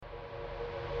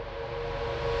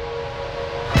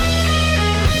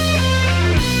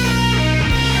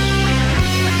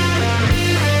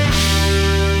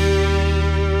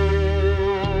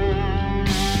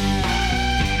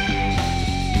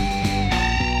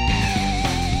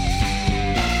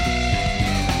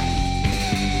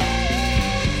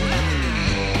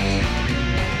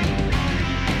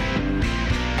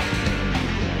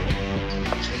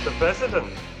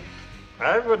evident.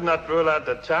 I would not rule out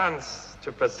the chance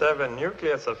to preserve a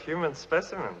nucleus of human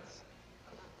specimens.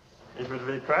 It would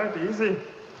be quite easy.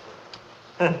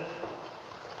 At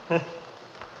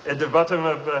the bottom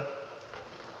of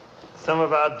some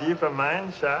of our deeper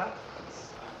mine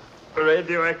shafts,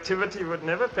 radioactivity would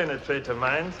never penetrate a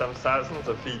mine some thousands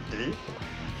of feet deep.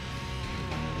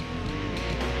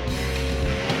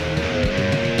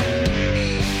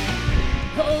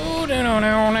 Oh,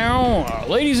 now.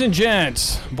 Ladies and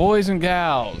gents, boys and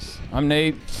gals, I'm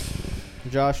Nate.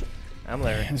 I'm Josh. I'm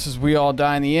Larry. This is We All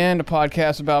Die in the End, a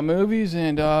podcast about movies,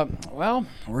 and, well,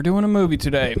 we're doing a movie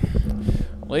today.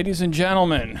 Ladies and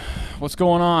gentlemen, what's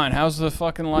going on? How's the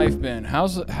fucking life been? How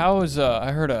is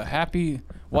I heard a happy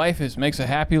wife makes a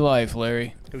happy life,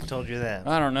 Larry. Who told you that?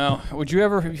 I don't know. Would you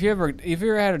ever, if you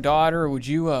ever had a daughter, would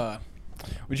you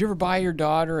ever buy your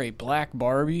daughter a black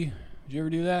Barbie? Would you ever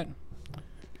do that?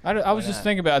 I was just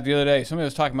thinking about it the other day. Somebody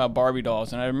was talking about Barbie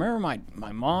dolls, and I remember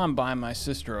my mom buying my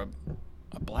sister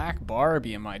a black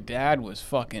Barbie, and my dad was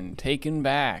fucking taken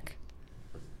back.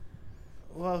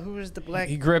 Well, who was the black?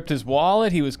 He gripped his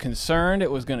wallet. He was concerned it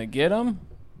was going to get him.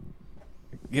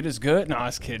 Get his good? No, I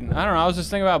was kidding. I don't know. I was just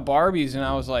thinking about Barbies, and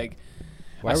I was like,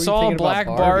 I saw a black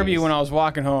Barbie when I was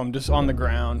walking home, just on the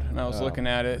ground, and I was looking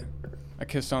at it. I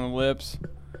kissed on the lips.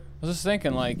 I was just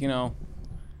thinking, like, you know,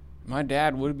 my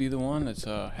dad would be the one that's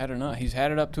had enough. He's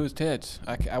had it up to his tits.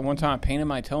 I one time painted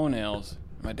my toenails.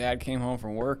 My dad came home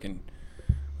from work and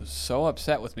was so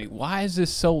upset with me. Why is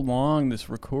this so long, this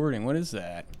recording? What is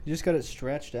that? You just got it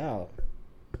stretched out.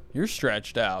 You're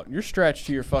stretched out. You're stretched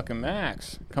to your fucking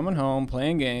max. Coming home,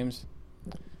 playing games.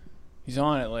 He's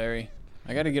on it, Larry.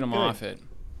 I got to get him off it.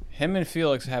 Him and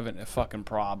Felix having a fucking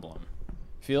problem.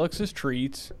 Felix's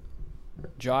treats,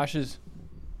 Josh's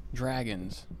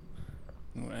dragons,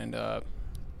 and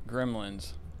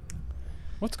gremlins.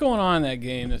 What's going on in that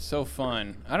game that's so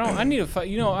fun? I need to fight.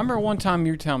 You know, I remember one time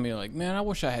you were telling me, like, man, I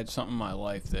wish I had something in my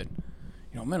life that,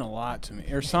 you know, meant a lot to me,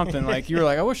 or something. Like, you were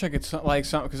like, I wish I could, like,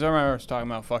 something, because I remember I was talking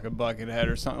about fucking Buckethead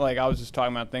or something. Like, I was just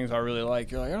talking about things I really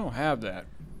like. You're like, I don't have that.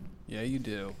 Yeah, you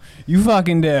do. You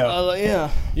fucking do.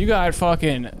 Yeah. You got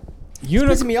fucking. It's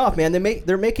pissing me off, man.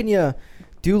 They're making you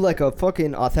do like a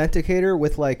fucking authenticator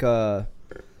with like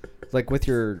with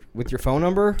your phone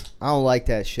number. I don't like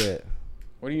that shit.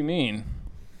 What do you mean?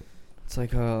 It's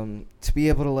like to be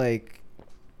able to like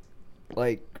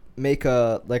make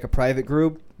a private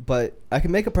group, but I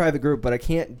can make a private group, but I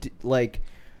can't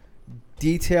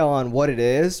detail on what it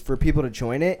is for people to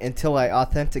join it until I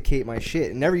authenticate my shit.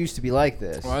 It never used to be like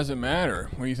this. Why does it matter?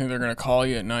 What do you think, they're gonna call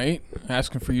you at night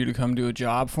asking for you to come do a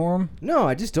job for them? No,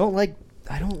 I just don't like.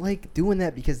 I don't like doing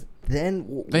that because then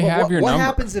what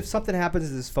happens if something happens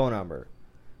to this phone number?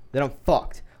 Then I'm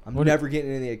fucked. I'm never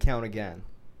getting in the account again.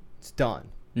 It's done.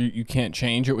 You can't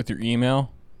change it with your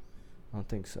email? I don't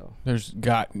think so.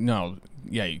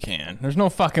 Yeah, you can. There's no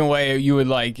fucking way you would,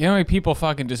 like, you know how many people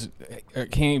fucking just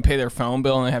can't even pay their phone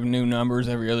bill and they have new numbers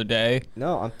every other day?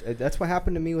 No, that's what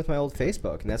happened to me with my old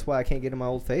Facebook, and that's why I can't get in my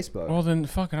old Facebook. Well, then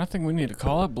fucking, I think we need to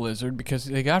call up Blizzard because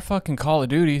they got fucking Call of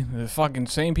Duty. The fucking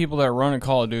same people that are running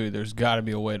Call of Duty, there's got to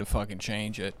be a way to fucking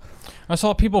change it. I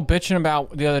saw people bitching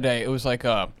about the other day. It was like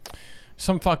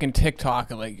some fucking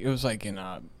TikTok, like, it was like in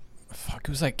it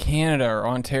was like Canada or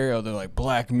Ontario. They're like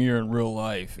Black Mirror in real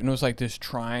life, and it was like this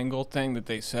triangle thing that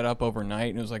they set up overnight,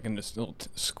 and it was like in this little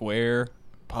square,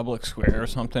 public square or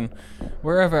something,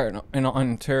 wherever in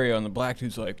Ontario. And the black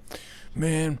dude's like,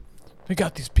 man, they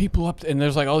got these people up, and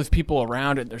there's like all these people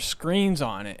around it. There's screens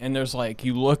on it, and there's like,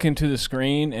 you look into the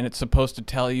screen, and it's supposed to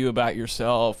tell you about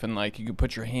yourself, and like you can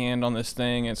put your hand on this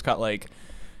thing, and it's got like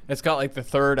the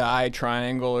third eye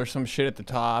triangle or some shit at the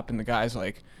top, and the guy's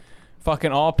like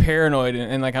fucking all paranoid,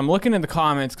 and like I'm looking in the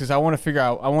comments because I want to figure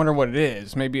out. I wonder what it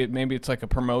is. Maybe it's like a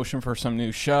promotion for some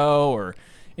new show or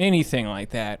anything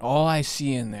like that. All I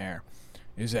see in there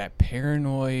is that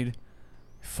paranoid,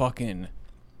 fucking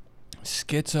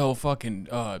schizo, fucking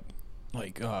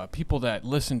people that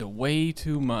listen to way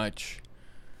too much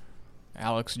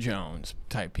Alex Jones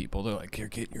type people. They're like, you're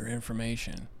getting your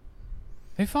information.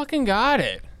 They fucking got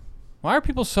it. Why are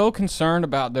people so concerned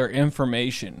about their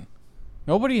information?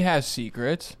 Nobody has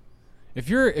secrets. If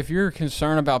you're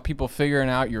concerned about people figuring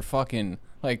out your fucking,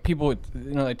 like, people with,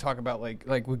 you know, they talk about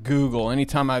like with Google. How many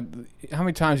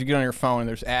times you get on your phone and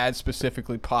there's ads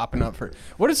specifically popping up for,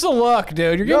 what is the look,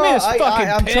 dude? You're giving me this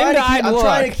fucking pin-eyed look. I'm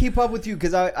trying to keep up with you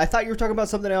because I thought you were talking about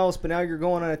something else, but now you're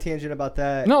going on a tangent about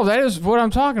that. No, that is what I'm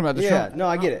talking about. No,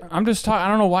 I get it. I'm just talking. I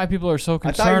don't know why people are so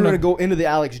concerned. I thought you were going to go into the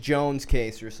Alex Jones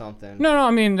case or something. No, I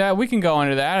mean, that we can go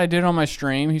into that. I did on my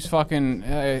stream. He's fucking,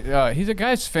 he's a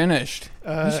guy's finished.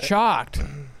 He's shocked.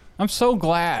 I'm so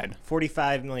glad.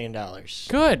 $45 million.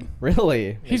 Good.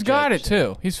 Really? He's got it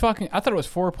too. He's fucking. I thought it was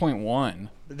 4.1.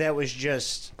 That was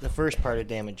just the first part of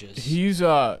damages. He's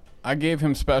I gave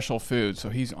him special food, so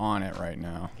he's on it right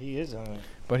now. He is on it.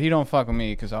 But he don't fuck with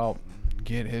me because I'll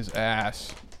get his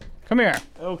ass. Come here.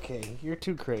 Okay, you're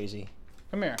too crazy.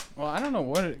 Come here. Well, I don't know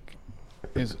what it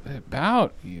is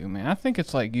about you, man. I think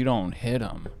it's like you don't hit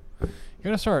them. You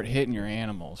gotta start hitting your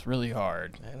animals really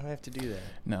hard. I don't have to do that.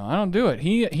 No, I don't do it.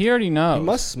 He already knows. He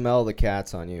must smell the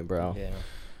cats on you, bro. Yeah.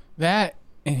 That,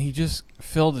 and he just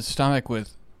filled his stomach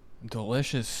with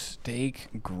delicious steak,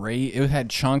 great. It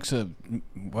had chunks of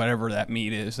whatever that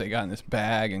meat is they got in this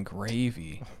bag and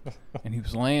gravy. And he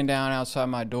was laying down outside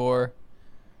my door.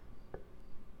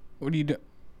 What do you do?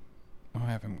 I'll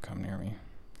have him come near me.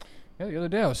 Yeah, the other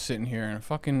day I was sitting here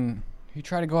and he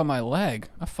tried to go at my leg.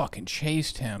 I fucking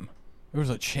chased him. There was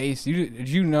a chase. Did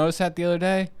you notice that the other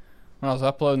day? When I was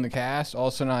uploading the cast, all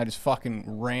of a sudden I just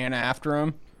fucking ran after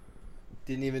him.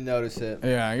 Didn't even notice it.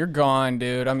 Yeah, you're gone,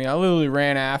 dude. I mean, I literally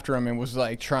ran after him and was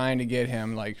like trying to get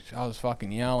him. Like, I was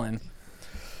fucking yelling.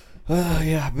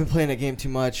 Yeah, I've been playing that game too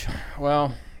much.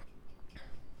 Well,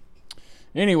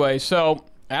 anyway, so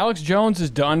Alex Jones is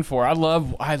done for. I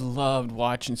loved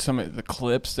watching some of the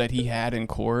clips that he had in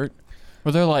court.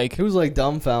 Where they're like, He was like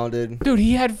dumbfounded. dude,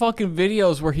 he had fucking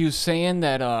videos where he was saying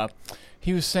that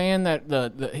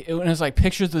it was like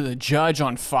pictures of the judge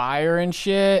on fire and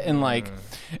shit, and like,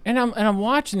 and I'm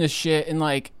watching this shit,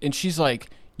 and she's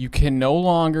like, you can no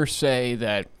longer say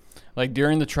that, like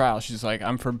during the trial, she's like,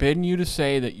 I'm forbidding you to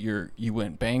say that you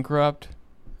went bankrupt,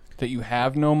 that you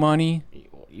have no money.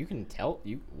 You can tell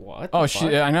you what? Oh, the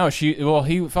fuck? I know he How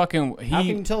can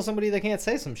you tell somebody they can't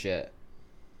say some shit?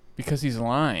 because he's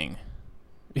lying.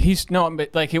 But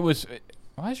like it was.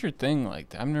 Why is your thing like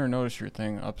that? I've never noticed your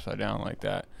thing upside down like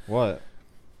that. What?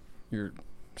 Your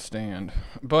stand.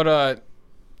 But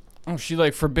she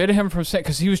like forbid him from saying,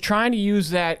 because he was trying to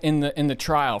use that in the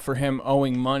trial for him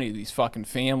owing money to these fucking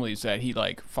families that he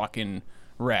like fucking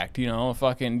wrecked. You know,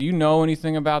 fucking. Do you know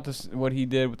anything about this? What he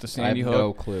did with the Sandy Hook? I have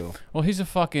no clue. Well, he's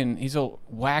a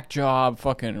whack job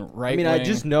fucking right. I mean, I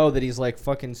just know that he's like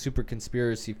fucking super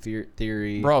conspiracy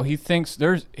theory. Bro, he thinks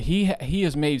he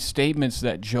has made statements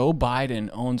that Joe Biden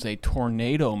owns a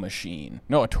tornado machine.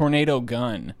 No, a tornado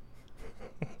gun.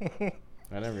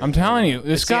 I'm telling you,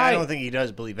 this guy. I don't think he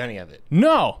does believe any of it.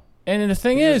 No, and the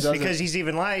thing is, Because he's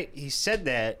even lied. He said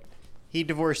that he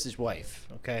divorced his wife.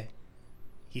 Okay.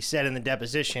 He said in the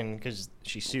deposition, because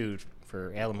she sued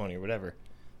for alimony or whatever,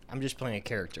 I'm just playing a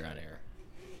character on air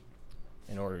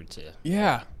in order to...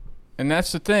 yeah, and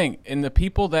that's the thing. And the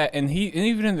people that, and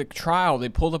even in the trial, they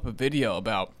pulled up a video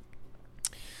about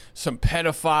some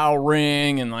pedophile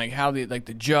ring and like how the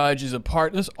judge is a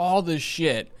part. There's all this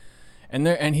shit, and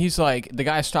he's like, the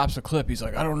guy stops the clip. He's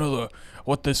like, I don't know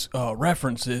what this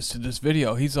reference is to this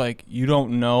video. He's like, you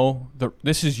don't know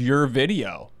this is your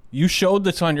video. You showed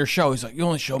this on your show. He's like, you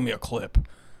only showed me a clip.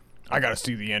 I gotta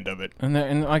see the end of it.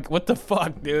 And like, what the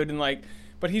fuck, dude? And like,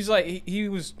 but he's like,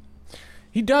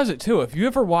 he does it too. If you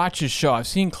ever watch his show, I've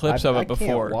seen clips of it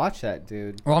before. I can't watch that,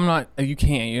 dude. Well, I'm not. You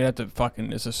can't. You have to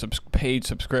fucking. It's a paid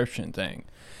subscription thing.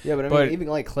 Yeah, but I mean, even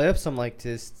like clips, I'm like,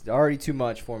 just already too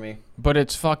much for me. But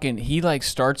it's fucking. He like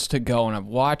starts to go, and I've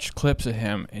watched clips of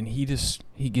him, and he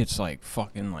gets like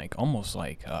fucking like almost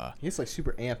like He's like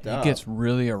super amped up. He gets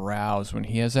really aroused when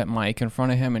he has that mic in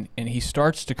front of him, and he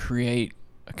starts to create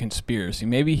a conspiracy.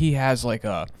 Maybe he has like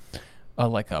a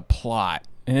plot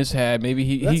in his head.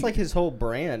 Maybe that's like his whole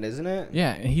brand, isn't it?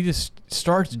 Yeah, and he just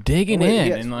starts digging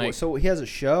in and like. So he has a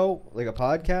show, like a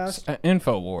podcast.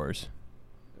 InfoWars.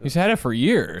 He's had it for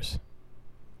years.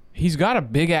 He's got a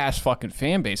big ass fucking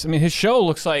fan base. I mean, his show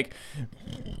looks like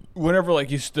whenever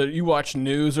like you watch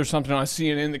news or something on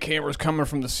CNN, the camera's coming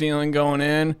from the ceiling going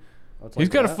in. He's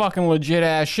got a fucking legit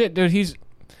ass shit, dude. He's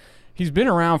been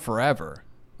around forever.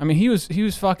 I mean, he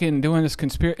was fucking doing this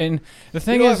conspiracy. And the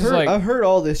thing is, I've heard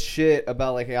all this shit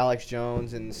about like Alex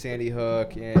Jones and Sandy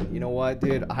Hook, and you know what,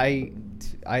 dude?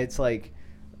 It's like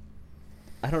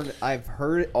I've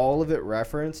heard all of it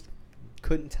referenced.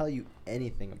 Couldn't tell you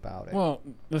anything about it. Well,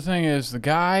 the thing is, the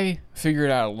guy figured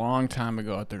out a long time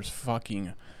ago that there's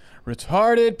fucking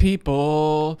retarded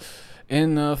people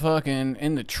in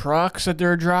the trucks that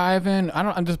they're driving.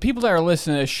 The people that are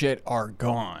listening to this shit are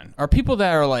gone. Or people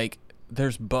that are like,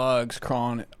 there's bugs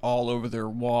crawling all over their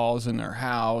walls in their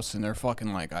house, and they're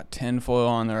fucking like got tinfoil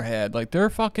on their head. Like, they're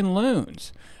fucking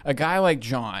loons. A guy like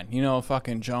John,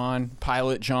 fucking John,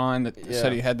 Pilot John, that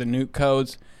said he had the nuke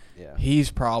codes. Yeah. He's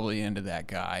probably into that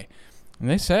guy. And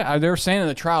they were saying in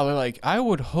the trial, they're like, I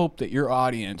would hope that your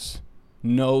audience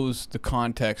knows the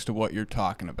context of what you're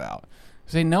talking about.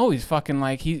 They know he's fucking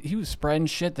like he was spreading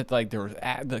shit that like there was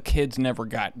the kids never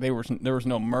got. There was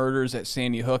no murders at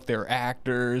Sandy Hook. They were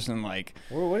actors and like.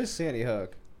 What is Sandy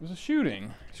Hook? It was a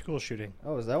shooting. School shooting.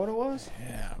 Oh, is that what it was?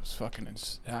 Yeah, it was fucking.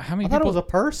 How many I people? thought it was a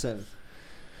person.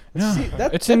 No, See,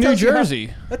 it's in New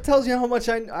Jersey. That tells you how much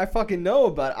I fucking know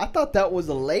about it. I thought that was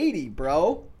a lady,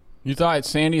 bro. You thought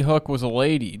Sandy Hook was a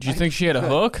lady? Did you think she had a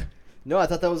hook? No, I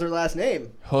thought that was her last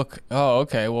name. Hook. Oh,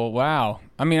 okay. Well, wow.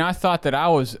 I mean, I thought that I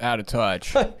was out of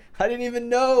touch. I didn't even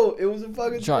know it was a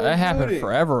fucking. That happened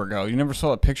forever ago. You never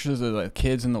saw the pictures of the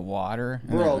kids in the water,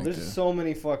 bro. There's so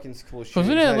many fucking school shootings.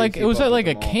 Wasn't it like it was at like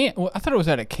a camp? I thought it was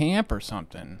at a camp or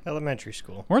something. Elementary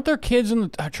school. Weren't there kids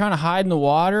trying to hide in the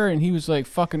water, and he was like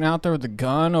fucking out there with a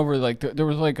gun over like there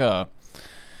was like a.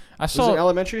 I saw. Was it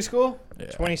elementary school?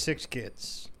 Yeah. 26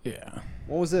 kids. Yeah.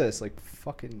 When was this? Like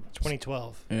fucking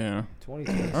 2012. Yeah.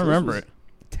 2012. I remember it.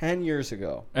 10 years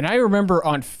ago. And I remember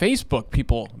on Facebook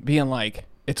people being like,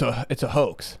 it's a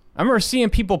hoax. I remember seeing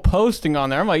people posting on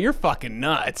there. I'm like, you're fucking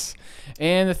nuts.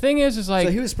 And the thing is like...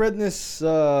 So he was spreading this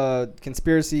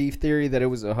conspiracy theory that it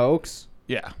was a hoax?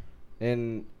 Yeah.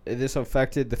 And this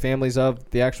affected the families of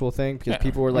the actual thing? Because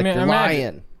people were like, I mean, you're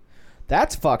lying.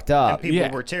 That's fucked up. And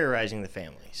people were terrorizing the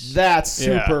families. That's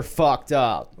super fucked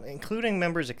up. Including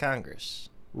members of Congress.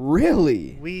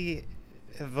 Really? We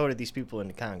have voted these people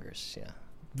into Congress, yeah.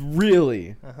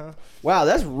 Really? Uh-huh. Wow,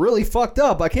 that's really fucked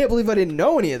up. I can't believe I didn't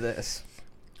know any of this.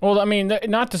 Well, I mean,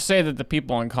 not to say that the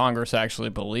people in Congress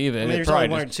actually believe it. I mean, there's only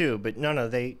one or two, but no,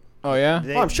 they... Oh, yeah?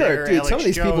 I'm sure, dude. Some of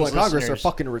these people in Congress are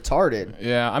fucking retarded.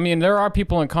 Yeah, I mean, there are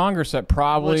people in Congress that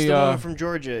probably... Well, the woman from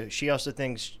Georgia, she also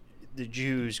thinks the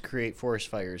Jews create forest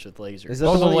fires with lasers. Is that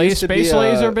the space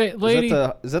laser lady?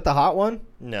 Is that the hot one?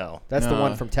 No. That's the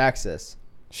one from Texas.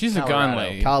 She's a gun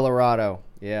lady. Colorado.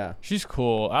 Yeah. She's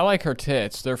cool. I like her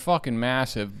tits. They're fucking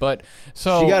massive. But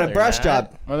so she got a breast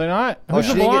job. Are they not? Oh, Who's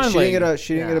she the didn't blonde lady?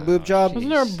 She didn't get a boob job.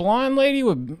 Wasn't there a blonde lady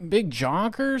with big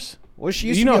jonkers? Was she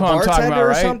used to be a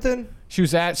bartender or something? She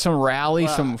was at some rally,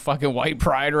 some fucking white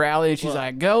pride rally, and she's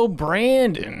like, "Go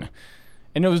Brandon!"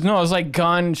 And it was like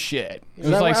gun shit. It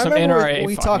was like some NRA.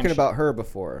 We talking about her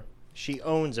before. She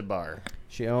owns a bar.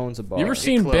 She owns a bar. You ever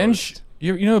seen Ben?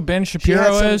 You know who Ben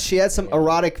Shapiro is? She had some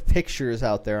erotic pictures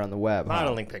out there on the web.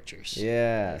 Modeling pictures.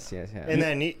 Yes. And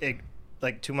then,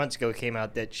 like 2 months ago, it came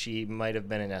out that she might have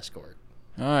been an escort.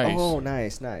 Nice. Oh,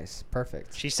 nice.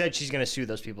 Perfect. She said she's going to sue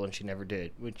those people, and she never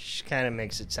did, which kind of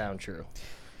makes it sound true.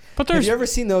 But have you ever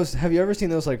seen those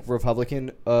like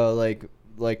Republican,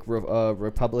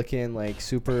 Republican, like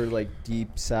super like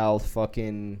deep South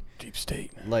fucking deep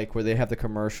state, like where they have the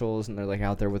commercials and they're like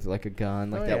out there with like a gun,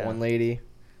 like that one lady?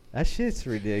 That shit's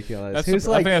ridiculous. I think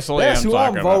that's the lady that's who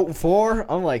I'm about. voting for.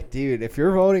 I'm like, dude, if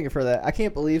you're voting for that, I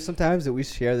can't believe sometimes that we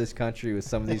share this country with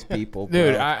some of these people.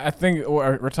 Dude, bro. I think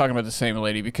we're talking about the same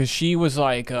lady because she was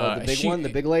like the big one, the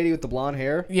big lady with the blonde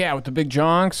hair. Yeah, with the big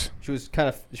jonks. She was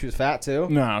fat too.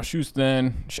 No, she was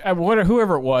thin.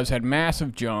 Whoever it was had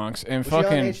massive jonks and was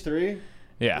fucking. She on H3?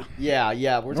 Yeah.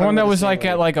 Yeah. We're the one that was like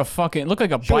at like a fucking looked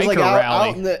like a biker like rally.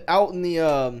 Out in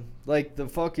the like the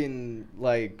fucking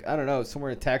like I don't know, somewhere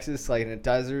in Texas, like in a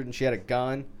desert, and she had a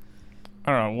gun.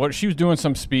 I don't know what she was doing,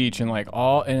 some speech, and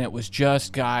it was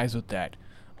just guys with that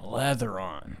leather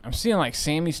on. I'm seeing like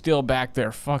Sammy Steele back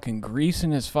there fucking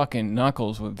greasing his fucking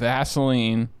knuckles with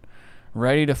Vaseline,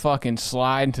 ready to fucking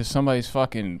slide into somebody's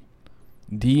fucking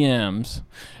DMs.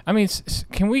 I mean,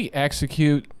 can we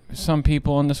execute some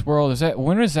people in this world?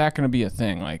 When is that going to be a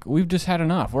thing? Like, we've just had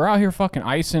enough. We're out here fucking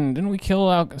icing. Didn't we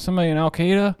kill somebody in Al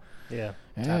Qaeda? Yeah,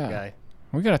 top guy.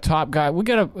 We got a top guy. We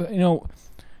got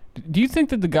do you think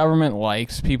that the government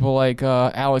likes people like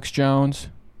Alex Jones?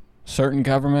 Certain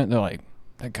government, they're like,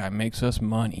 that guy makes us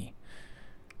money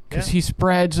because he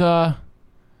spreads the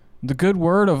good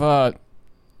word of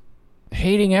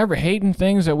hating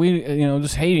things that we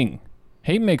just hating.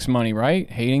 Hate makes money, right?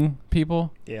 Hating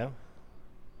people. Yeah.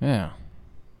 Yeah.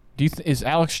 Is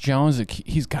Alex Jones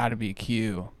he's got to be a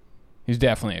Q. He's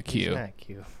definitely a Q. He's not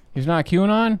Q. He's not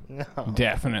QAnon? No.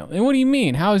 Definitely. What do you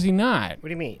mean? How is he not? What do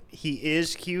you mean? He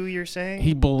is Q, you're saying?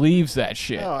 He believes that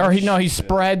shit. Oh, he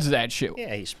spreads that shit.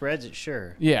 Yeah, he spreads it,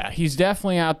 sure. Yeah, he's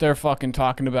definitely out there fucking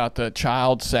talking about the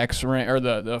child sex ring, or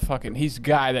the fucking, he's a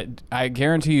guy that I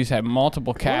guarantee he's had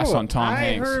multiple casts on Tom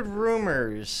Hanks. I heard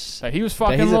rumors that he was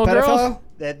fucking that he's little a pedophile? girls.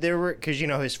 That there were, because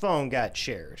his phone got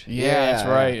shared. Yeah, that's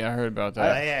right. I heard about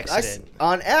that. By accident.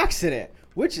 On accident,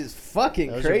 which is fucking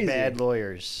Those crazy. are bad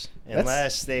lawyers.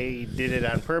 Unless they did it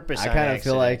on purpose. I kind of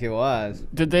feel like it was.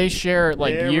 Did they share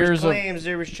like there years was claims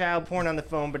there was child porn on the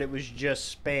phone, but it was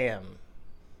just spam.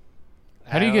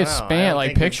 How do you get spam?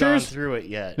 Like pictures? Gone through it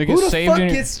yet? They Who get the saved fuck in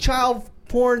gets child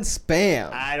porn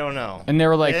spam. I don't know. And they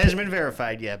were like, it hasn't been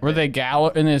verified yet. Were they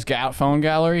in his phone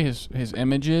gallery? His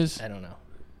images? I don't know.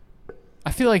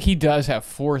 I feel like he does have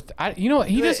he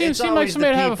doesn't even seem like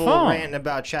somebody to have a phone. It's always the people ranting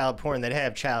about child porn that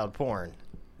have child porn.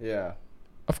 Yeah.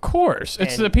 Of course,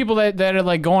 it's the people that are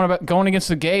like going against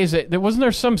the gays. Wasn't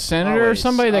there some senator or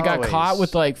somebody that got caught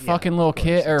with like fucking little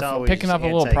kid or picking up a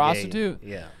little prostitute?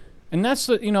 Yeah. And that's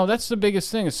the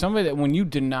biggest thing is somebody that when you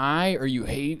deny or you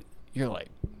hate, you're like,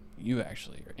 you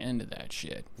actually are into that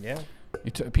shit. Yeah.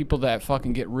 People that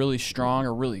fucking get really strong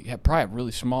or probably have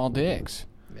really small dicks.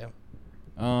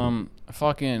 Yeah.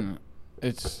 Fucking,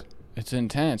 it's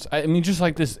intense. I mean, just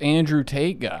like this Andrew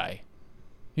Tate guy.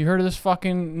 You heard of this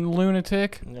fucking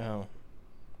lunatic? No.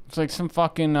 It's like some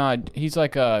fucking, he's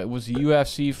like was a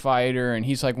UFC fighter, and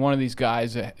he's like one of these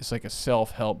guys that is like a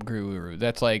self-help guru.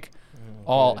 That's like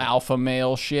all alpha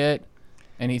male shit.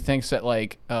 And he thinks that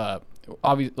like,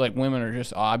 obviously like women are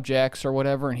just objects or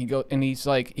whatever. And he's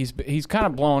like, he's kind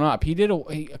of blown up. He did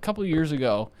a couple of years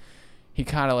ago, he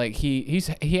kind of like, he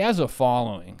has a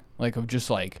following like of just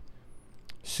like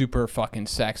super fucking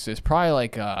sexist, probably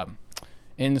like,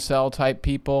 incel type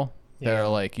people that are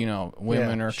like,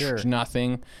 women are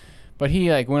nothing. But he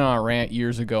like went on a rant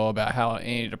years ago about how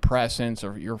antidepressants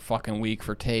or you're fucking weak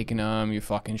for taking them, you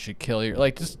fucking should kill your,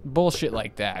 like just bullshit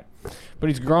like that. But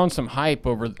he's grown some hype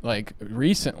over like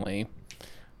recently,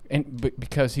 and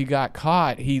because he got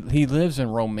caught, he lives in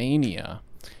Romania,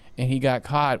 and he got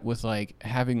caught with like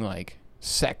having like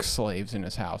sex slaves in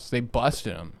his house. They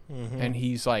busted him, and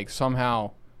he's like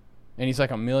somehow. And he's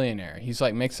like a millionaire. He's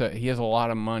like he has a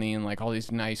lot of money and like all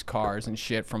these nice cars and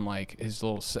shit from like his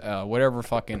little whatever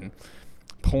fucking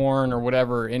porn or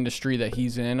whatever industry that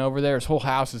he's in over there. His whole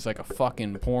house is like a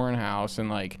fucking porn house,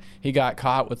 and like he got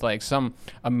caught with like some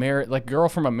girl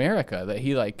from America that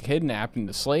he like kidnapped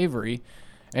into slavery,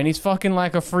 and he's fucking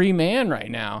like a free man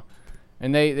right now.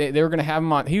 And they were gonna have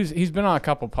him on. He's been on a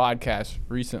couple podcasts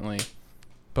recently,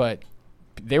 but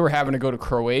they were having to go to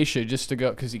Croatia just to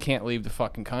go because he can't leave the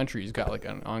fucking country. He's got like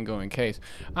an ongoing case.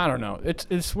 I don't know.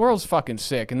 This world's fucking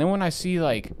sick. And then when I see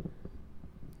like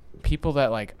people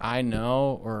that like I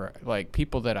know or like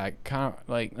people that I kind of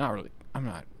like, not really. I'm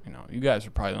not. You guys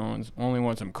are probably the only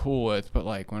ones I'm cool with. But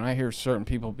like when I hear certain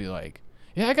people be like,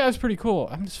 "Yeah, that guy's pretty cool,"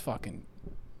 I'm just fucking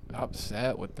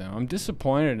upset with them. I'm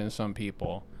disappointed in some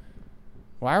people.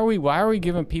 Why are we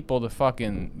giving people the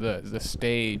fucking the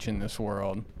stage in this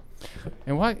world?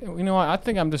 And why? You know what? I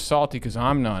think I'm just salty because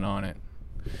I'm not on it.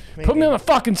 Maybe. Put me on the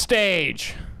fucking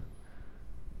stage.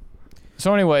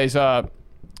 So, anyways,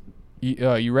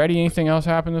 you ready? Anything else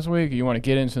happen this week? Or you want to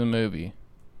get into the movie?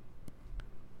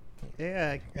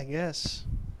 Yeah, I guess.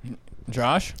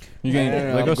 Josh, you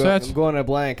getting Lego sets? I'm going to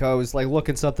blank. I was like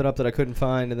looking something up that I couldn't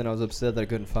find, and then I was upset that I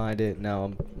couldn't find it. Now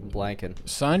I'm blanking.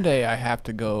 Sunday, I have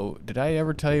to go. Did I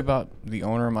ever tell you about the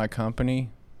owner of my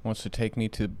company wants to take me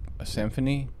to a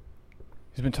symphony?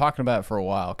 He's been talking about it for a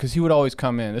while because he would always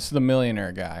come in. This is the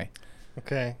millionaire guy.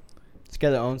 Okay. This guy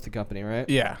that owns the company, right?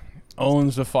 Yeah.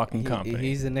 Owns the fucking company.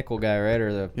 He's the nickel guy, right?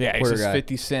 Or the quarter guy? Yeah, he's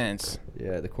 50 cents.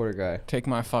 Yeah, the quarter guy. Take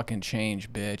my fucking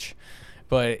change, bitch.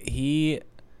 But he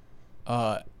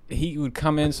would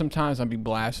come in sometimes. I'd be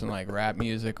blasting like rap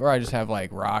music, or I just have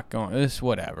like rock going. This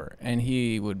whatever. And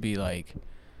he would be like...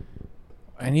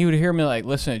 And he would hear me like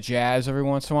listen to jazz every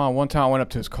once in a while. One time I went up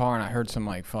to his car and I heard some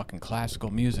like fucking classical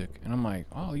music. And I'm like,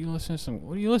 "Oh, you listen to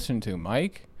what are you listening to,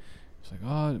 Mike?" He's like,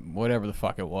 "Oh, whatever the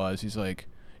fuck it was." He's like,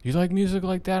 "You like music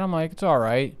like that?" I'm like, "It's all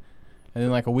right." And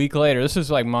then like a week later, this is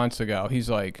like months ago, he's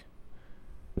like,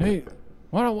 "Hey,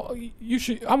 I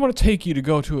want to take you to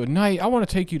go to a night. I want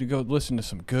to take you to go listen to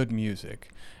some good music."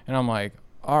 And I'm like,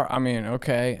 I mean,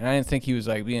 okay. And I didn't think he was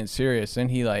like being serious. Then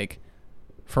he like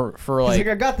For like, he's like,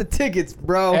 "I got the tickets,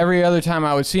 bro." Every other time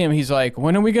I would see him, he's like,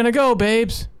 "When are we gonna go,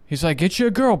 babes?" He's like, "Get you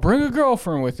a girl, bring a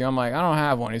girlfriend with you." I'm like, "I don't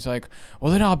have one." He's like,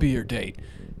 "Well, then I'll be your date."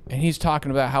 And he's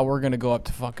talking about how we're gonna go up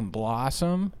to fucking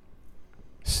Blossom,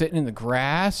 sitting in the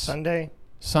grass. Sunday.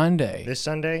 This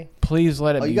Sunday. Please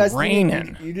let it be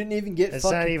raining. You didn't even get. It's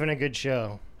not even a good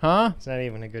show. Huh? It's not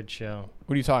even a good show.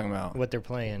 What are you talking about? What they're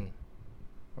playing.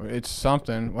 It's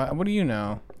something. What do you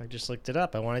know? I just looked it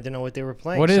up. I wanted to know what they were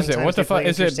playing. What is it? What the fuck?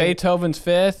 Is it Beethoven's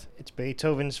Fifth? It's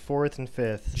Beethoven's Fourth and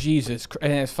Fifth. Jesus Christ.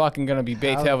 And it's fucking going to be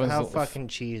Beethoven's... How fucking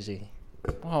cheesy.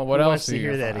 Oh, what Who else wants to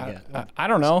hear that again? I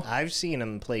don't know. I've seen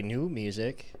them play new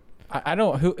music. I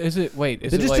don't... Who is it? Wait,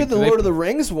 is they it just like... did the Lord of the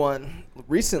Rings one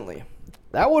recently.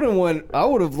 That one, I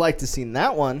would have liked to seen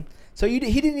that one. So he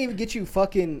didn't even get you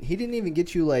like in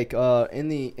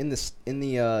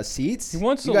the seats. He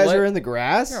wants you to guys are in the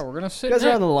grass. Yeah, we're gonna sit. You guys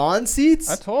are on the lawn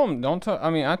seats. I told him don't.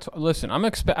 Listen.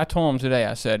 I told him today.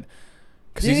 I said,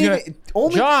 Because he's gonna.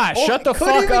 Josh, shut the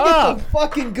fuck up. Get the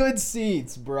fucking good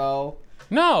seats, bro.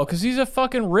 No, because he's a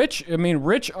fucking rich. I mean,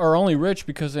 rich are only rich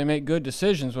because they make good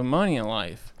decisions with money in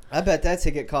life. I bet that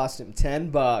ticket cost him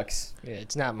 $10. Yeah,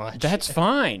 it's not much. That's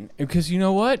fine. Because you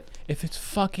know what? If it's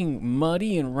fucking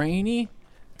muddy and rainy,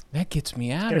 that gets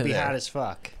me out of there. It's gonna be hot as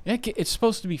fuck. It's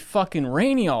supposed to be fucking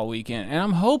rainy all weekend, and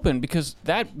I'm hoping because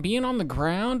that being on the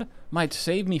ground might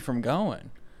save me from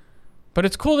going. But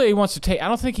it's cool that he wants to take. I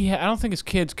don't think his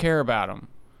kids care about him.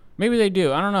 Maybe they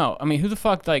do. I don't know. I mean, who the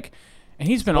fuck like? And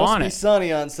he's been on it. It's supposed to be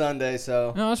sunny on Sunday,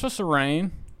 so. No, it's supposed to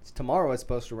rain. Tomorrow it's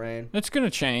supposed to rain. It's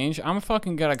gonna change. I'm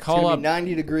fucking gotta call it's gonna up. Be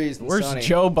 90 degrees. And Where's sunny.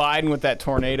 Joe Biden with that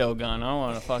tornado gun? I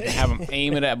want to fucking have him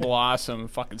aim it at Blossom and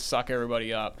fucking suck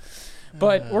everybody up.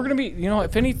 But we're gonna be,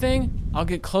 if anything, I'll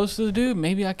get close to the dude.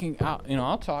 Maybe I can,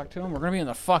 I'll talk to him. We're gonna be in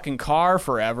the fucking car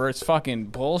forever. It's fucking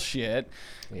bullshit.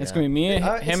 Yeah. It's gonna be me and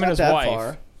him and his wife.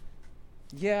 Far.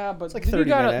 Yeah, but it's like 30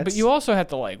 minutes. But you also have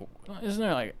to isn't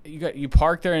there like you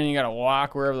park there and you gotta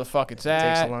walk wherever the fuck it's at.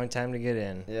 It takes a long time to get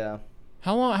in. Yeah.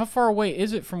 How far away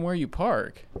is it from where you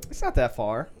park? It's not that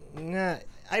far. Nah,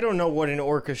 I don't know what an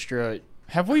orchestra.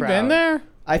 Have we been there?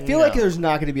 I feel like there's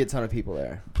not going to be a ton of people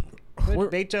there. But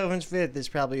Beethoven's Fifth is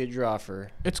probably a draw for.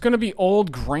 It's gonna be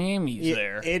old Grammys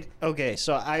there. Okay,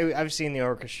 so I've seen the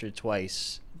orchestra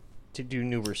twice to do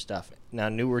newer stuff. Now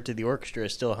newer to the orchestra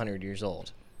is still 100 years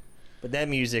old, but that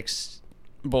music's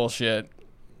bullshit.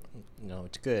 No,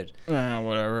 it's good.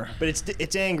 Whatever. But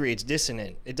it's angry. It's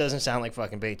dissonant. It doesn't sound like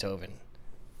fucking Beethoven.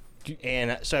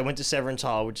 And so I went to Severance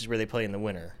Hall, which is where they play in the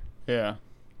winter. Yeah.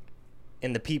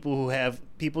 And the people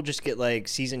just get like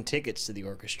season tickets to the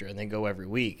orchestra and they go every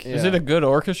week. Yeah. Is it a good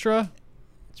orchestra?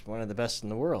 It's one of the best in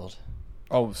the world.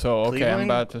 Oh, so okay, Cleveland? I'm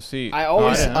about to see. I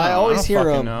always hear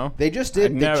them. Know. They just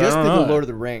did the Lord of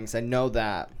the Rings. I know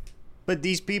that. But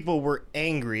these people were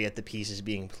angry at the pieces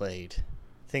being played,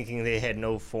 thinking they had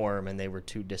no form and they were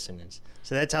too dissonant.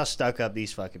 So that's how stuck up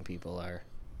these fucking people are.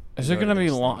 Is it going to be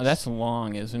long? Things. That's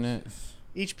long, isn't it?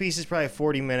 Each piece is probably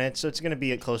 40 minutes, so it's going to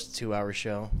be a close to 2-hour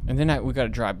show. And then we got to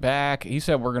drive back. He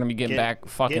said we're going to be getting back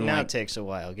fucking Getting out takes a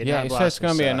while. Getting he said it's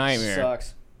going to be a nightmare.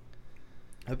 Sucks.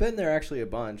 I've been there actually a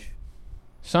bunch.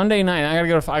 Sunday night, I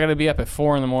got to be up at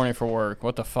 4 in the morning for work.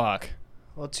 What the fuck?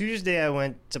 Well, Tuesday I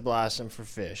went to Blossom for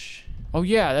fish. Oh,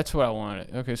 yeah, that's what I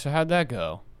wanted. Okay, so how'd that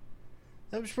go?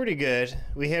 That was pretty good.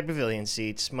 We had pavilion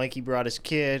seats. Mikey brought his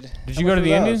kid. Did you go to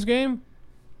the Indians game?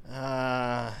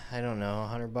 I don't know,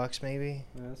 $100 maybe.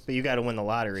 Yes. But you got to win the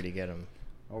lottery to get them.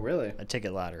 Oh, really? A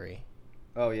ticket lottery.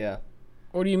 Oh, yeah.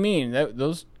 What do you mean?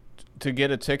 Those to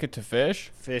get a ticket to Fish?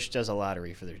 Fish does a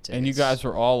lottery for their tickets. And you guys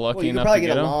were all lucky enough to get them? You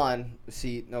can probably get a lawn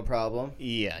seat, no problem.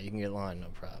 Yeah, you can get a lawn, no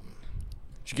problem.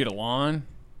 Did you get a lawn?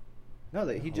 No,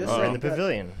 he just in the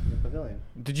pavilion. The pavilion.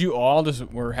 Did you all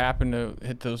happen to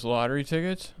hit those lottery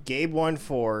tickets? Gabe won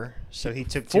 4, so he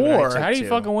took 2. 4? How do you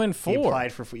fucking win 4? He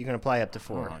applied for 4. You can apply up to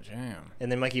 4. Oh, damn.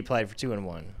 And then Mikey applied for 2 and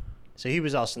 1. So he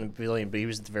was also in the pavilion, but he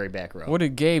was at the very back row. What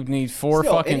did Gabe need? 4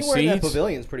 fucking anywhere seats? In that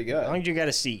pavilion's pretty good. As long as you got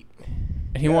a seat.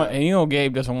 And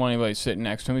Gabe doesn't want anybody sitting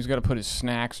next to him. He's got to put his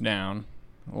snacks down.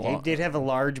 Gabe did have a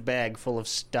large bag full of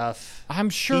stuff. I'm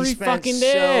sure he fucking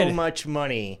spent so much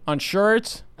money on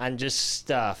shirts, on just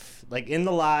stuff like in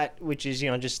the lot, which is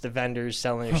just the vendors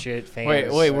selling their shit.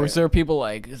 Fans. Wait, was there people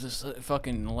like is this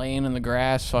fucking laying in the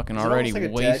grass, fucking already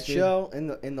like wasted? A dead show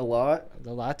in the lot.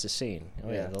 The lot's a scene.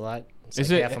 Oh yeah, the lot. It's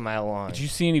is like it half a mile long? Did you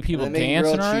see any people dancing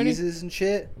dancing grilled already? Cheeses and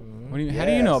shit. What do you? How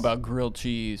do you know about grilled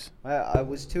cheese? I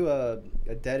was to a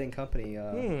Dead and Company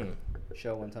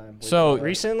show one time. So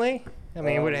recently? I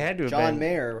mean, it would have had to have John been.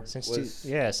 Mayer since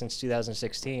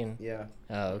 2016. Yeah.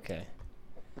 Oh, okay.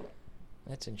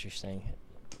 That's interesting.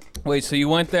 Wait, so you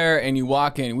went there and you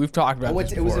walk in. We've talked about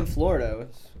this before. It was in Florida.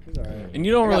 It was all right. And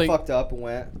you don't really got fucked up and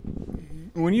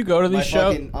went. When you go to these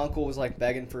shows, my fucking uncle was like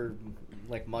begging for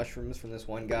like mushrooms from this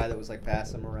one guy that was like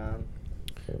passing them around.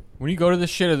 When you go to this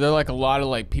shit, are there like a lot of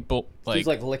like people like he's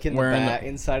like licking the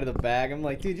inside of the bag? I'm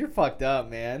like, dude, you're fucked up,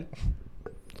 man.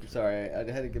 I'm sorry, I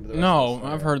had to give the rest No, of the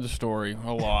story. I've heard the story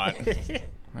a lot.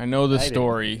 I know the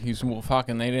story. He's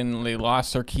fucking. They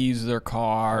lost their keys to their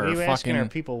car. Are you or asking fucking. Are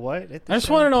people what? I just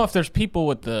want to know if there's people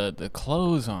with the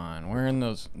clothes on, wearing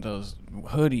those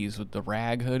hoodies with the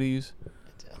rag hoodies.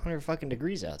 It's 100 fucking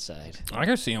degrees outside. I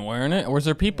can see them wearing it. Or is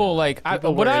there people like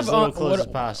people what wear I've as little clothes as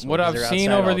possible, what 'cause I've they're seen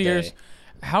outside over all the day. years?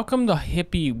 How come the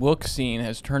hippie wook scene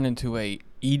has turned into a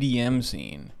EDM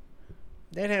scene?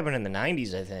 That happened in the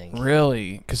 90s, I think.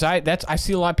 Really? Because I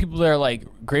see a lot of people that are like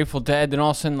Grateful Dead, then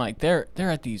all of a sudden like they're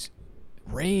at these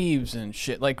raves and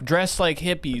shit, like dressed like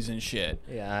hippies and shit.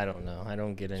 Yeah, I don't know. I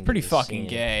don't get into It's pretty the fucking scene.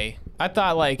 gay. I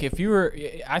thought like if you were,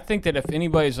 I think that if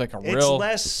anybody's like a real, it's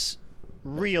less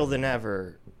real than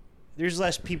ever. There's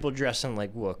less people dressing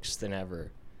like wooks than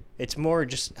ever. It's more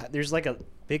just there's like a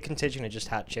big contingent of just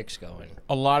hot chicks going.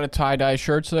 A lot of tie-dye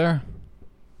shirts there.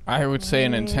 I would say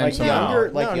an intense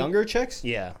amount. Younger chicks.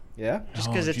 Yeah, Yeah. just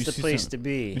Oh, because did it's you the see place some- to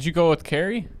be. Did you go with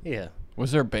Carrie? Yeah,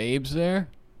 Was there babes there?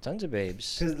 tons of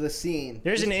babes. Because of the scene.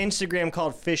 There's an Instagram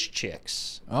called Fish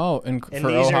Chicks. Oh, and And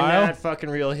for these Ohio? are not fucking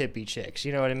real hippie chicks.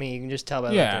 You know what I mean? You can just tell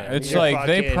by Yeah, looking at it's them. like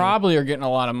they Fucking probably are getting a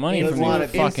lot of money from wanna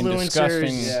these be fucking disgusting.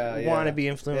 influencers. Wanna be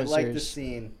They influencers. like the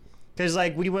scene. Because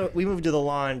like we moved to the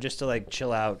lawn just to like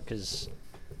chill out. Because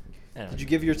Did you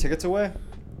give your tickets away?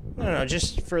 no,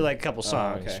 just for like a couple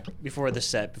songs okay. before the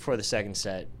second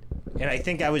set. And I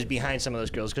think I was behind some of those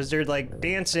girls because they're like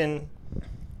dancing,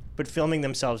 but filming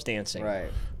themselves dancing. Right.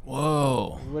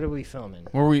 Whoa. What are we filming?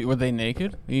 Were they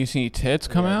naked? You see tits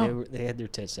come Yeah, out? They had their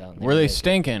tits out. Were they naked.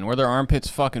 stinking? Were their armpits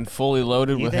fucking fully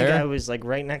loaded You with think hair? I was like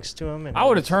right next to him? And I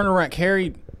would have turned around,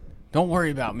 Carrie. Don't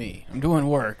worry about me. I'm doing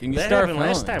work. And you That start happened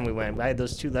last filming. time we went. I had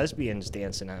those two lesbians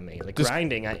dancing on me, like Does-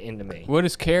 grinding into me. What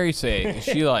does Carrie say? Is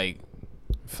she like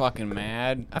fucking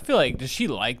mad? I feel like, does she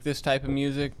like this type of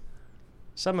music?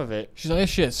 Some of it. She's like, this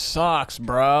shit sucks,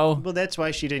 bro. Well, that's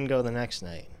why she didn't go the next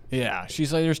night. Yeah,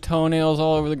 she's like, there's toenails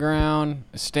all over the ground.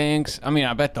 It stinks. I mean,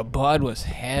 I bet the bud was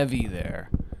heavy there.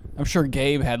 I'm sure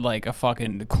Gabe had like a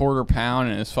fucking quarter pound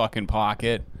in his fucking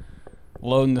pocket,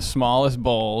 loading the smallest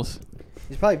bowls.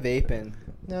 He's probably vaping.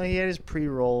 No, he had his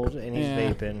pre-rolled and he's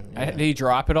Yeah. vaping. Did he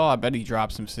drop it all? I bet he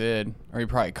dropped some Sid. Or he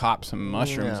probably copped some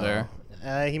mushrooms No.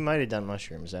 there. He might have done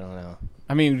mushrooms. I don't know.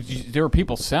 I mean, there were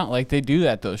people selling, like they do that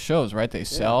at those shows, right? They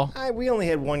sell. We only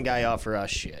had one guy offer us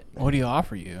shit. What do you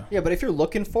offer you? Yeah, but if you're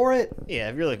looking for it, Yeah,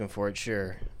 if you're looking for it,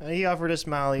 sure. He offered us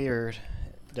Molly or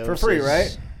For free, doses.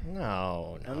 right?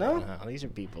 No. No? These are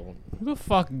people. Who the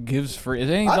fuck gives free? It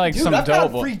ain't like dude, some I've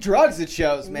dope. got free drugs at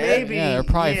shows, man. Maybe. Yeah, they're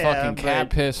probably Yeah, fucking cat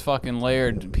but- piss, fucking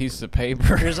layered pieces of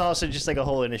paper. There's also just like a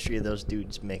whole industry of those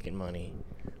dudes making money,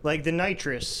 like the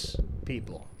nitrous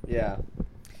people. Yeah.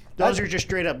 Those are just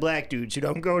straight up black dudes who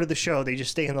don't go to the show. They just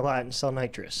stay in the lot and sell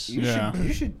nitrous. Yeah.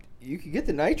 You could get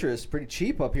the nitrous pretty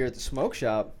cheap up here at the smoke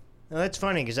shop. Now, that's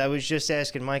funny because I was just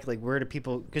asking Mike, like, where do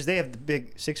people? Because they have the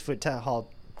big 6 foot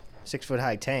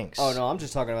high tanks. Oh no, I'm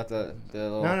just talking about the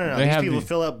little. No. They These have people the-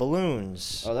 fill up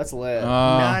balloons. Oh, that's lit.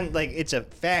 Like it's a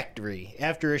factory.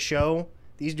 After a show,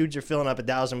 these dudes are filling up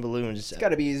 1,000 balloons. It's got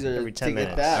to be easier every to 10 get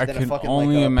minutes. that I than a can fucking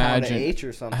only like a imagine pound of H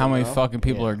or something. how many you know? fucking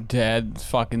people Yeah. are dead.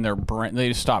 Fucking their brain, they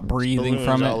just stop breathing balloons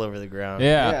from it. all over the ground.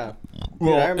 Yeah. Yeah. Dude,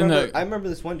 Well, I and remember. the- I remember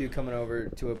this one dude coming over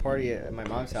to a party at my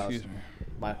mom's house. Excuse me.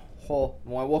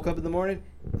 When I woke up in the morning,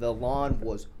 the lawn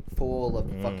was full of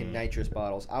fucking nitrous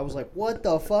bottles. I was like, "What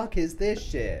the fuck is this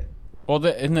shit?" Well,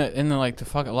 in the like the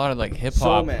fuck a lot of like hip So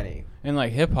hop. many. In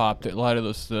like hip hop, a lot of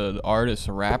those the artists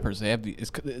or rappers, they have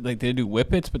like they do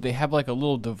whippets, but they have like a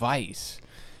little device,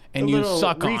 and A you little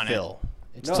suck refill. on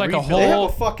it. It's It's No, like a refill. They have whole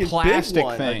a fucking big plastic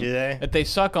one. thing Oh, do they? that they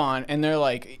suck on, and they're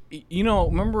like,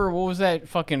 remember what was that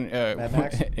fucking Mad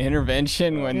Max?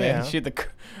 intervention when Yeah.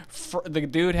 the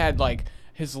dude had like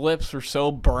his lips were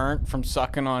so burnt from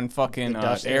sucking on fucking The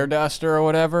duster. air duster or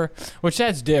whatever, which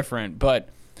that's different, but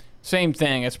same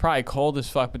thing. It's probably cold as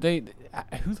fuck, but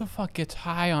who the fuck gets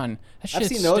high on that shit? I've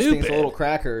seen those stupid. things, little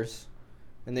crackers,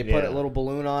 and they put Yeah. a little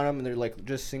balloon on them, and they're like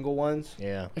just single ones.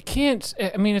 Yeah. I can't.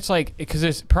 I mean, it's like because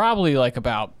it's probably like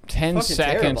about 10 Fucking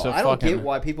seconds terrible. of I don't fucking. get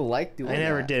why people like doing I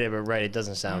never that. did it, but right, it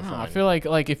doesn't sound fun. I feel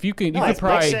like if you could, No, you I- could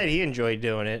probably. Mike said he enjoyed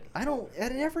doing it. I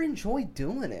never enjoy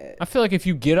doing it. I feel like if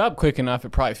you get up quick enough, it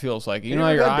probably feels like you know how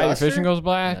ever your done eye Duster? vision goes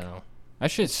black. No. That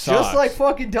shit sucks. Just like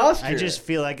fucking Duster. I just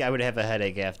feel like I would have a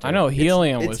headache after. I know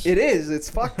helium was. It is. It's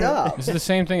fucked up. Is it the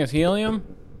same thing as helium?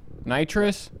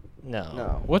 Nitrous? No.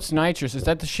 No. What's nitrous? Is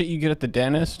that the shit you get at the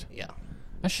dentist? Yeah.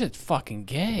 That shit's fucking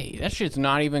gay. That shit's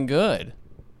not even good.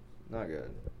 Not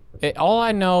good. All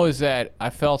I know is that I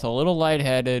felt a little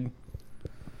lightheaded.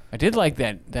 I did like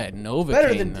that Novocaine.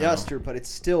 Better than though. Duster, but it's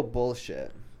still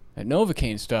bullshit. That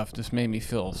Novocaine stuff just made me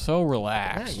feel so Not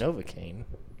relaxed. Novocaine.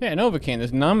 Yeah, Novocaine,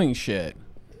 this numbing shit.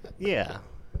 Yeah.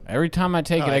 Every time I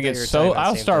take Oh, it, I I thought get you were so talking about the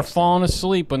I'll same start person. falling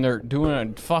asleep when they're doing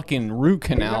a fucking root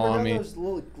canal Remember on me. those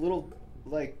little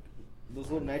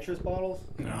nitrous bottles?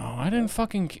 No, I didn't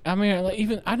fucking. I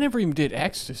mean, I never even did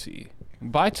ecstasy.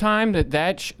 By time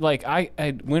like I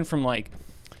went from like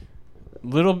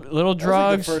little That was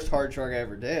drugs. like the first hard drug I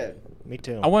ever did. Me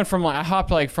too. I went from I hopped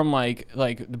from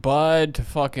bud to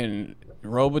fucking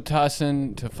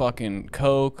Robitussin to fucking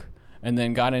coke, and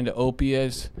then got into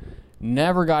opiates.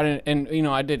 Never got in, and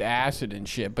I did acid and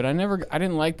shit, but I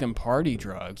didn't like them party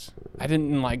drugs. I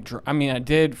didn't like. I mean, I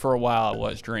did for a while. I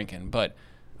was drinking, but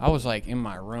I was like in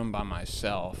my room by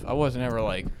myself. I wasn't ever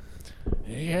like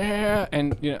yeah,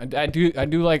 and you know, I do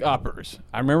like uppers.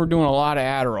 I remember doing a lot of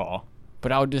Adderall,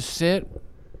 but I would just sit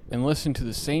and listen to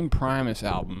the same Primus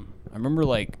album. I remember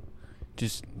like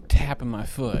just tapping my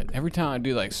foot every time I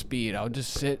do like speed. I would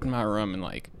just sit in my room and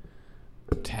like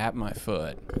tap my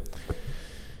foot.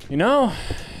 You know?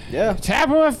 Yeah.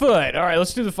 Tapping my foot. All right,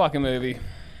 let's do the fucking movie.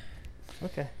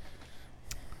 Okay.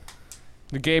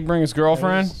 Did Gabe bring his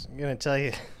girlfriend? I'm going to tell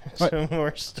you some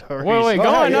more stories. Wait, go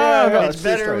on. Yeah, No. It's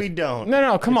better we don't.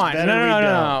 No, come on.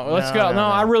 No. Let's go. No,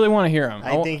 I really want to hear him.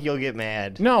 I think you'll get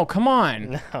mad. No, come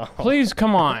on. No. Please,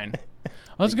 come on.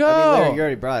 Let's go. I mean, Larry, you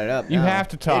already brought it up. You now. have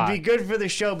to talk. It'd be good for the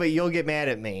show, but you'll get mad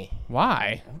at me.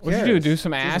 Why? Who What'd you do? cares? Do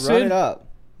some Just acid? run it up.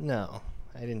 No,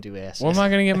 I didn't do acid. What am I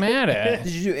going to get mad at?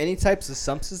 Did you do any types of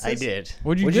substances? I did.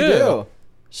 What'd What'd you you do?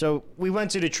 So we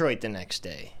went to Detroit the next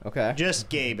day. Okay. Just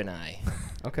Gabe and I.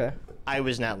 Okay. I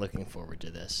was not looking forward to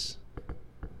this.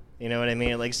 You know what I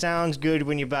mean? It like sounds good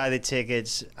when you buy the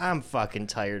tickets. I'm fucking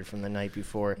tired from the night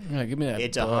before. Yeah, give me that.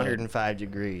 It's bud. 105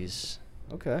 degrees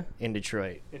Okay. in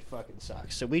Detroit. It fucking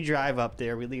sucks. So we drive up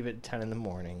there. We leave at 10 in the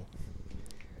morning.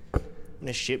 In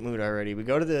a shit mood already. We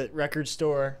go to the record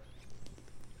store.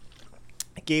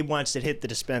 Gabe wants to hit the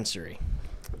dispensary.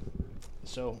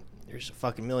 So there's a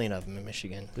fucking million of them in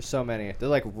Michigan. There's so many. They're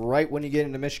like right when you get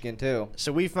into Michigan too.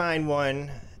 So we find one.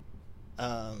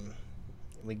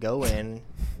 We go in.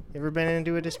 You ever been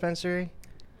into a dispensary?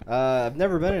 I've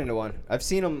never been into one. I've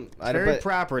seen them. Very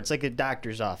proper. It's like a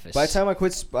doctor's office. By the time I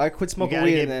quit you smoking gotta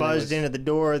weed, get and then buzzed into the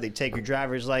door. They take your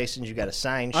driver's license. You got to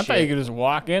sign I shit. thought you could just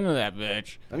walk into that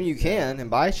bitch. I mean, you can and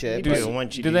buy shit. You but do.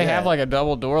 Once you Do do they that, have like a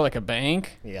double door, like a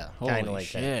bank? Yeah, Holy kind of like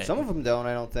shit. that. Some of them don't.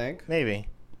 I don't think. Maybe.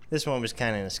 This one was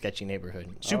kind of in a sketchy neighborhood.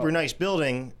 Super nice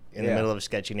building in the Yeah. middle of a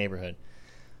sketchy neighborhood.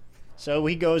 So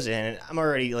he goes in, and I'm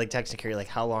already like texting Carrie, like,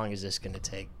 how long is this going to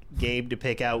take? Gabe to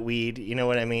pick out weed, you know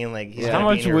what I mean? Like, he's Yeah. How gotta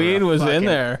be much in here weed for a was in fucking-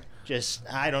 there? Just,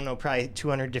 I don't know, probably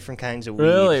 200 different kinds of weed.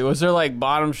 Really? Was there like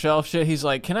bottom shelf shit? He's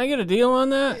like, can I get a deal on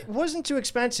that? It wasn't too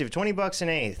expensive, $20 an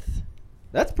eighth.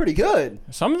 That's pretty good.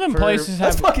 Some of them For- places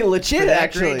That's have. fucking legit, For that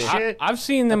actually. great shit. I've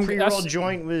seen A them. pre-rolled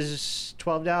joint was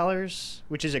 $12,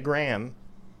 which is a gram.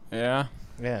 Yeah.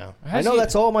 Yeah. I know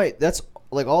that's all my. That's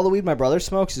like all the weed my brother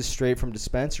smokes is straight from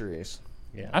dispensaries.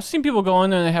 Yeah. I've seen people go in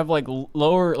there and they have like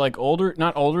lower, like older,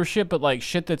 not older shit, but like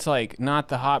shit that's like not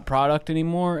the hot product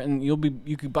anymore, and you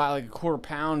could buy like a quarter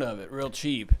pound of it real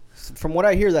cheap. From what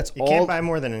I hear, that's You all. can't buy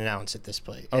more than an ounce at this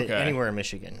place. Okay. Anywhere in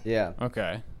Michigan. Yeah,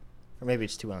 Okay. Or maybe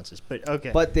it's 2 ounces. But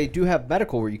okay. but they do have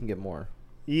medical where you can get more.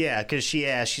 Yeah, because she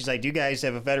asked, she's like, do you guys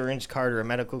have a veteran's card or a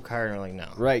medical card? And we're like, no.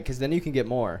 Right, because then you can get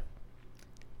more.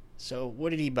 So what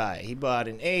did he buy? He bought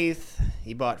an eighth.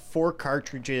 He bought 4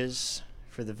 cartridges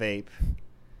for the vape.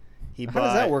 He How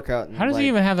does that work out? In, How does like, he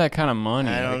even have that kind of money?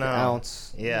 I don't like know. an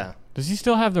ounce? Yeah. Does he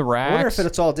still have the I wonder racks? if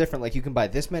it's all different. Like you can buy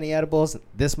this many edibles,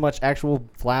 this much actual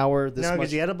flour, this No, much.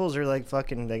 because the edibles are like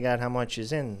fucking, they got how much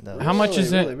is in those. How much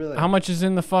is Really, it? really? How much is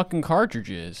in the fucking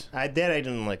cartridges? That I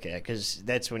didn't look at because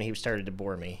that's when he started to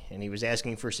bore me. And he was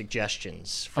asking for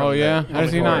suggestions. From Oh yeah. the How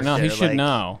does he woman not know? He there, should like,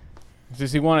 know.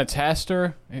 Does he want to test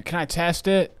her? Can I test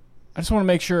it? I just want to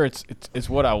make sure it's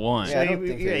what I want. Yeah, I So don't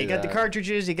think he they do got the that.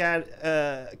 cartridges. He got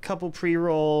a couple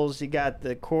pre-rolls. He got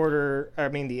the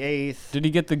the eighth. Did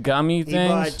he get the gummy He things?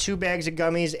 bought 2 bags of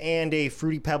gummies and a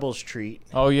Fruity Pebbles treat.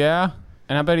 Oh yeah.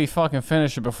 And I bet he fucking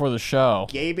finished it before the show.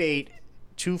 Gabe ate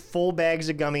 2 full bags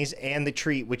of gummies and the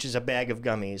treat, which is a bag of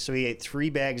gummies. So he ate 3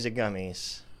 bags of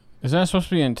gummies. Is that supposed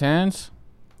to be intense?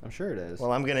 I'm sure it is.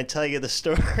 Well, I'm going to tell you the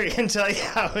story and tell you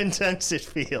how intense it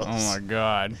feels. Oh my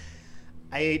god.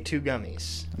 I ate 2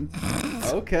 gummies.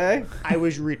 Okay. I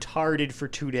was retarded for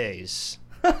 2 days.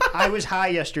 I was high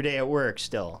yesterday at work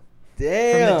still.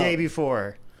 Damn. From the day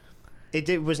before.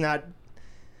 It was not...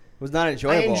 was not I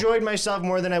enjoyable. enjoyed myself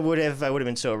more than I would have if I would have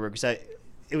been sober because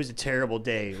it was a terrible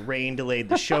day. Rain delayed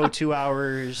the show 2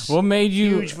 hours. What made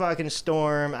you? Huge fucking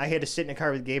storm. I had to sit in a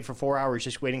car with Gabe for 4 hours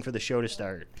just waiting for the show to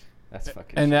start. That's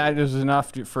fucking. And shit. that was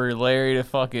enough for Larry to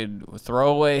fucking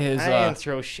throw away his. I didn't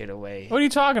throw shit away. What are you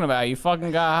talking about? You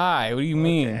fucking got high. What do you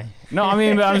mean? Okay. No, I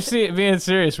mean, but I'm being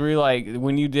serious. Were you like,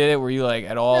 when you did it, were you like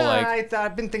at all No, like?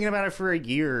 I've been thinking about it for a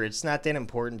year. It's not that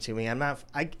important to me.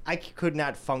 I could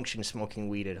not function smoking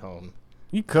weed at home.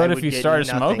 You could I if would you get started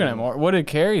nothing. smoking it more. What did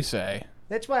Carrie say?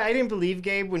 That's why I didn't believe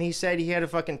Gabe when he said he had a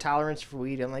fucking tolerance for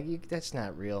weed. I'm like, that's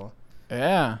not real.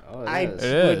 Yeah. Oh, it I is.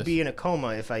 It would is. be in a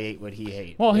coma if I ate what he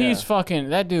ate. Well, Yeah. he's fucking.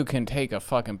 That dude can take a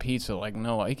fucking pizza like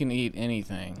no. He can eat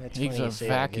anything. That's He's funny a you say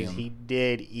that, 'cause vacuum. he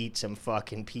did eat some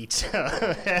fucking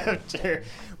pizza after.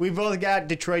 We both got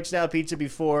Detroit style pizza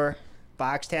before,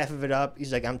 boxed half of it up.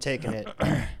 He's like, I'm taking it.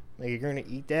 I'm Like, you're gonna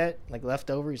eat that like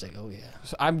leftover? He's like, oh yeah.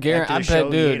 So I'm guaranteed. I After the show,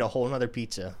 bet, he ate dude. a whole nother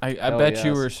pizza, I Oh, bet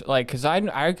you yes. were like, cause I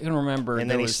can remember. and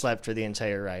then he was, slept for the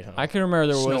entire ride home. I can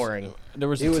remember Snoring. There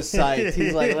was. He was psyched.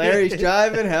 He's like, Larry's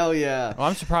driving? Hell yeah. Well,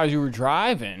 I'm surprised you were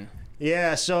driving.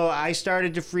 Yeah, so I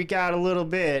started to freak out a little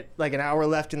bit. Like an hour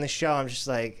left in the show, I'm just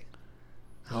like,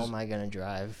 how am I gonna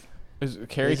drive?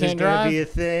 Carrie Is this can't gonna drive? be a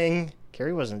thing?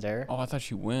 Carrie wasn't there. Oh, I thought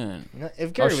she went. No,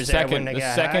 if Carrie was there, I wouldn't have the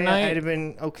got second high. night? I'd have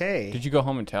been okay. Did you go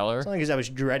home and tell her? As long as I was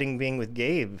dreading being with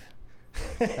Gabe.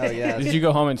 Hell yeah. Did you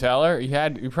go home and tell her? You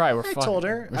probably were I fucking. told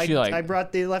her. Was she like, I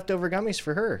brought the leftover gummies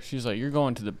for her. she's like, you're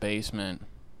going to the basement.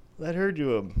 Let her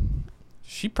do them.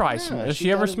 She probably Yeah, does she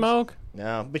she ever thought it was- smoke?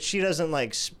 No, but she doesn't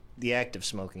like the act of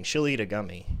smoking. She'll eat a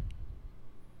gummy.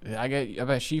 I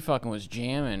bet she fucking was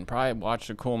jamming. Probably watched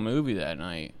a cool movie that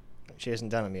night. She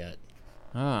hasn't done them yet.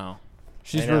 Oh,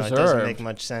 she's I know, reserved. It doesn't make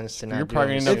much sense to not You're do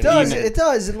probably them. gonna It does. eating it. It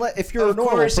does. If you're a Of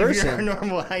normal course, person. if you're a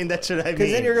normal, that's what I mean.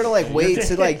 Because then you're gonna like wait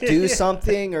to like do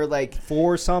something or like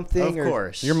for something. Of or,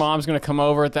 course. Your mom's gonna come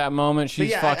over at that moment. But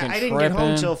She's yeah, fucking I didn't tripping. get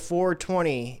home till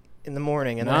 4:20 in the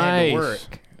morning, and then I had to work.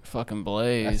 Fucking That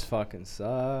Blaze. fucking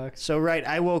sucks. So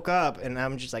I woke up and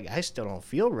I'm just like, I still don't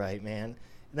feel right, man.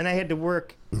 Then I had to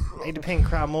work. I had to paint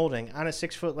crown molding on a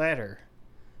 6-foot ladder.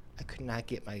 I could not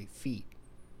get my feet.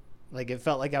 Like, it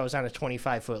felt like I was on a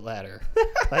 25-foot ladder.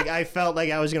 Like, I felt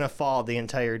like I was gonna fall the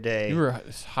entire day. You were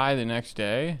high the next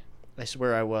day. I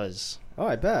swear I was. Oh,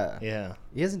 I bet. Yeah.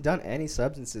 He hasn't done any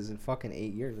substances in fucking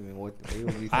 8 years. I mean, what do you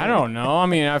think? I don't know. I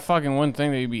mean, I fucking wouldn't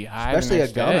think that you'd be high Especially the a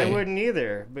next gummy. I day. wouldn't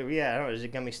either. But yeah, I don't know. Does a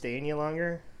gummy stay in you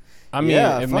longer? I mean,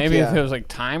 Yeah, fuck maybe if yeah. it was like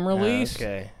time release.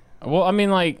 Okay. Well, I mean,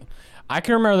 like, I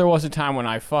can remember there was a time when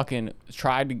I fucking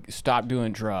tried to stop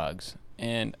doing drugs,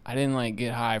 and I didn't like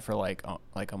get high for like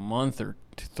a month or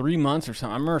 3 months or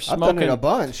something. I remember I've smoking done it a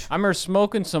bunch. I remember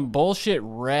smoking some bullshit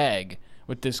reg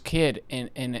with this kid, and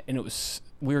it was,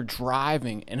 we were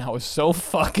driving, and I was so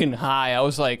fucking high. I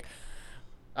was like,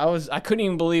 I couldn't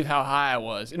even believe how high I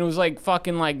was, and it was like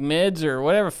fucking like mids or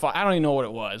whatever. I don't even know what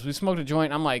it was. We smoked a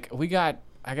joint. I'm like,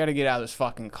 I got to get out of this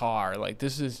fucking car. Like,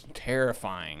 this is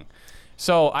terrifying.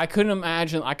 So I couldn't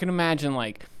imagine. I can imagine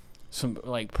like some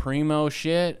like primo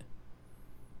shit.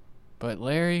 But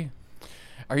Larry,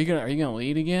 are you gonna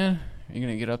lead again? Are you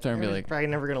gonna get up there and be like, probably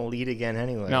never gonna lead again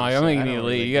anyway. no, I'm so gonna I need to don't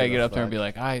lead. really You gotta give get a up there and fuck. be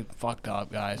like, I fucked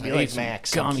up, guys. Be I like ate some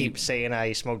Max and gummy. keep saying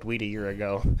I smoked weed a year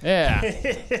ago. Yeah.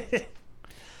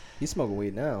 He's smoking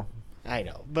weed now. I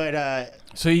know, but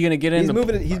So you're gonna get He's into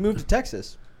moving. He's moved to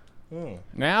Texas.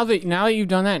 now that you've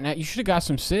done that. Now you should have got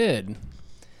some Sid.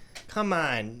 come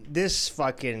on, this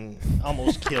fucking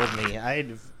almost killed me.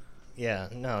 Yeah,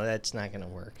 no, that's not gonna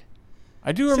work.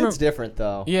 I do remember. It's different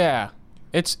though. Yeah,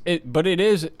 but it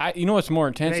is. You know what's more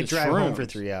intense? I It's drive shrooms. home for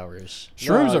 3 hours.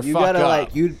 Shrooms No, are you fucked gotta up.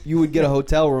 like you would get a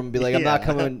hotel room and be like, I'm not Yeah.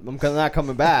 coming. I'm not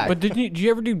coming back. But did you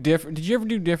ever do different? Did you ever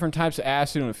do different types of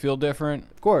acid and it feel different?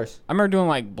 of course, I remember doing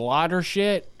like blotter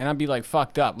shit, and I'd be like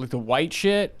fucked up, like the white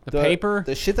shit, the paper.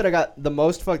 the shit that I got the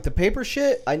most fucked. The paper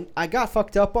shit, I got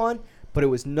fucked up on, but it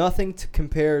was nothing to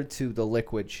compare to the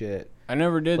liquid shit. I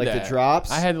never did Like that. the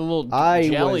drops. I had the little I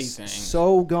jelly was thing.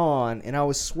 so gone, and I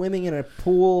was swimming in a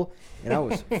pool, and I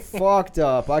was fucked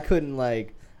up. I couldn't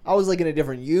like. I was like in a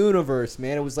different universe,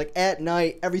 man. It was like at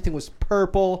night, everything was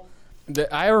purple.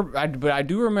 But I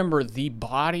do remember the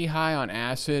body high on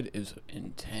acid is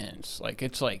intense. Like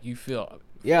it's like you feel.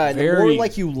 Yeah, and the more very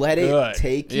like you let good. it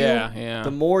take you, Yeah.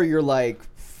 the more you're like,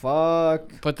 fuck.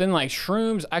 But then like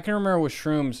shrooms, I can remember with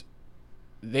shrooms,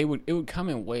 it would come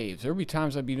in waves. There would be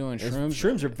times I'd be doing shrooms.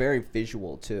 Shrooms are very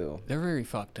visual too. They're very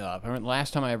fucked up. I remember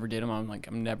last time I ever did them, I'm like,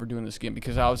 I'm never doing this again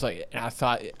because I was like, I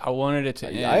thought I wanted it to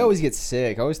end. I always get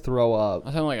sick. I always throw up. I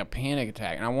was having like a panic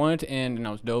attack, and I wanted it to end, and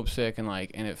I was dope sick, and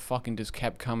it fucking just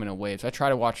kept coming in waves. I tried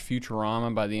to watch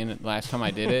Futurama by the end of last time I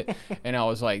did it, and I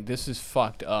was like, this is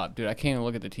fucked up, dude. I can't even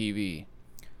look at the TV.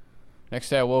 Next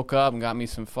day I woke up and got me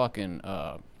some fucking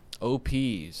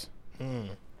OPs.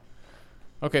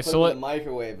 Okay, Put so it in the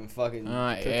microwave and fucking. took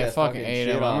I that fucking ate shit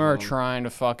it. I off remember 'em. trying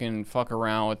to fucking fuck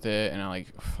around with it, and I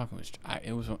like fucking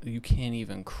it was you can't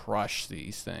even crush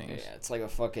these things. Yeah, it's like a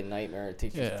fucking nightmare. It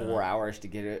takes Yeah. you 4 hours to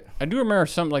get it. I do remember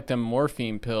something like the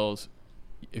morphine pills.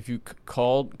 If you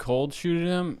cold shooted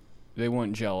them, they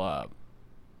wouldn't gel up.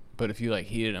 But if you like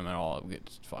heated them at all, it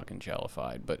gets fucking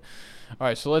jellified. But all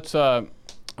right, so let's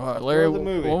Larry, the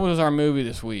movie. what was our movie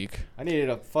this week? I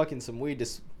needed some weed to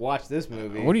watch this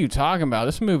movie. What are you talking about?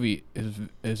 This movie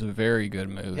is a very good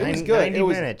movie. It was good. 90 It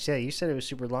was minutes. Yeah, you said it was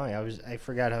super long. I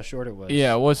forgot how short it was.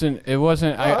 Yeah, it wasn't.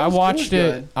 I watched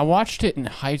it. good. I watched it in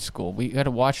high school. We got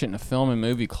to watch it in a film and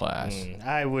movie class.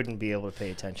 I wouldn't be able to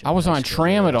pay attention. I was in high on school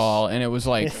to Tramadol, and it was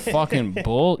like fucking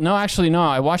bull. No, actually, no.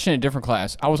 I watched it in a different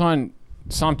class. I was on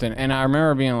something, and I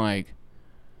remember being like,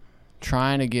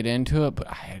 trying to get into it, but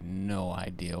I had no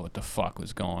idea what the fuck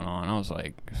was going on. I was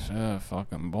like, so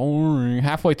fucking boring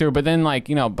halfway through, but then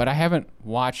but I haven't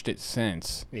watched it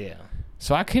since. Yeah.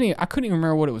 So I couldn't even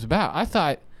remember what it was about. I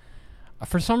thought,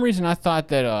 for some reason,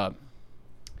 that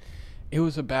it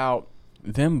was about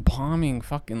them bombing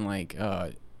fucking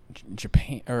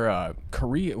Japan or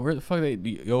Korea. Where the fuck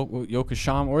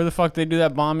Yokohama? Where the fuck they do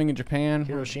that bombing in Japan?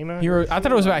 Hiroshima? I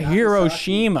thought it was about Nagasaki.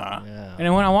 Hiroshima. Yeah. And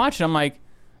then when I watched it, I'm like,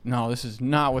 no, this is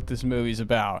not what this movie's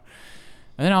about.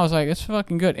 And then I was like, it's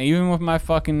fucking good. And even with my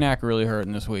fucking neck really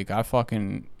hurting this week, I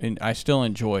still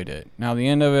enjoyed it. Now, the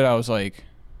end of it, I was like,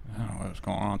 I don't know what was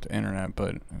going on with the internet,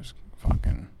 but it was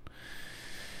fucking...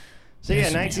 So, yeah,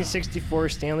 pissing me 1964,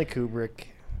 Stanley Kubrick.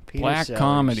 Peter Black Sellers.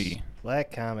 comedy.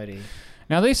 Black comedy.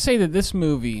 Now, they say that this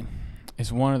movie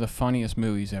is one of the funniest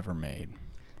movies ever made.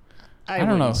 I don't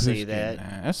know wouldn't who's say getting that.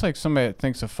 that. That's like somebody that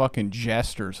thinks a fucking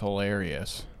Jester's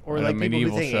hilarious. Or at a like people who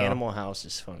medieval think show. Animal House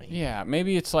is funny. Yeah,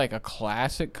 maybe it's like a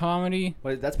classic comedy.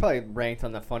 But that's probably ranked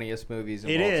on the funniest movies of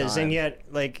It all is, time. and yet,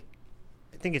 I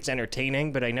think it's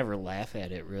entertaining, but I never laugh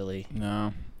at it, really.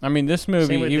 No. I mean, this movie,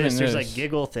 Same with even this, there's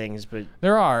giggle things, but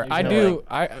there are. there's I no, do.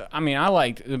 I mean, I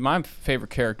liked my favorite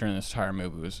character in this entire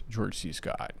movie was George C.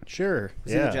 Scott. sure.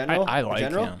 Is he the Yeah. general? I The like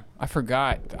general? him. I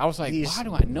forgot. I was like, He's why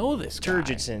do I know this guy?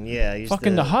 Turgidson, yeah. He's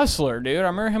Fucking the Hustler, dude. I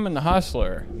remember him in the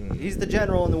Hustler. He's the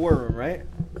general in the war room, right?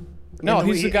 No,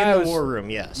 he's the guy in who the was war room,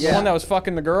 yes. the one that was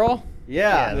fucking the girl.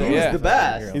 Yeah, Yeah, he was yeah. the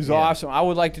best. He's Yeah. awesome. I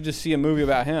would like to just see a movie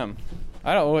about him.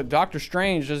 I don't know. Doctor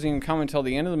Strange doesn't even come until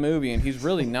the end of the movie, and he's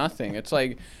really nothing. It's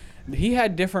like he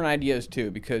had different ideas too,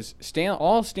 because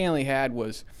all Stanley had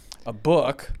was a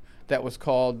book that was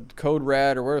called Code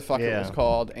Red or whatever the fuck it was Yeah.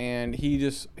 called, and he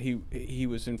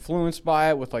was influenced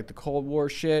by it with like the Cold War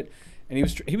shit, and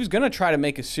he was gonna try to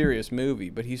make a serious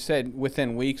movie, but he said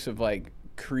within weeks of like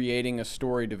creating a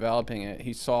story, developing it,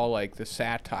 he saw like the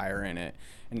satire in it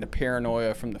and the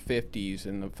paranoia from the 50s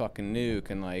and the fucking nuke,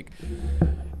 and like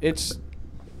it's,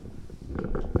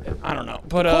 I don't know,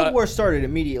 but Cold War started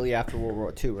immediately after World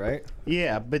War II, right?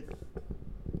 Yeah, but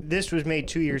this was made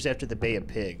 2 years after the Bay of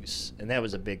Pigs, and that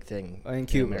was a big thing In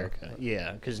Cuba. America.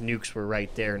 Yeah, because nukes were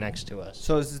right there next to us.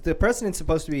 So is the president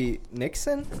supposed to be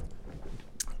Nixon?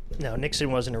 No, Nixon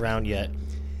wasn't around yet.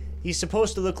 He's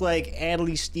supposed to look like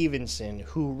Adlai Stevenson,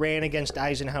 who ran against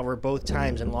Eisenhower both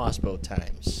times and lost both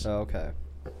times. Oh, okay.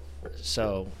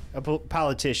 So, a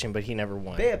politician, but he never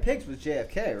won. Bay of Pigs was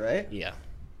JFK, right? Yeah.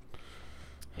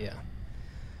 Yeah.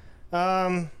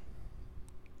 4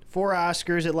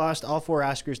 Oscars. It lost all 4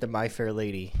 Oscars to My Fair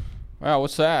Lady. wow,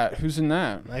 what's that? Who's in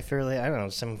that? My Fair Lady, I don't know,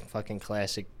 some fucking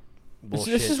classic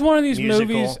bullshit. This is one of these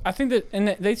musical. movies. I think that, and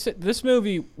they said this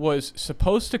movie was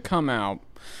supposed to come out.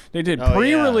 They did Oh, yeah.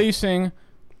 pre-releasing,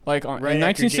 like in Right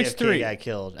after 1963. JFK got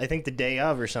killed. I think the day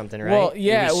of or something, right? Well,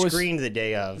 yeah, it was it was- screened the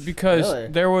day of. Because Really?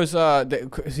 there was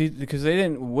because they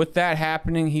didn't, with that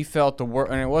happening, he felt the work,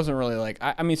 and it wasn't really like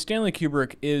I mean, Stanley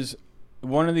Kubrick is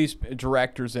one of these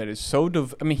directors that is so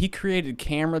I mean, he created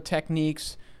camera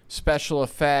techniques, special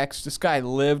effects. This guy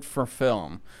lived for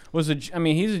film. I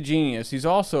mean, he's a genius. He's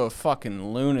also a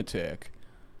fucking lunatic.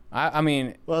 I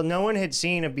mean, Well, no one had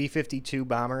seen a B-52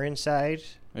 bomber inside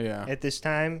yeah. at this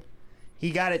time.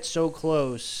 He got it so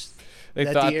close They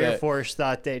that thought the Air that Force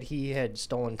thought that he had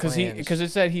stolen plans. because it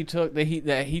said he took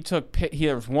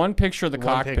there was one picture of the One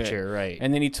cockpit, picture, right.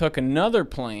 and then he took another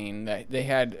plane that they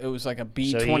had. It was like a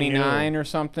B-29 or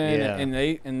something, Yeah. and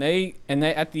they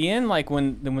at the end, like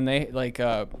when they like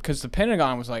because the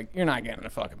Pentagon was like, you're not getting a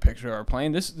fucking picture of our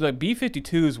plane. The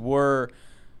B-52s were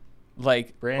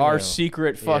like Brand our new.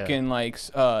 secret Yeah. fucking like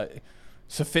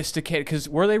sophisticated, because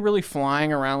were they really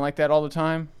flying around like that all the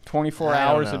time, 24 I don't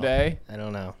hours a know. day? I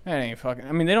don't know. That ain't fucking.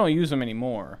 I mean, they don't use them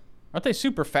anymore. Aren't they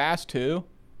super fast too?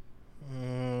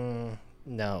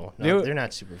 No, They were- they're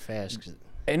not super fast. 'Cause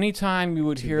Anytime you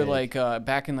would Too hear big. like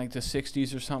back in like the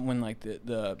 60s or something, when like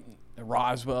the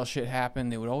Roswell shit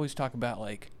happened, they would always talk about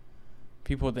like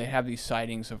people, they have these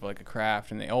sightings of like a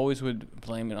craft, and they always would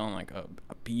blame it on like a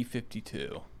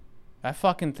B-52. That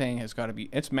fucking thing has got to be,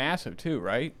 it's massive too,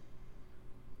 right?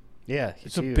 yeah,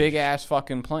 It's a huge. big ass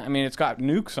fucking plane. I mean, it's got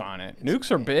nukes on it. Nukes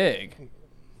are big.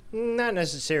 Not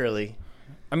necessarily.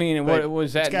 I mean, But what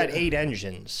was that? It's got 8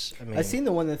 engines. I mean, I seen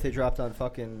the one that they dropped on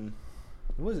fucking.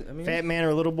 What was it? I mean, Fat Man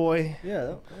or Little Boy.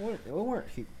 yeah, they weren't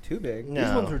too big. These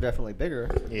No. ones were definitely bigger.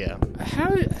 Yeah. How,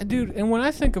 dude? And when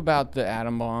I think about the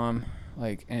atom bomb,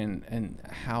 like, and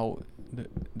how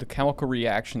the chemical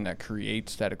reaction that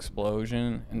creates that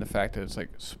explosion, and the fact that it's like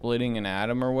splitting an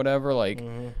atom or whatever, like,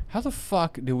 how the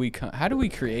fuck do we? How do we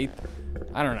create?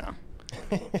 I don't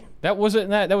know. That wasn't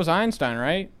that. That was Einstein,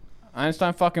 right?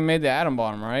 Einstein fucking made the atom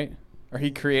bomb, right? Or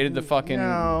he created the fucking.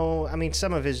 No, I mean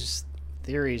some of his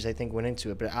theories I think went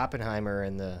into it, but Oppenheimer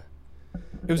and the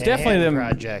It was definitely Manhattan them.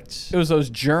 Project. It was those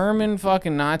German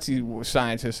fucking Nazi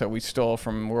scientists that we stole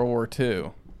from World War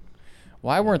II.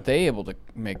 Why weren't they able to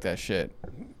make that shit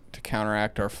to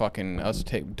counteract our fucking us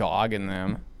dogging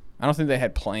them? I don't think they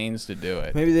had planes to do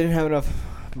it. Maybe they didn't have enough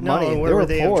money. No, They where were would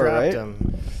they poor, have dropped right?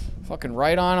 them? Fucking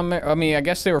right on them. I mean, I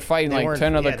guess they were fighting They like weren't-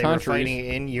 10 other yeah, they countries. were fighting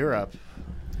in Europe.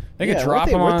 They could Yeah, drop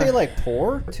them weren't on. they like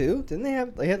poor too? Didn't they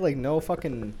have? They had like no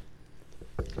fucking.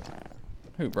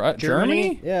 Who brought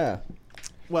Germany? Germany? Yeah,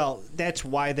 Well, that's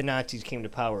why the Nazis came to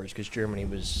power, is because Germany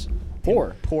was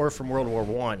poor. from World War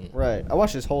One. Right. I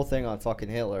watched this whole thing on fucking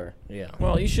Hitler. Yeah.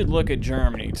 Well, you should look at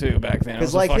Germany too. Back then, it Because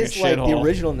was like a fucking his like the shithole.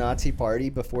 original Nazi party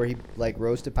before he like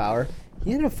rose to power,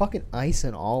 he ended up fucking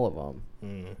icing all of them.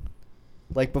 Mm.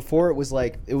 Like before, it was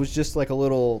just like a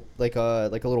little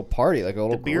little party, like a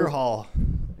little The beer group. hall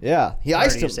Yeah, he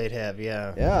iced parties them. they'd have.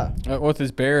 Yeah. Yeah. With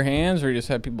his bare hands, or he just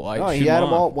had people like. No, he shoot had him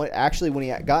them on? all. Actually, when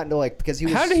he got into like because he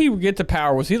was. How did he get to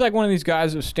power? Was he like one of these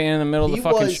guys that was standing in the middle of the He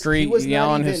fucking was- street he was not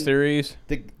yelling his even- theories?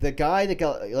 The guy that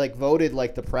got like voted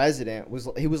like the president was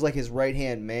like his right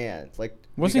hand man. Like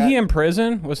Wasn't he in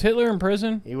prison? Was Hitler in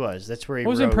prison? He was. That's where he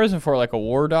What was he in wrote- prison for? Like a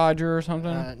war dodger or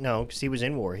something? No, because he was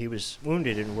in war. He was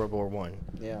wounded in World War One.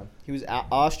 Yeah, he was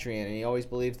Austrian, and he always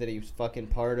believed that he was fucking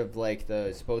part of like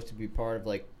supposed to be part of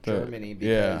like Germany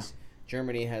because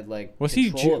Germany had like Was he?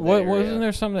 control of that area. Wasn't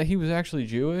there something that he was actually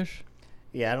Jewish?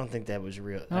 Yeah, I don't think that was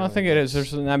real. I don't think it is.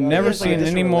 I've No, never he has, like, a seen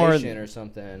any more. disrelation or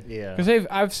something. Yeah.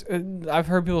 Because I've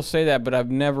heard people say that, but I've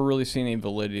never really seen any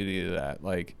validity to that.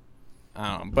 Like,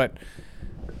 I don't know. But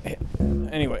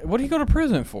anyway, what did he go to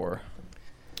prison for?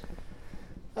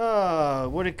 Oh,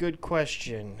 what a good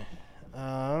question.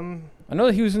 I know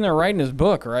that he was in there writing his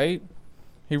book, right?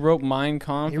 He wrote Mein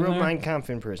Kampf. He in wrote there? Mein Kampf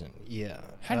in prison. Yeah.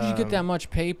 How did you get that much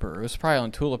paper? It was probably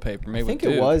on tulip paper. Maybe I think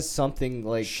with it dude. was something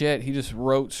like Shit, he just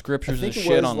wrote scriptures I of think it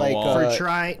shit was on like, the wall.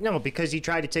 For because he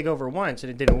tried to take over once and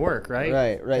it didn't work, right?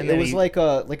 right. And It then was he- like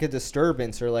a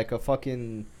disturbance or like a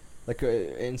fucking like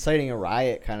inciting a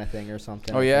riot kind of thing or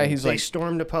something. Oh, I yeah? think. He's they like-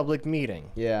 stormed a public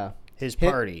meeting. yeah His Hit-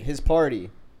 party. His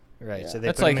party. Right. Yeah. So they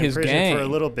That's put like him in his prison gang. for a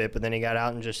little bit, but then he got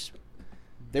out and just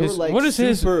They His- were like what is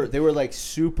his- super. They were like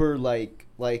super like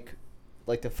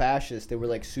the fascists. They were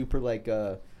like super like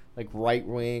right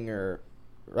wing or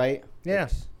right. Yeah.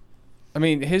 Like, I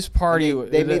mean, his party.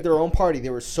 They made their own party. They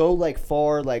were so like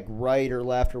far like right or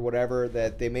left or whatever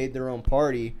that they made their own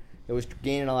party that was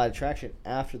gaining a lot of traction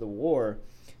after the war.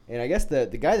 And I guess the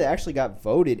guy that actually got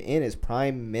voted in as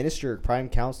prime minister, prime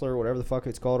counselor, whatever the fuck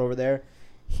it's called over there,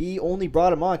 he only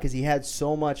brought him on because he had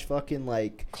so much fucking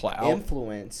like Clout.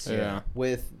 influence Yeah.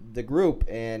 with the group,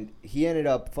 and he ended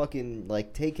up fucking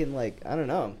like taking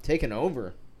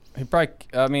over. He probably.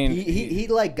 I mean, He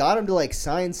like got him to like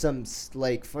sign some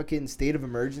like fucking state of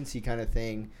emergency kind of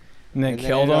thing. and then and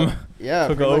killed ended him. up- yeah,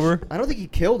 Took pretty much. over. I don't think he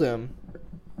killed him.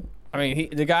 I mean,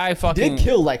 the guy He fucking. did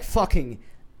kill like fucking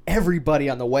everybody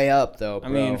on the way up, though. Bro.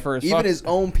 I mean, for his even fuck- his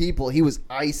own people, he was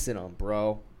icing them,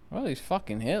 bro. Well, he's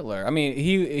fucking Hitler. I mean,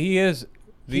 he is.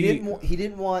 He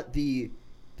didn't want the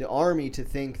army to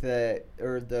think that,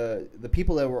 or the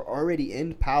people that were already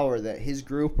in power, that his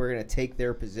group were gonna take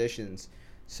their positions.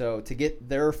 So to get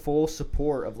their full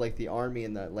support of like the army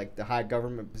and the high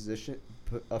government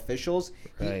officials,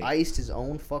 Right. he iced his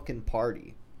own fucking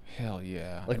party. Hell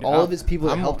yeah. Like Dude, all of his people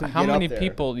that helped him How get many up there.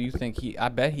 people do you think he? I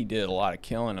bet he did a lot of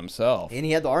killing himself. And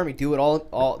he had the army do it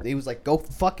all. He was like, go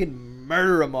fucking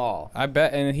murder them all. I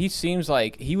bet, and he seems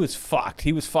like he was fucked.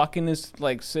 He was fucking his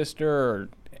like sister or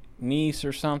niece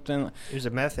or something. he was a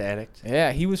meth addict.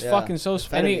 Yeah, he was Yeah, fucking so. And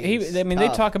amphetamines, I mean, they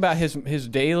tough. talk about his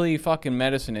daily fucking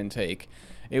medicine intake.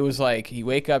 It was like he'd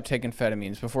wake up taking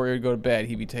amphetamines. Before he would go to bed,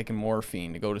 he'd be taking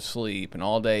morphine to go to sleep, and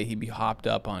all day he'd be hopped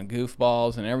up on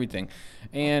goofballs and everything.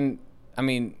 And I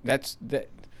mean, that.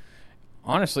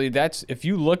 Honestly, that's if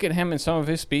you look at him in some of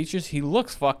his speeches, he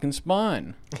looks fucking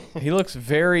spun. He looks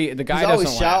very. The guy He's always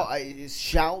doesn't laugh. he's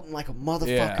shouting like a Yeah.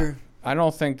 motherfucker. I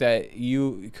don't think that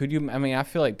could you. I mean, I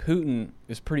feel like Putin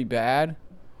is pretty bad,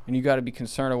 and you got to be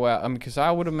concerned about. I mean, because I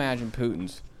would imagine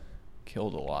Putin's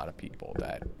killed a lot of people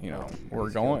that, you know, were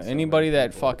going. Anybody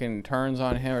that fucking turns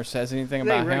on him or says anything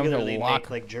They about him, regularly he'll lock. make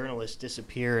like journalists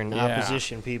disappear and Yeah.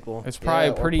 opposition people. It's probably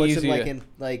or pretty puts easy. him, like to- in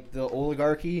like the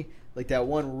oligarchy, like that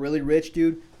one really rich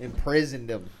dude imprisoned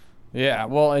him. Yeah,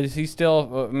 well, is he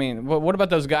still? I mean, what about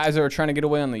those guys that were trying to get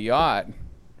away on the yacht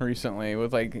recently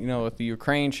with, like, you know, with the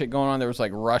Ukraine shit going on? There was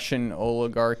like Russian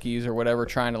oligarchies or whatever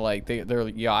trying to, like, their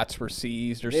yachts were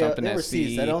seized or something. They at were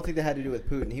seized. sea. I don't think that had to do with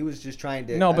Putin. He was just trying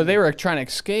to. No, but they were trying to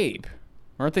escape,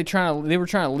 weren't they? They were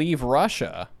trying to leave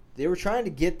Russia. They were trying to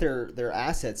get their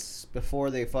assets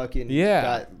before they fucking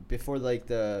before like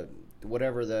the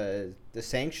whatever the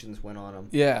sanctions went on them.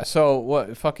 Yeah. So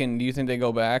what? Fucking, do you think they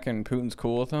go back and Putin's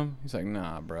cool with them? He's like,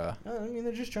 nah, bruh. No, I mean,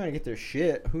 they're just trying to get their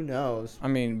shit. Who knows? I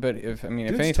mean, but if Dude's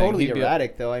anything, totally he'd be-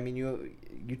 erratic though. I mean, you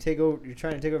take over. You're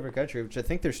trying to take over a country, which I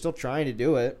think they're still trying to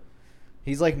do it.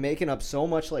 He's like making up so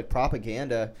much like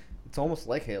propaganda. It's almost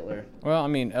like Hitler. Well, I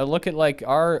mean, look at like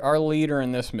our leader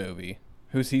in this movie.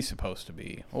 Who's he supposed to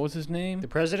be? What was his name? The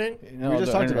president? No, We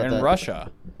just talked about in that.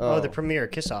 Russia. Oh, the premier,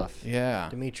 Kissoff. Yeah.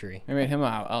 Dmitri. They made him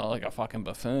out like a fucking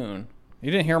buffoon. You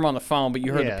didn't hear him on the phone, but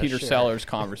you heard Yeah, the Peter sure. Sellers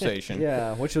conversation.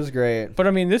 Yeah, which was great. But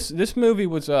I mean, this movie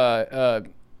was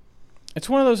it's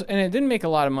one of those, and it didn't make a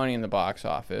lot of money in the box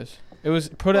office. It was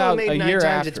put Well, out it made a 9 year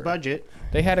times after. its budget.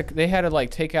 They had to like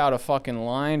take out a fucking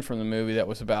line from the movie that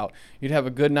was about you'd have a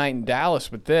good night in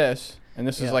Dallas with this, and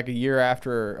this is Yeah. like a year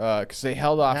after because they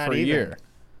held off Not for a even. year.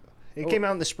 It came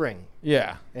out in the spring,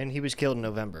 Yeah, and he was killed in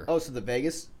November. Oh, so the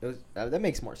Vegas? That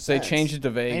makes more sense. so they changed it to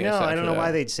Vegas. I know. I after don't know why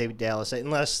that. they'd say Dallas,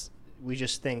 unless we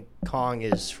just think Kong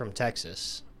is from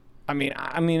Texas. I mean,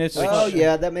 it's Oh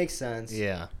yeah, that makes sense.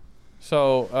 Yeah.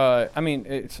 So, I mean,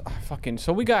 it's fucking.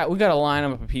 So we got a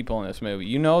lineup of people in this movie.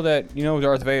 You know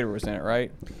Darth Vader was in it,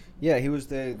 right? Yeah, he was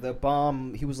the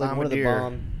bomb. He was like one of the Bombardier.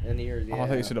 bomb engineers. Yeah. Oh, I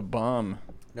thought you said a bum.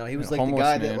 No, he was a like the homeless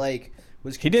guy man. that like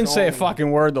was. He didn't say a controlling-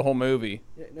 fucking word the whole movie.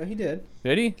 Yeah, no, he did.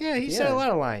 Did he? Yeah, he said Yeah. a lot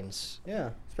of lines. Yeah,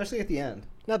 especially at the end.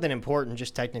 Nothing important,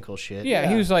 just technical shit. Yeah,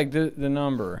 he Yeah. was like the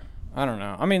number. I don't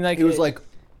know. I mean, like He was like,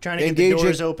 Trying to get the Engaging-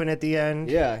 doors open at the end.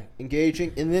 yeah,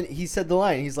 engaging, and then he said the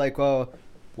line. He's like, what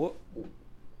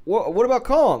about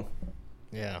Kong?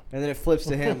 Yeah. And then it flips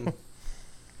to him.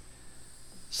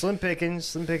 Slim Pickens.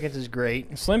 Slim Pickens is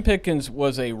great. Slim Pickens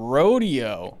was a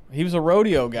rodeo. He was a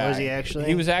rodeo guy. Was he actually?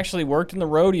 He was actually worked in the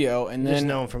rodeo, and Just then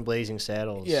known from Blazing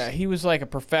Saddles. yeah, he was like a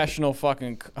professional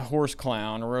fucking horse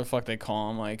clown or whatever the fuck they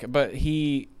call him. Like, but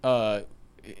he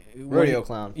Rodeo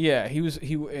clown. Yeah,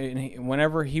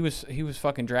 whenever he was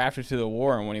fucking drafted to the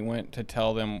war, and when he went to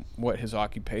tell them what his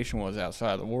occupation was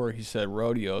outside of the war, he said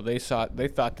rodeo. They thought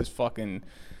this fucking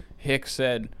hick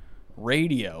said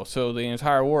radio. So the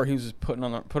entire war he was put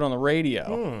on the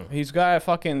radio. He's got a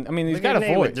fucking. I mean, he's Look got at a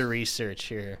Nate voice. with the research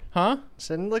here. Huh?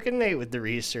 So look at Nate with the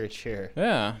research here.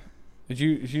 Yeah. Did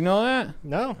you know that?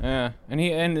 No. Yeah.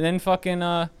 And then fucking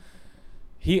a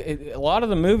lot of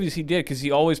the movies he did because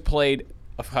he always played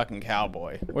a fucking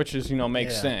cowboy, which is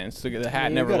makes Yeah. sense. The hat I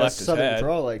mean, never you got left a his southern head.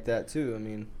 draw like that too. I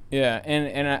mean, Yeah,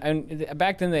 and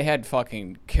back then they had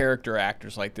fucking character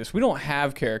actors like this. We don't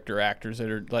have character actors that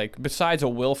are like, besides a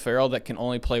Will Ferrell that can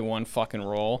only play one fucking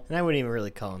role. And I wouldn't even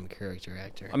really call him a character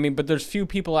actor. I mean, but there's few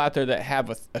people out there that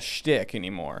have a shtick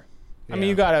anymore. I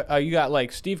mean, Yeah. you got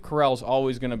like Steve Carell's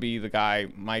always gonna be the guy,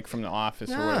 Mike from The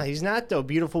Office. or No, whatever. he's not though.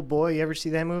 Beautiful Boy. You ever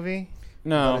see that movie?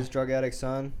 about No, his drug addict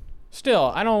son.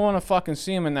 still, I don't want to fucking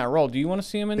see him in that role. Do you want to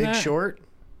see him in Big that? Short.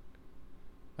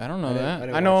 I don't know I didn't- that. I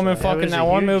didn't I know watch him in that. That fucking was that a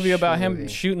one huge movie about him movie.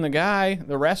 shooting the guy,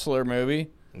 the wrestler movie.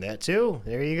 That too.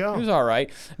 There you go. He was all right.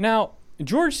 Now,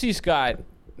 George C. Scott,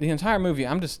 the entire movie,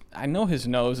 I know his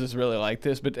nose is really like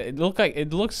this, but it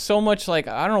looks so much like,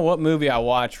 I don't know what movie I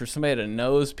watched where somebody had a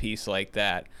nose piece like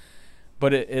that,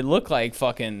 but it looked like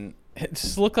fucking, it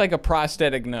just looked like a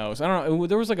prosthetic nose. I don't know.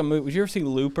 There was like a movie. Did you ever see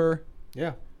Looper?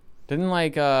 Yeah, Didn't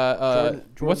like Jordan-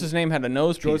 what's his name had a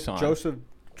nose piece on? Joseph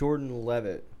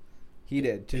Jordan-Levitt. He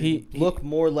did to He- look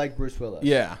more like Bruce Willis.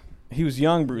 Yeah, he was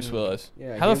young Bruce Willis.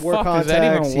 Yeah. How the he wore fuck does that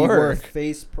contacts, even He wore work?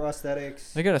 face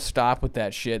prosthetics. They gotta stop with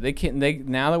that shit. They can't.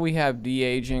 Now that we have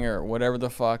de-aging or whatever the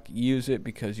fuck, use it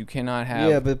because you cannot have.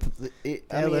 Yeah, but I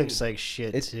That mean, looks like shit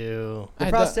it's- too. the I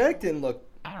prosthetic didn't look.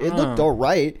 don't It looked know. all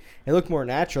right. It looked more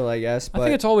natural, I guess. I But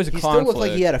think it's always a he still looked like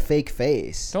conflict. he had a fake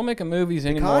face. Don't make movies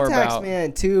anymore Contacts, about.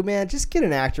 man, too, man. Just get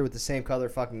an actor with the same color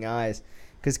fucking eyes.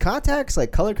 Because contacts,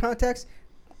 like colored contacts,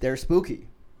 they're spooky.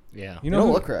 Yeah. You They know don't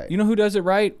who, look right. You know who does it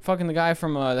right? Fucking the guy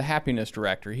from The Happiness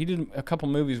Director. He did a couple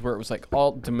movies where it was like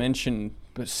alt dimension,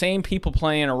 but same people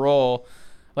playing a role.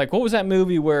 Like what was that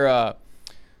movie where,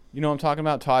 you know what I'm talking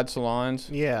about? Todd Solondz.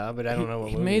 Yeah, but I don't know what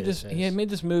he movie made this this. is. He had made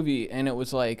this movie, and it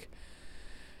was like,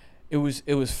 it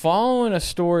was following a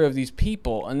story of these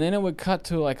people, and then it would cut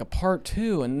to like a part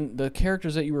 2, and the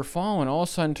characters that you were following all of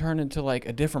a sudden turned into like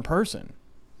a different person.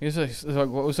 It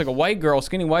was like a white girl,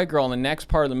 skinny white girl. In the next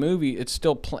part of the movie, it's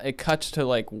still it cuts to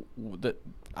like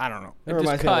I don't know. It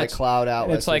reminds me of like Cloud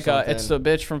Atlas. It's like it's the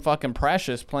bitch from fucking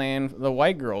Precious playing the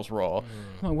white girl's role.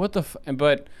 I'm like, what the?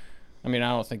 But I mean, I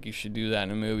don't think you should do that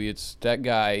in a movie. It's that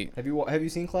guy. Have you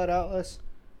seen Cloud Atlas?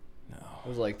 No, it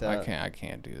was like that. I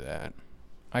can't do that.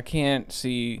 I can't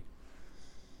see.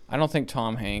 I don't think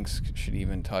Tom Hanks should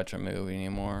even touch a movie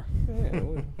anymore.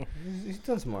 Yeah, he's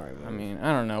done some alright movies. I mean,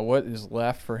 I don't know what is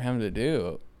left for him to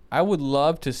do. I would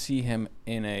love to see him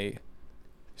in a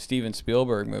Steven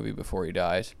Spielberg movie before he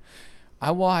dies.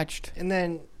 I watched. And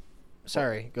then,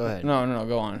 sorry, go ahead. No,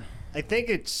 go on. I think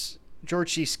it's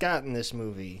George C. Scott in this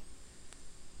movie.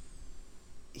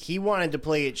 He wanted to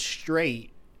play it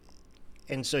straight,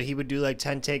 and so he would do like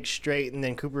 10 takes straight, and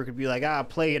then Kubrick would be like,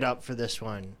 play it up for this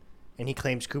one. And he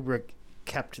claims Kubrick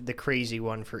kept the crazy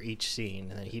one for each scene,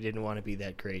 and that he didn't want to be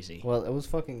that crazy. Well, it was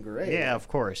fucking great. Yeah, of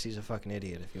course. He's a fucking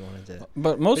idiot if he wanted to.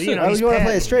 But most of you want to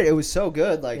play it straight. It was so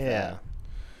good like that.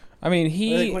 I mean,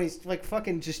 like when he's like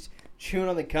fucking just chewing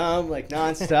on the cum like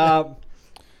nonstop.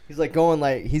 He's like going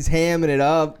like he's hamming it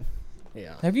up.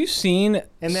 Yeah. Have you seen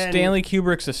Stanley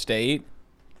Kubrick's estate?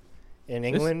 In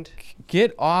England?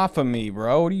 Get off of me,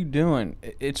 bro. What are you doing?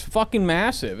 It's fucking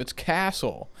massive. It's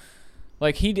castle.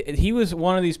 Like he was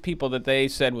one of these people that they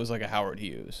said was like a Howard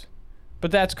Hughes. But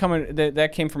that's coming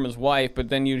that came from his wife, but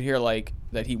then you'd hear like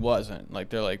that he wasn't. Like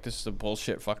they're like, this is a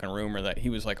bullshit fucking rumor that he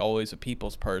was like always a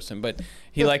people's person, but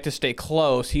he liked to stay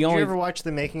close. Did you ever watch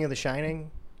The Making of The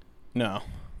Shining? No.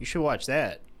 You should watch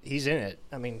that. He's in it.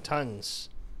 I mean, tons.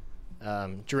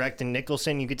 Directing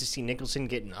Nicholson, you get to see Nicholson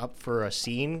getting up for a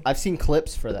scene. I've seen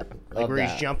clips for that. Like where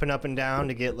he's jumping up and down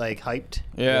to get like hyped.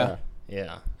 Yeah.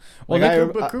 Well,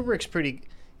 Kubrick's pretty.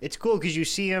 It's cool because you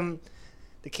see him.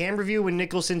 The camera view when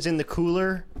Nicholson's in the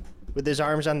cooler with his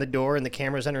arms on the door and the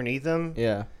camera's underneath him.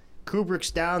 Yeah.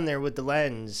 Kubrick's down there with the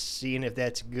lens, seeing if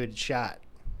that's a good shot.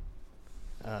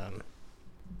 Yeah.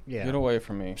 Get away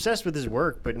from me. Obsessed with his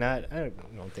work, but not. I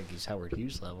don't think he's Howard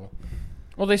Hughes level.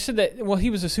 Well, they said that. Well, he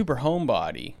was a super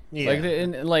homebody. Yeah.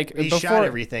 He shot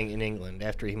everything in England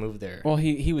after he moved there. Well,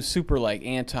 he was super like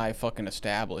anti fucking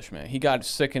establishment. He got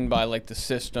sickened by like the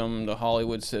system, the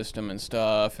Hollywood system and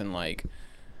stuff, and like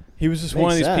he was just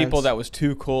one of these people that was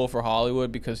too cool for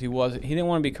Hollywood because he didn't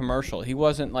want to be commercial. He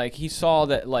wasn't like he saw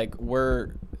that like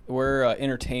where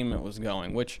entertainment was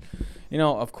going, which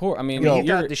of course. I mean, he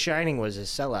thought The Shining was a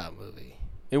sellout movie.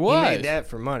 It was. He made that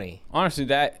for money. Honestly,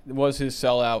 that was his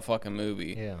sellout fucking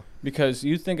movie. Yeah. Because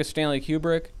you think of Stanley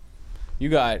Kubrick, you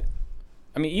got,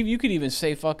 I mean, you could even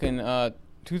say fucking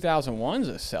 2001's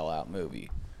a sellout movie.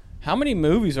 How many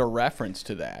movies are referenced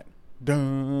to that?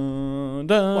 Dun,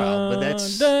 dun, well, but that's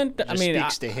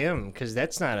speaks to him because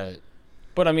that's not a.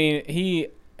 But I mean, do you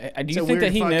think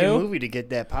that he knew? It's a weird movie to get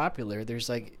that popular. There's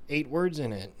like 8 words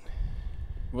in it.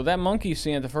 Well, that monkey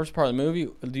scene at the first part of the movie,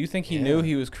 do you think he knew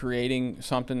he was creating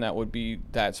something that would be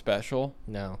that special?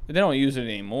 No. They don't use it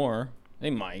anymore.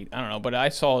 They might. I don't know. But I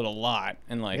saw it a lot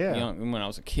and when I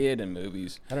was a kid in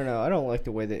movies. I don't know. I don't like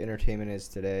the way that entertainment is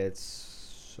today. It's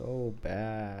so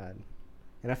bad.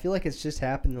 And I feel like it's just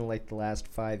happened in like the last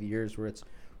 5 years where it's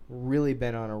really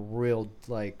been on a real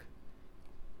like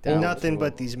nothing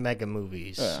but these mega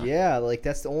movies. Yeah, like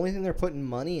that's the only thing they're putting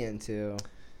money into.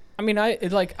 I mean, I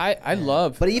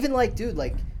love. But even like, dude,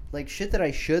 like shit that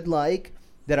I should like,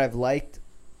 that I've liked,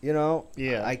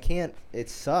 Yeah. I can't. It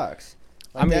sucks.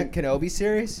 Like that Kenobi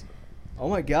series. Oh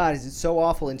my God, is it so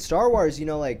awful? In Star Wars,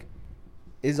 like,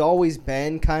 is always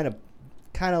been kind of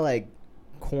like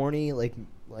corny, like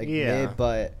mid,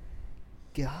 but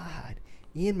God,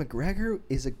 Ian McGregor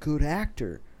is a good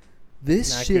actor.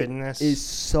 This shit is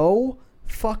so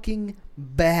fucking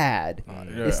bad.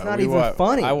 It's not even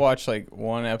funny. I watched like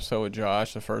one episode with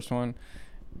Josh, the first one,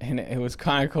 and it was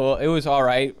kind of cool. It was all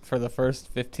right for the first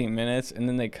 15 minutes, and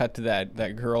then they cut to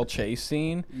that girl chase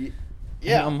scene.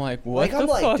 Yeah, and I'm like, what the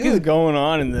fuck is going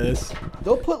on in this?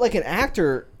 They'll put like an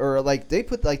actor, or like they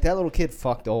put like that little kid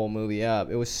fucked the whole movie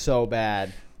up. It was so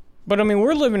bad. But I mean,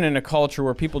 we're living in a culture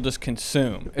where people just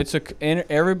consume. We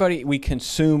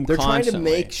consume. They're constantly. trying to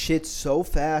make shit so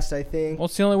fast. I think. Well,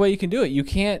 it's the only way you can do it. You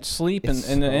can't sleep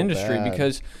in the industry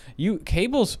because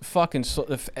cable's fucking.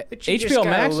 HBO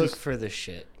Max look for the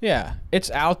shit. Yeah,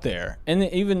 it's out there, and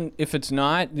even if it's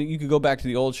not, you could go back to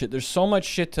the old shit. There's so much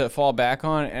shit to fall back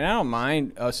on, and I don't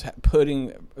mind us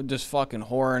putting just fucking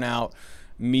whoring out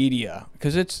media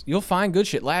because you'll find good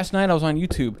shit. Last night I was on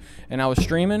YouTube and I was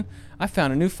streaming. I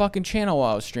found a new fucking channel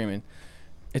while I was streaming.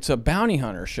 It's a bounty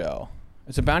hunter show.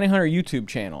 It's a bounty hunter YouTube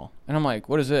channel. And I'm like,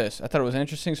 what is this? I thought it was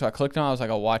interesting, so I clicked on it. I was like,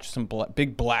 I'll watch some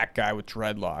big black guy with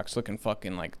dreadlocks looking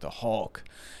fucking like the Hulk.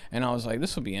 And I was like,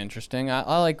 this will be interesting.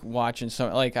 I like watching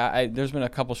some, like, there's been a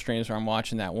couple streams where I'm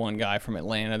watching that one guy from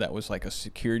Atlanta that was like a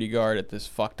security guard at this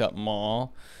fucked up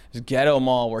mall, this ghetto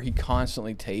mall where he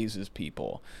constantly tases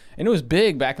people. And it was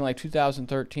big back in like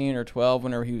 2013 or 12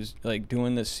 whenever he was like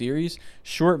doing this series.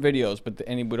 Short videos,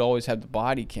 and he would always have the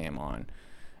body cam on.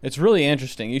 It's really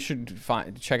interesting. You should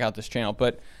check out this channel.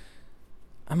 But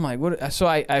I'm like, what? So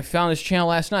I found this channel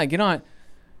last night. Get on.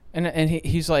 And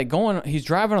he's like he's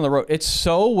driving on the road. It's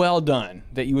so well done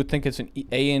that you would think it's an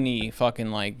A&E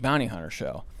fucking like bounty hunter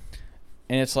show.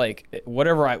 And it's like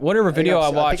whatever video I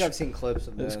watch. I think I've seen clips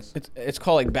of this. It's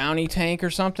called like Bounty Tank or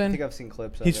something. I think I've seen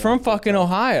clips of it. He's from fucking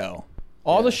Ohio.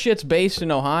 All the shit's based in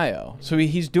Ohio. So he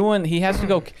has to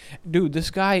go. Dude,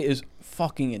 this guy is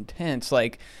fucking intense.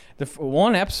 Like the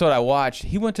one episode I watched,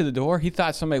 he went to the door. He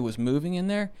thought somebody was moving in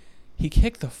there. He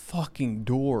kicked the fucking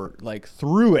door like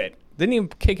through it. Didn't even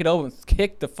kick it open.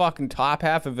 Kicked the fucking top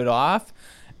half of it off,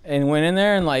 and went in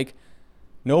there and like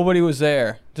nobody was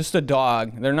there. Just a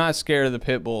dog. They're not scared of the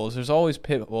pit bulls. There's always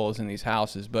pit bulls in these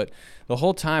houses, but the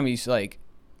whole time he's like,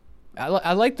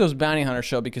 I like those bounty hunter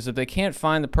show because if they can't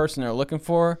find the person they're looking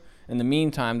for, in the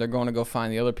meantime they're going to go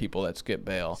find the other people that skip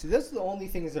bail. See, those are the only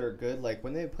things that are good. Like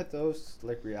when they put those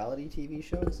like reality TV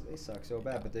shows, they suck so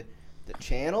bad. But the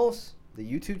channels, the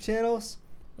YouTube channels.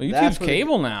 Well, YouTube's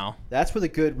cable now. That's where the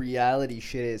good reality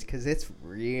shit is because it's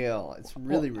real. It's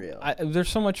really real. There's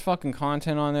so much fucking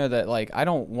content on there that like I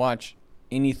don't watch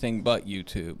anything but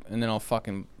YouTube, and then I'll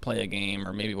fucking play a game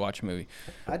or maybe watch a movie.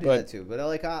 I do that too, but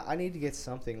I need to get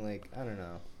something like I don't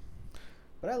know.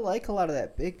 But I like a lot of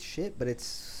that big shit, but it's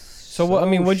so what? I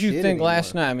mean, what'd you think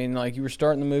last night? I mean, like you were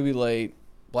starting the movie late,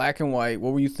 black and white.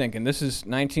 What were you thinking? This is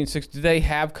 1960. Did they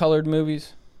have colored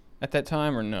movies at that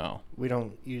time or no? We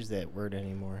don't use that word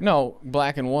anymore. No,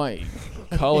 black and white.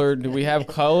 Colored. Do we have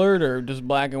colored or just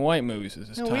black and white movies at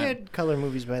this time? No, we had color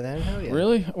movies by then. Hell yeah.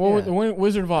 Really? Well,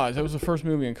 Wizard of Oz. That was the first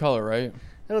movie in color, right?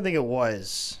 I don't think it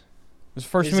was. It was the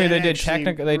first movie they did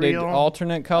They did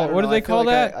alternate color. What do they call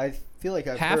that? I feel like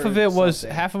half of it was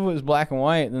black and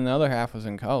white, and then the other half was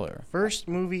in color. First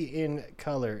movie in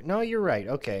color. No, you're right.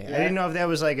 Okay, yeah. I didn't know if that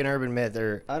was like an urban myth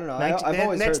or. I don't know. I've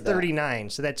always that's heard that.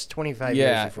 39, so that's 25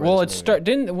 years before. Well, this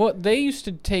movie. They used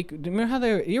to take. Remember how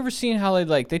you ever seen how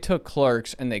they took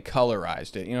Clerks and they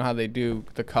colorized it? You know how they do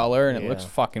the color and it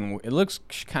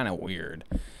looks kind of weird.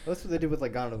 That's what they did with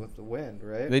like Gone with the Wind,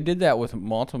 right? They did that with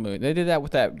multiple movies. They did that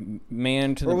with that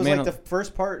Man to the. Or it was Man like the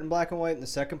first part in black and white and the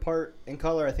second part in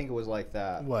color. I think it was like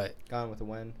that. What? Gone with the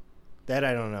Wind. That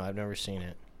I don't know. I've never seen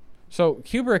it. So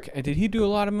Kubrick, did he do a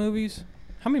lot of movies?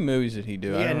 How many movies did he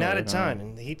do? Yeah, not a ton.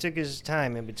 And he took his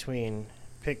time in between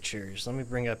pictures. Let me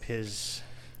bring up his.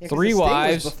 Yeah, Three the Sting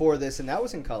Wives was before this, and that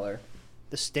was in color.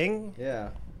 The Sting? Yeah.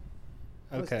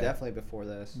 That was definitely before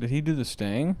this. Did he do The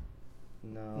Sting?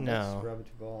 No. That's Robert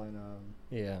Duvall and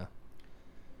yeah.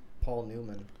 Paul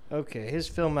Newman. Okay, his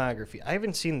filmography. I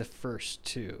haven't seen the first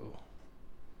two.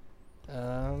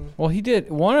 Well, he did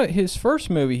his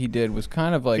first movie. He did was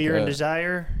kind of like Fear and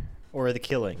Desire, or The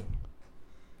Killing.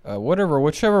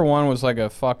 Whichever one was like a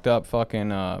fucked up fucking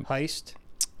heist.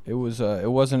 It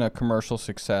wasn't a commercial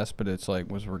success, but it's like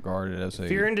was regarded as a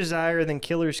Fear and Desire, then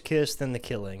Killer's Kiss, then The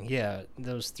Killing. Yeah,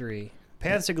 those three.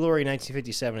 Paths of Glory,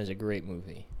 1957 is a great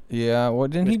movie. Yeah, well,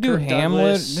 didn't he do Kirk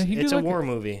Hamlet? It's a war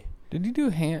movie. Did he do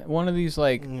one of these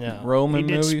like Roman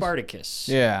movies? He did Spartacus.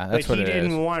 Yeah, that's what it is. But he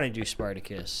didn't want to do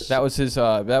Spartacus. That was his.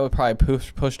 That would probably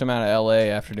pushed him out of L.A.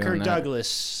 after doing that. Kirk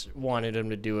Douglas wanted him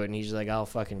to do it, and he's like, "I'll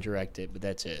fucking direct it," but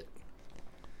that's it.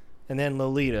 And then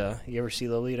Lolita. You ever see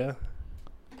Lolita?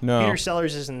 No. Peter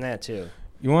Sellers is in that too.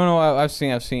 You want to know what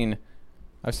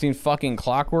I've seen fucking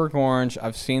Clockwork Orange.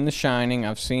 I've seen The Shining.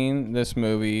 I've seen this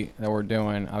movie that we're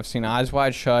doing. I've seen Eyes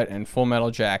Wide Shut and Full Metal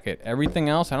Jacket. Everything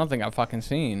else, I don't think I've fucking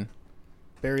seen.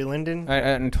 Barry Lyndon?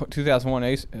 And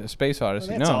 2001 Space Odyssey.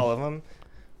 Well, that's all of them.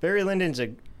 Barry Lyndon's a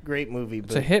great movie.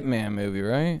 But it's a hitman movie,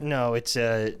 right? No, it's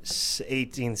a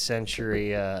 18th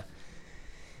century.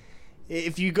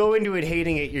 If you go into it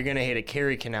hating it, you're going to hate it.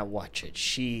 Carrie cannot watch it.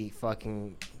 She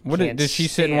fucking did she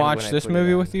sit and watch this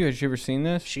movie with you? Has she ever seen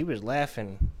this? She was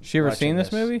laughing. She ever seen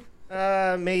this movie?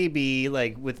 Maybe,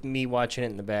 like, with me watching it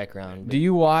in the background.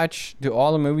 Do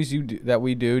all the movies that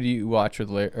we do you watch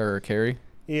with Carrie?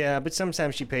 Yeah, but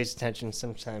sometimes she pays attention,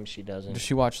 sometimes she doesn't. Does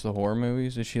she watch the horror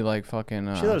movies? Does she like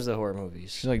fucking... she loves the horror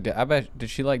movies. She's like... did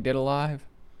she like Dead Alive?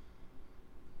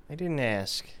 I didn't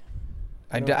ask.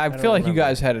 I feel like you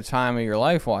guys had a time of your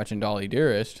life watching Dolly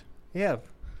Dearest. Yeah.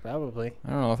 Probably. I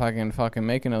don't know if I can fucking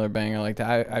make another banger like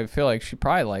that. I feel like she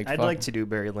probably liked. I'd like to do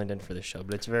Barry Lyndon for the show,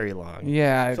 but it's very long.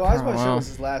 Yeah. So Oswald was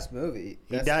his last movie.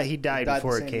 He died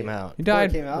before it came out. He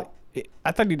died. Before it came out?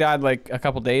 I thought he died like a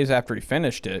couple days after he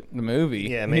finished the movie.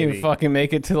 Yeah, He maybe. didn't fucking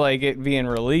make it to like it being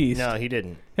released. No, he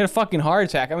didn't. He had a fucking heart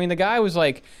attack. I mean, the guy was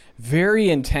like very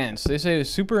intense. They say he was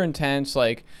super intense.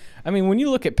 Like, I mean, when you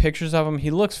look at pictures of him,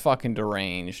 he looks fucking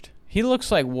deranged. He looks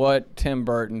like what Tim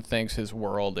Burton thinks his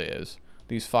world is.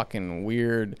 These fucking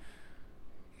weird,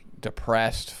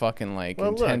 depressed, fucking like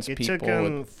intense look, it people. took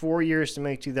him 4 years to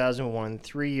make 2001,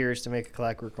 3 years to make A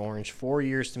Clockwork Orange, 4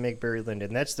 years to make Barry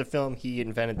Lyndon. That's the film he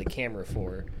invented the camera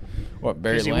for. What,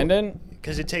 Barry Lyndon?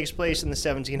 Because it takes place in the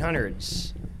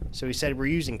 1700s. So he said, we're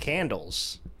using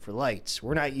candles for lights.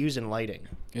 We're not using lighting.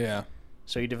 Yeah.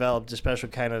 So he developed a special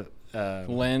kind of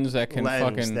lens that can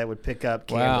fucking that would pick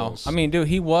up wow. candles. I mean, dude,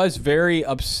 he was very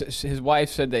upset. His wife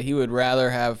said that he would rather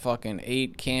have fucking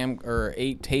 8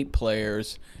 tape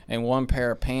players and 1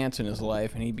 pair of pants in his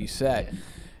life, and he'd be set. Yeah.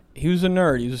 He was a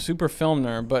nerd. He was a super film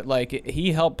nerd, but like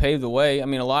he helped pave the way. I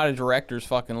mean, a lot of directors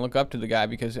fucking look up to the guy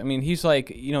because I mean, he's like,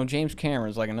 you know, James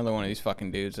Cameron's like another one of these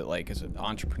fucking dudes that like is an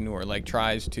entrepreneur, like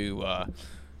tries to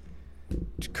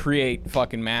create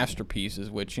fucking masterpieces,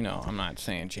 which, you know, I'm not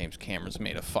saying James Cameron's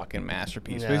made a fucking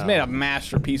masterpiece, but he's made a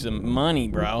masterpiece of money,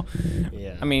 bro.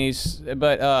 Yeah. I mean,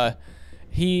 what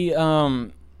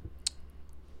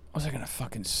was I gonna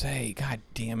fucking say? God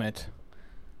damn it.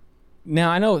 Now,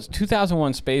 I know it's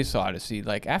 2001 Space Odyssey.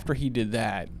 Like, after he did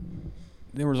that,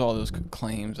 there was all those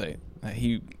claims that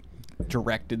he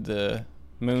directed the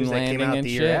moon landing that came out and the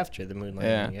shit. year after the moon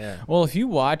landing, yeah. Well, if you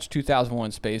watch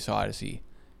 2001 Space Odyssey,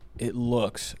 it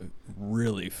looks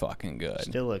really fucking good.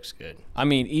 Still looks good. I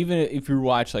mean, even if you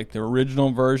watch like the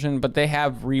original version, but they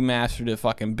have remastered it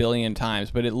fucking billion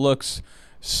times, but it looks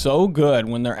so good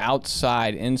when they're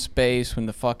outside in space, when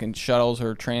the fucking shuttles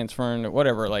are transferring or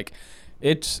whatever. Like,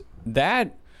 it's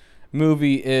that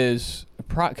movie is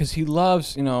because he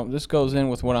loves, you know, this goes in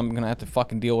with what I'm gonna have to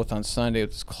fucking deal with on Sunday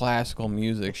with this classical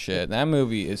music shit. That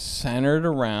movie is centered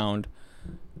around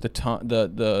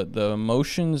the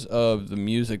emotions of the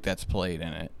music that's played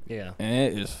in it. Yeah.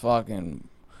 And it is fucking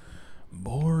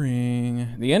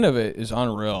boring. The end of it is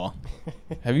unreal.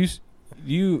 Do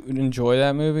you enjoy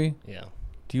that movie? Yeah.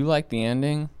 Do you like the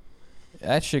ending?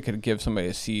 That shit could give somebody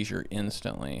a seizure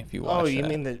instantly if you watch it. Oh, you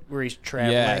mean where he's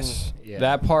traveling? Yes. Yeah.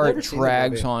 That part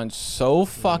drags on so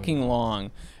fucking long.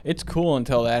 It's cool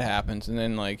until that happens, and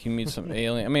then like you meet some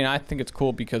alien. I mean, I think it's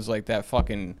cool because like that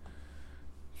fucking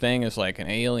thing is like an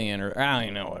alien, or I don't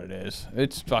even know what it is.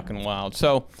 It's fucking wild.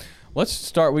 So let's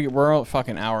start. We're a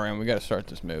fucking hour in. We got to start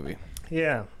this movie.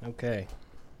 Yeah. Okay.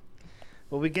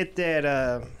 Well, we get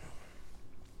that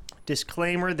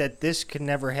disclaimer that this could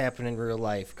never happen in real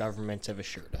life. Governments have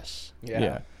assured us.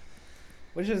 Yeah.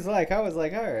 Which is like, I was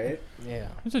like, all right. Yeah.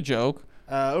 It's a joke.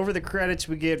 Over the credits,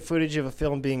 we get footage of a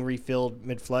film being refilled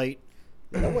mid-flight.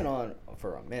 That went on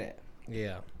for a minute.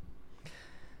 Yeah.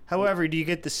 However, do you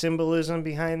get the symbolism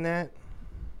behind that?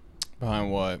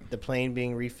 Behind what? The plane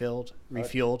being refueled?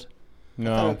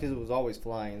 No. Because it was always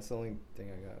flying. It's the only thing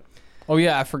I got. Oh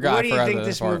yeah, I forgot. What do you think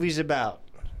this movie's about?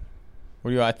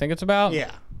 What do I think it's about?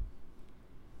 Yeah.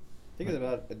 I think it's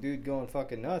about a dude going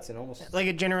fucking nuts and almost... Like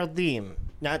a general theme.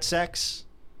 Not sex.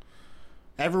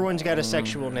 Everyone's got a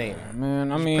sexual name.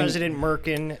 Man, I mean... President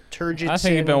Merkin, Turgidson... I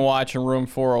think you've been watching Room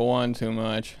 401 too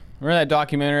much. Remember that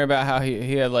documentary about how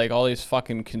he had like all these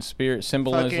fucking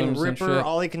symbolisms fucking Ripper, and shit?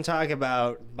 all he can talk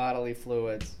about... Bodily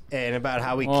fluids. And about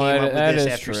how he came up with this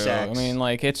after sex. I mean,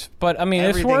 like, it's... But, I mean,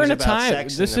 if we're in a time...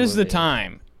 This is the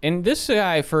time. And this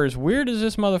guy, for as weird as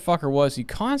this motherfucker was, he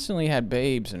constantly had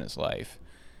babes in his life.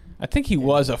 I think he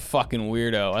was a fucking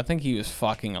weirdo. I think he was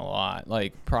fucking a lot.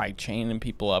 Like, probably chaining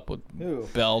people up with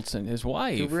belts, and his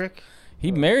wife. Kubrick?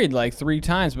 He married like 3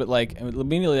 times, but like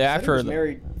immediately after... He was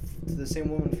married to the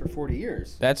same woman for 40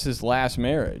 years. That's his last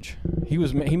marriage. He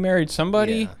married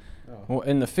somebody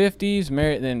in the 50s,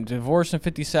 married, then divorced in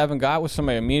 57, got with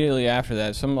somebody immediately after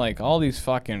that. Some like all these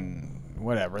fucking...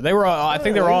 Whatever. They were all, I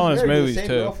think they were all in his movies too. He was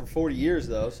married to the same girl for 40 years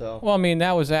though, so... Well, I mean,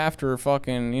 that was after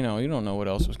fucking, you know, you don't know what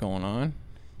else was going on.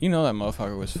 You know that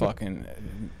motherfucker was fucking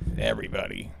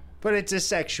everybody. But it's a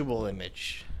sexual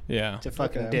image. Yeah. It's a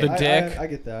fucking Okay. dick. The dick. I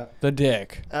get that. The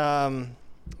dick. All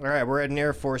right, we're at an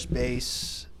Air Force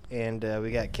base, and we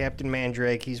got Captain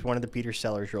Mandrake. He's one of the Peter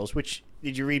Sellers roles, which,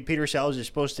 did you read Peter Sellers is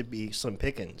supposed to be Slim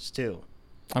Pickens, too.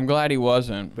 I'm glad he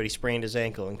wasn't. But he sprained his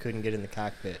ankle and couldn't get in the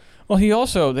cockpit. Well,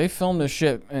 they filmed this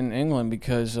shit in England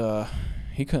because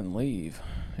he couldn't leave.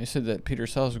 He said that Peter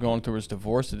Sellers was going through his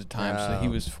divorce at the time, so he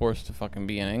was forced to fucking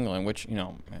be in England, which, you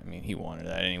know, I mean, he wanted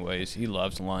that anyways. He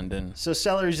loves London. So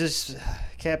Sellers is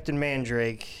Captain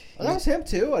Mandrake. Oh, that was him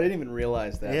too. I didn't even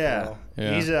realize that. Yeah.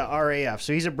 Yeah. He's a RAF,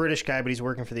 so he's a British guy, but he's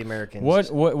working for the Americans.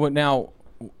 What now?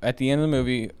 At the end of the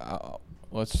movie,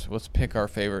 let's pick our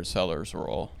favorite Sellers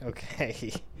role.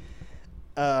 Okay.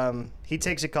 He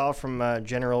takes a call from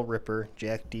General Ripper,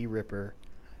 Jack D. Ripper,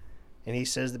 and he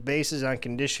says the base is on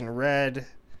condition red.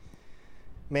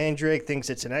 Mandrake thinks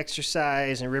it's an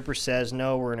exercise, and Ripper says,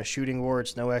 no, we're in a shooting war,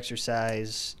 it's no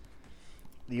exercise.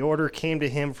 The order came to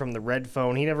him from the red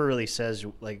phone. He never really says,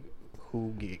 like,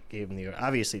 who gave him the order.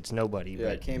 Obviously, it's nobody. Yeah,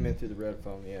 but it came in through the red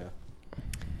phone, yeah.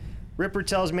 Ripper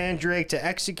tells Mandrake to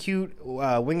execute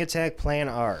Wing Attack Plan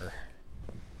R.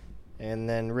 And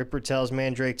then Ripper tells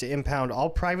Mandrake to impound all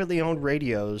privately owned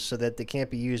radios so that they can't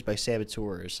be used by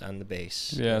saboteurs on the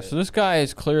base. Yeah, so this guy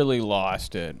has clearly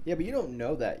lost it. Yeah, but you don't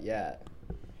know that yet.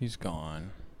 He's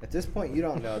gone. At this point, you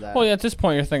don't know that. Well, yeah, at this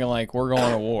point, you're thinking, like, we're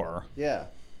going to war. Yeah.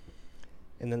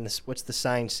 And then what's the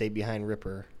sign say behind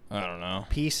Ripper? I don't know.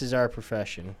 Peace is our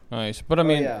profession. Nice. But, I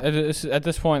mean, yeah. at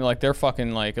this point, like, they're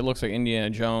fucking, like, it looks like Indiana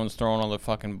Jones throwing all the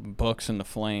fucking books in the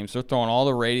flames. They're throwing all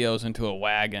the radios into a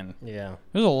wagon. Yeah.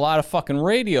 There's a lot of fucking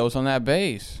radios on that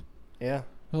base. Yeah.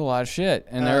 There's a lot of shit.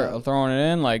 And they're throwing it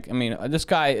in. Like, I mean, this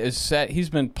guy is set. He's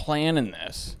been planning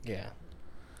this. Yeah.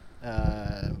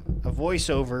 A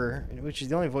voiceover, which is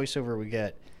the only voiceover we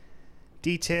get,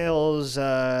 details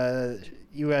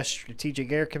U.S.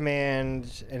 Strategic Air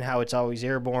Command and how it's always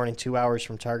airborne in 2 hours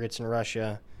from targets in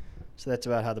Russia. So that's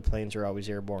about how the planes are always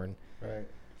airborne. Right.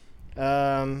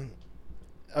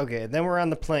 Okay, then we're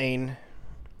on the plane,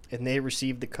 and they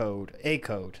receive the code, a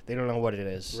code. They don't know what it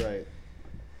is. Right.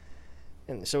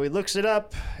 And so he looks it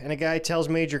up, and a guy tells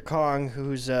Major Kong,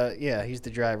 who's, he's the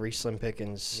driver, he's Slim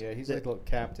Pickens. Yeah, he's like the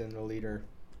captain, the leader.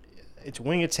 It's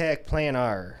Wing Attack Plan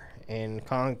R, and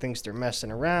Kong thinks they're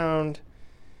messing around.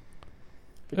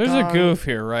 But There's Kong- a goof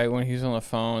here, right? When he's on the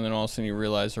phone, and then all of a sudden you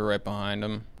realize they're right behind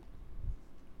him.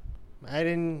 I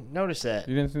didn't notice that.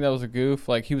 You didn't think that was a goof?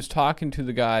 Like, he was talking to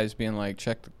the guys, being like,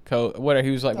 check the code. Whatever.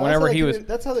 He was like, No, whenever he was...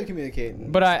 That's how they're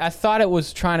communicating. But I thought it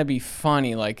was trying to be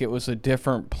funny, like it was a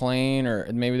different plane,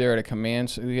 or maybe they're at a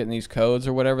command, so they're getting these codes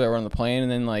or whatever that were on the plane,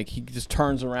 and then like he just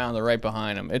turns around, they're right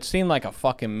behind him. It seemed like a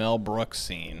fucking Mel Brooks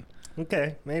scene.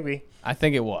 Okay, maybe. I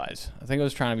think it was. I think it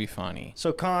was trying to be funny.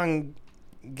 So Kong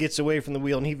gets away from the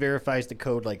wheel, and he verifies the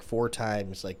code like 4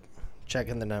 times, like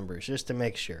checking the numbers, just to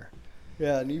make sure.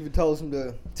 Yeah, and he even tells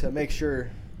him to make sure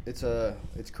it's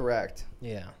correct.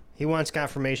 Yeah. He wants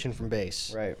confirmation from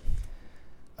base. Right.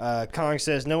 Kong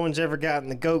says, no one's ever gotten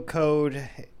the GOAT code.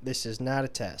 This is not a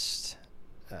test.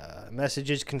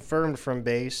 Message is confirmed from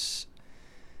base.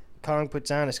 Kong puts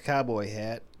on his cowboy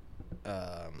hat.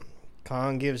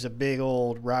 Kong gives a big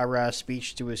old rah-rah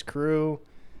speech to his crew.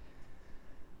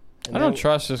 And I don't then-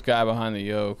 trust this guy behind the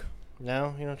yoke.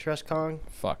 No? You don't trust Kong?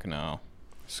 Fuck no.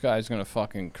 This guy's gonna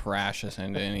fucking crash us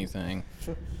into anything.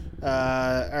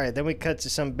 Alright, then we cut to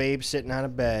some babe sitting on a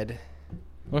bed.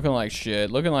 Looking like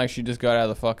shit. Looking like she just got out of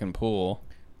the fucking pool.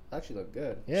 Actually look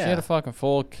good. She had a fucking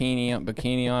full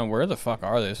bikini on. Where the fuck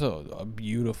are they? This is a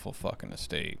beautiful fucking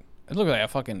estate. It looked like a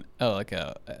fucking like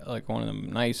one of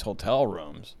them nice hotel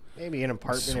rooms. Maybe an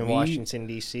apartment in Sweet. Washington,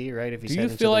 D.C., right? If he's Do you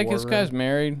heading to feel the like war this room. guy's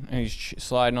married and he's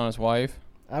sliding on his wife?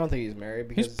 I don't think he's married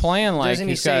because He's playing like Doesn't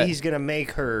he he's say got. he's going to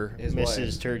make her His Mrs. wife.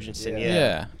 Turgensen? Yeah.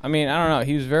 Yeah. I mean, I don't know.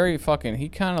 He was very fucking. He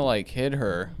kind of like hid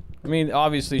her. I mean,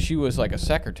 obviously she was like a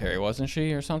secretary, wasn't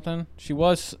she, or something? She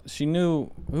was. She knew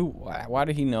who. Why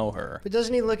did he know her? But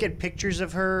doesn't he look at pictures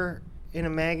of her in a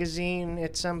magazine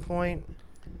at some point?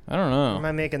 I don't Or am know.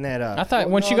 I making that up? I thought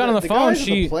Well, when no, she got on the phone, guys on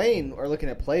she. the plane are looking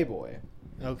at Playboy.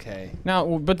 Okay.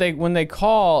 Now, but when they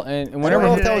call and I don't whenever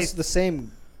know did if that I- was the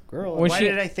same girl. When Why she-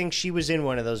 did I think she was in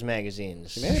one of those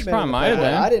magazines? She may have She been probably in the might have Playboy.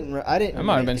 been. I didn't. That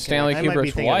might have been Stanley I might be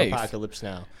Kubrick's thinking wife. of Apocalypse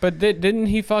Now. But didn't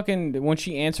he fucking when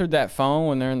she answered that phone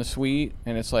when they're in the suite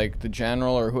and it's like the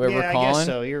general or whoever Yeah, calling? I guess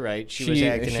so. You're right. She was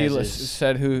acting she as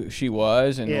said who she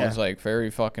was and Yeah. was like very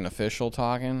fucking official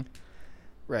talking.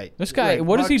 right. This guy, Right,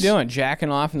 what is he Bucks- doing? Jacking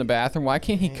off in the bathroom? Why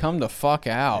can't he come the fuck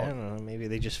I out? don't know. Maybe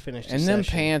they just finished. a And them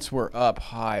session. pants were up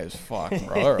high as fuck,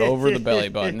 bro. Or over the belly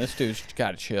button. This dude's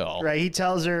got to chill. Right. He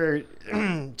tells her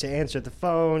to answer the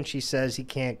phone. She says he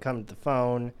can't come to the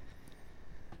phone.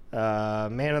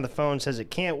 Man on the phone says it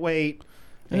can't wait.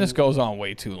 And this goes on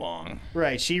way too long.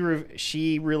 Right. She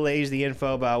relays the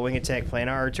info about Wing Attack Plan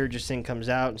R. Turgesson comes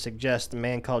out and suggests a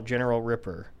man called General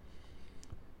Ripper.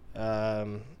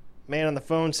 Man on the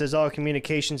phone says all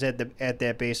communications at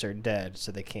that base are dead, so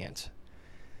they can't.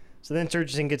 So then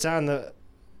Turgesson gets on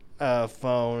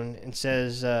phone and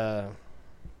says to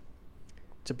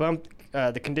bump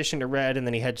the condition to red, and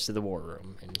then he heads to the war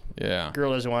room. And Yeah. the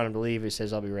girl doesn't want him to leave. He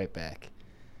says, "I'll be right back."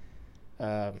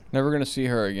 Never gonna see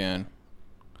her again.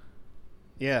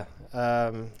 Yeah.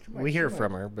 We hear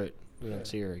from her, but we don't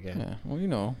see her again. Yeah. Well, you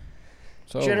know.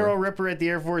 General Ripper at the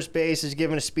Air Force Base is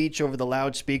giving a speech over the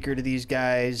loudspeaker to these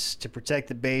guys to protect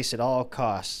the base at all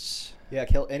costs. Yeah,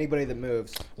 kill anybody that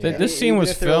moves. This scene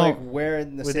was filmed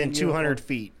wearing the within same 200 uniform.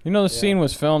 feet. You know, the scene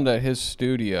was filmed at his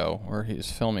studio, or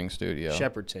his filming studio.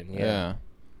 Shepperton, yeah. Yeah.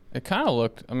 It kind of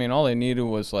looked. I mean, all they needed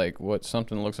was like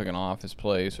something that looks like an office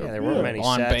place, or there weren't many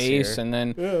on sets base, here. and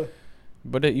then. Yeah.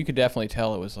 But you could definitely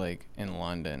tell it was like in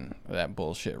London, that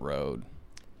bullshit road.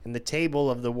 And the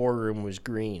table of the war room was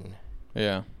green,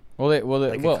 Yeah. Well,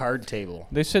 a card table.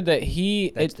 They said that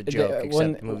That's the joke,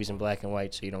 except the movie's in black and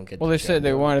white, so you don't get. Well, they said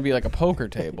they wanted to be like a poker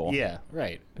table. Yeah,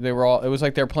 right. They were all. It was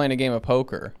like they're playing a game of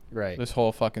poker. Right. This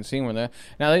whole fucking scene where they.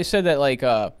 Now they said that like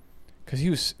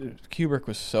because Kubrick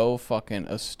was so fucking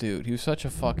astute. He was such a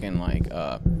fucking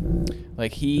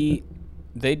like he.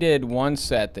 They did one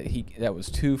set that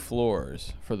was 2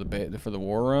 floors for the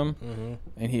war room,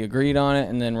 and he agreed on it.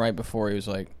 And then right before he was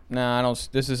like, "Nah, I don't.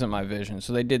 This isn't my vision."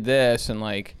 So they did this, and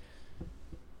like,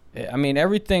 I mean,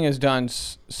 everything is done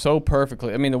so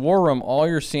perfectly. I mean, the war room, all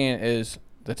you're seeing is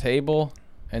the table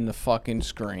and the fucking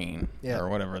screen, or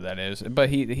whatever that is. But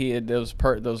he had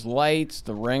those lights,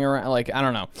 the ring around. Like, I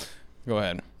don't know. Go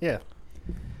ahead. Yeah.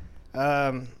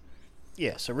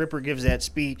 Yeah. So Ripper gives that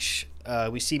speech.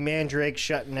 We see Mandrake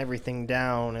shutting everything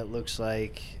down. It looks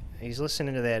like he's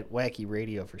listening to that wacky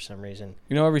radio for some reason.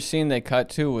 You know, every scene they cut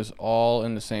to was all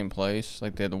in the same place.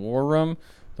 Like they had the war room,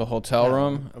 the hotel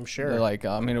room. I'm sure. They're like,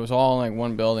 I mean, it was all in like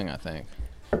one building, I think.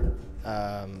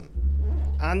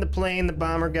 On the plane, the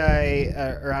bomber guy,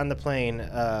 or on the plane,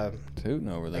 Tooting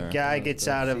over there. a guy gets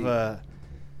out of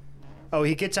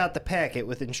he gets out the packet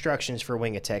with instructions for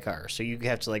Wing Attack R. So you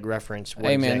have to like reference. What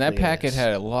Hey man, exactly that packet it is.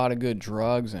 had a lot of good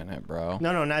drugs in it, bro.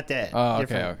 No, not that. Oh,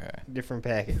 Different, okay. Different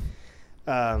packet.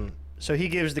 So he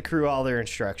gives the crew all their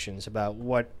instructions about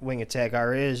what Wing Attack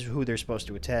R is, who they're supposed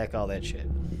to attack, all that shit.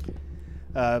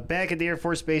 Back at the Air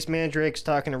Force Base, Mandrake's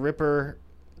talking to Ripper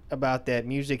about that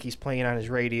music he's playing on his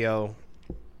radio.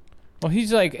 Well,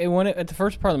 he's like, at the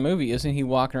first part of the movie, isn't he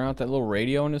walking around with that little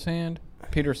radio in his hand?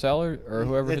 Peter Sellers or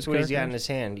whoever. That's his what he's got character in is? his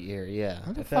hand here, yeah.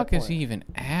 Where the fuck is he even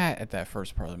at that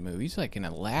first part of the movie? He's like in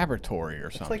a laboratory or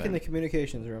something. It's like in the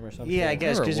communications room or something. Yeah, I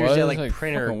guess, Whatever because it there's that was, like like,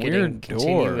 printer fucking getting weird door.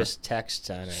 continuous texts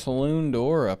on it. Saloon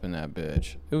door up in that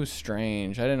bitch. It was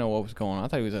strange. I didn't know what was going on. I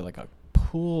thought he was at like a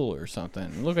pool or something.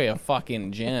 It looked like a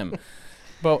fucking gym.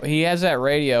 But he has that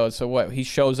radio, so what? He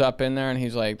shows up in there and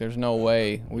he's like, "There's no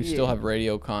way we still have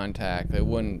radio contact. They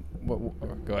wouldn't."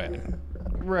 Go ahead.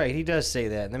 Right, he does say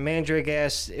that. And the Mandrake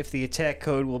asks if the attack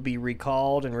code will be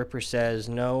recalled, and Ripper says,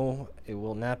 no, it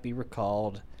will not be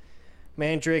recalled.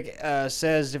 Mandrake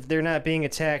says if they're not being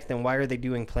attacked, then why are they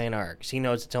doing Plan R? Because he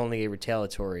knows it's only a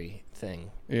retaliatory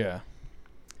thing. Yeah.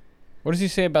 What does he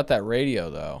say about that radio,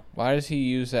 though? Why does he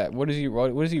use that? What does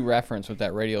he reference with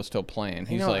that radio still playing?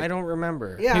 He's like, I don't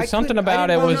remember. Yeah, something about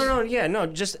it was. No,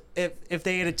 just if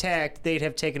they had attacked, they'd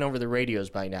have taken over the radios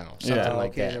by now. Something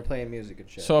like okay, that. they're playing music and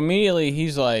shit. So immediately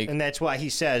he's like, And that's why he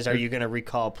says, are you going to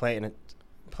recall Plan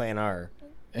R?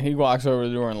 and he walks over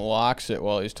the door and locks it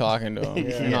while he's talking to him.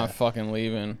 Yeah. You're not fucking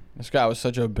leaving. This guy was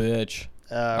such a bitch.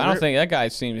 I don't think that guy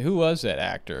seemed. Who was that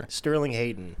actor? Sterling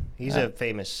Hayden. He's a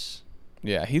famous.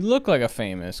 Yeah, he looked like a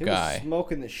famous he guy. was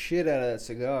smoking the shit out of that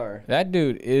cigar. That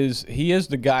dude is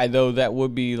the guy though that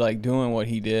would be like doing what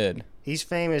he did. He's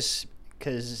famous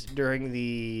because during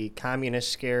the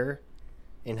communist scare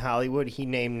in Hollywood, he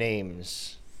named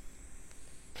names.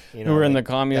 You Who were in like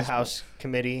the communist House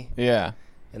Committee, Yeah.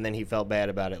 and then he felt bad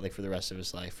about it, like for the rest of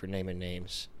his life, for naming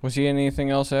names. Was he in anything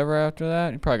else ever after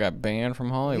that? He probably got banned from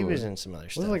Hollywood. He was in some other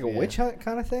Was stuff. it like a yeah. witch hunt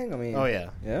kind of thing? I mean. Oh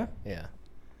yeah, Yeah. yeah.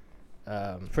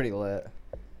 Pretty lit.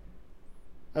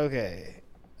 Okay.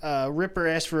 Ripper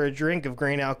asks for a drink of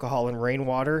grain alcohol and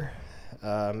rainwater.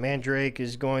 Mandrake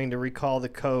is going to recall the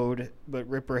code, but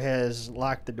Ripper has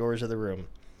locked the doors of the room.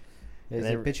 He's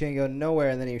And like, bitch ain't going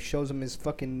nowhere, and then he shows him his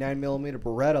fucking 9mm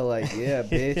Beretta, like, yeah,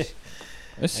 bitch.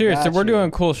 It's serious. got We're you.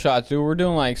 doing cool shots, dude. We're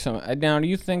doing like some. Now, do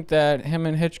you think that him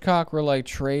and Hitchcock were like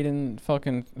trading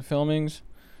fucking filmings?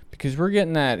 Because we're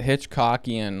getting that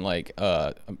Hitchcockian like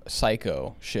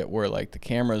psycho shit where like the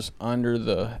camera's under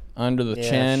the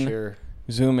chin, Sure.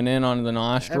 zooming in on the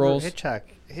nostrils.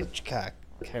 Hitchcock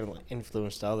kind of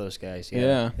influenced all those guys. Yeah.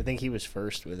 Yeah. I think he was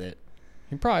first with it.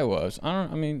 He probably was.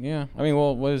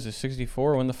 Well, what is it?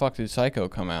 64? When the fuck did Psycho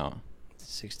come out?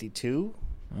 62?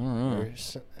 I don't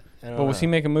know. But was he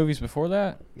making movies before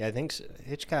that? Yeah, I think so.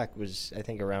 Hitchcock was, I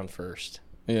think, around first.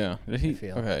 Yeah. Did he?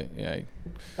 feel. Okay.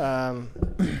 Yeah.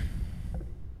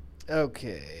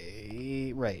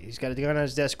 Okay. Right. He's got a gun on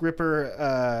his desk.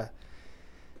 Ripper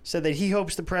said that he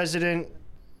hopes the president.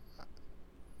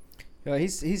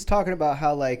 He's talking about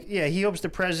how, like... Yeah, he hopes the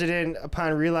president,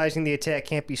 upon realizing the attack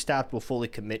can't be stopped, will fully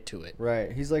commit to it.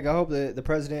 Right. He's like, I hope the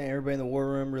president and everybody in the war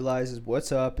room realizes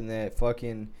what's up and that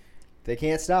fucking... They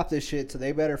can't stop this shit, so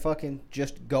they better fucking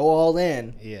just go all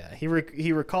in. Yeah.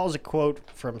 He recalls a quote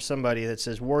from somebody that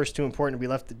says, war is too important to be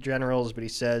left to generals, but he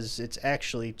says it's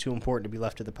actually too important to be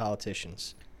left to the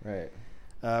politicians. Right.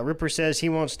 Ripper says he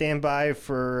won't stand by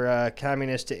for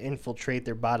communists to infiltrate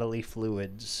their bodily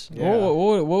fluids. Yeah.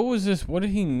 What was this? What did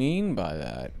he mean by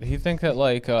that? Did he think that,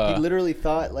 like... he literally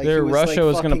thought, like, Russia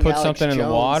was going to put something in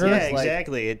the water? Yeah,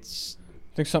 exactly. It's...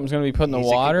 Think something's going to be put in the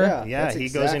water? Yeah, he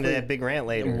goes into that big rant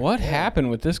later. What happened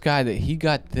with this guy that he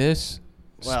got this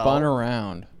spun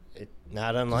around?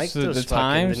 Not unlike So those the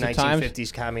times, the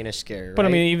 1950s communist scare, But right?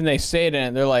 I mean, even they say it in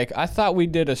it. They're like, I thought we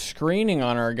did a screening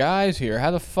on our guys here.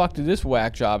 How the fuck did this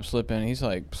whack job slip in? He's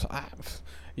like, I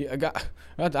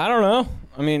don't know.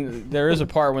 I mean, there is a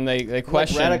part when they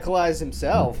question. Like radicalized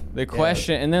himself. They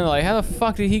question, and then like, how the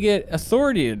fuck did he get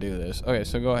authority to do this? Okay,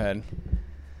 so go ahead.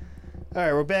 All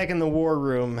right, we're back in the war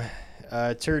room.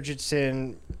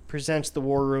 Turgidson presents the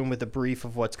war room with a brief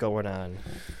of what's going on.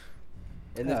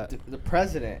 And the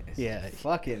president is Yeah.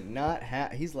 fucking not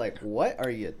he's like, what are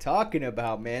you talking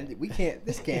about, man?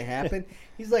 This can't happen.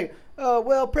 He's like,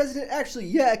 well, President, actually,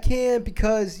 yeah, it can,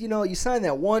 because, you signed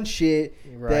that one shit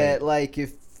that, like,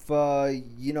 if,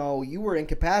 you were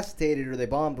incapacitated or they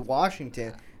bombed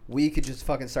Washington, we could just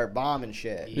fucking start bombing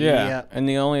shit. Yeah. And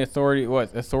the only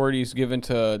authorities given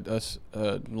to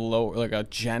a low, like a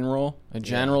general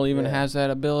has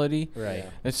that ability. Right.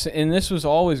 And this was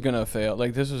always gonna fail.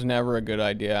 Like, this was never a good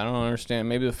idea. I don't understand.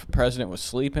 Maybe the president was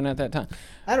sleeping at that time.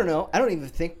 I don't know. I don't even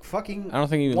think fucking. I don't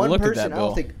think he even one looked person, at that bill. I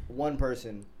don't think one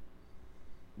person,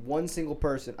 one single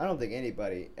person. I don't think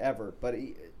anybody ever. But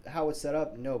how it's set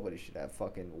up, nobody should have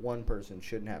fucking. One person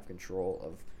shouldn't have control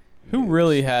of. Who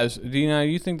really has? Do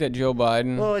you think that Joe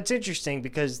Biden? Well, it's interesting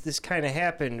because this kind of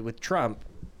happened with Trump,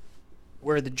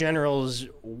 where the generals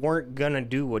weren't gonna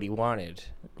do what he wanted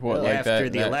after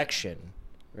the election.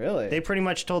 Really? They pretty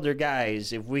much told their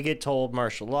guys, if we get told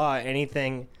martial law,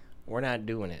 anything, we're not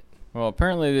doing it. Well,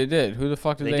 apparently they did. Who the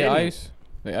fuck did they didn't. ice?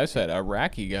 They iced that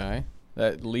Iraqi guy,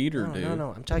 that leader dude.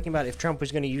 No. I'm talking about if Trump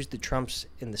was going to use the Trumps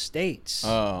in the States.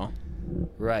 Oh.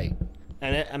 Right.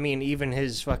 And I mean, even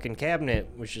his fucking cabinet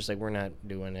was just like, we're not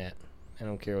doing that. I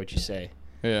don't care what you say.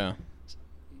 Yeah.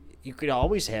 You could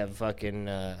always have fucking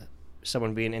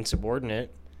someone being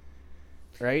insubordinate,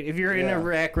 right? If you're in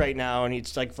Iraq right now and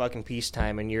it's like fucking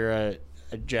peacetime and you're a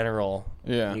general,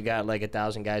 yeah, you got like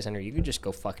 1,000 guys under you, could just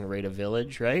go fucking raid a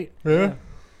village, right? Yeah.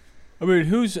 I mean,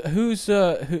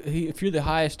 if you're the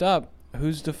highest up,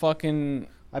 who's the fucking?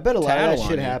 I bet a lot of that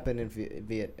shit happened in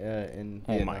Vietnam.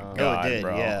 Oh my god, it did,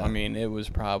 bro! Yeah. I mean, it was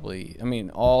probably. I mean,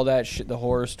 all that shit, the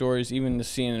horror stories, even the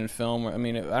scene in film. I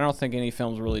mean, I don't think any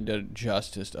films really did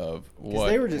justice of what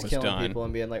they were just killing done. people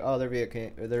and being like, oh, they're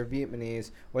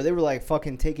Vietnamese, or they were like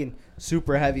fucking taking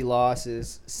super heavy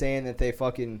losses, saying that they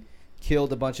fucking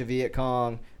killed a bunch of Viet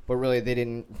Cong, but really they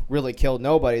didn't really kill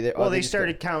nobody. They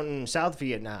started counting South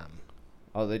Vietnam.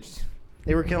 Oh,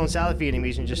 They were killing South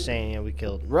Vietnamese and just saying, yeah, we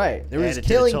killed. Right. They were just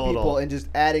killing people and just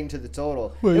adding to the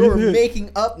total. They were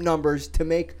making up numbers to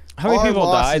make our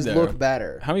losses look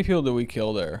better. How many people did we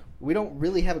kill there? We don't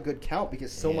really have a good count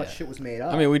because so much shit was made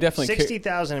up. I mean, we definitely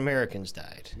 60,000 Americans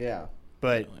died. Yeah.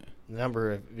 But the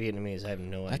number of Vietnamese, I have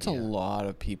no idea. That's a lot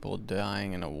of people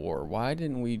dying in a war. Why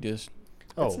didn't we just...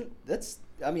 That's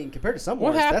I mean, compared to some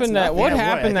what wars, happened that's that what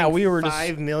happened that we were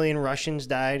 5 million Russians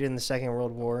died in the Second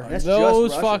World War. That's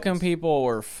those just fucking Russians. people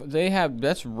were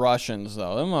that's Russians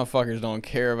though. Them motherfuckers don't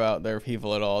care about their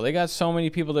people at all. They got so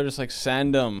many people they're just like,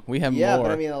 send them. We have more. Yeah,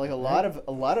 but I mean, like a lot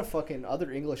of fucking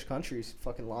other English countries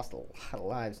fucking lost a lot of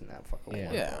lives in that fucking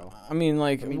war. Yeah. Bro. I mean,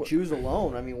 like, Jews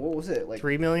alone. I mean, what was it, like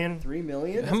 3 million? 3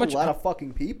 million? How That's much- a lot of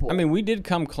fucking people. I mean, we did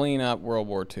come clean up World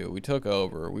War II. We took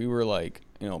over. We were like,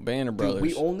 Band of Brothers. Dude,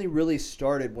 we only really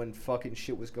started when fucking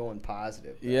shit was going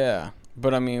positive. Though. Yeah,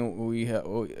 but I mean, we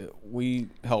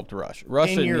helped Russia.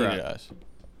 Russia In needed Europe. us.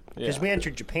 Because Yeah. we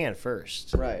entered Japan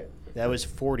first. Right. That was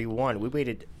 41. We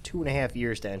waited 2.5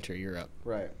 years to enter Europe.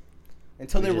 Right.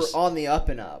 Until We they just- were on the up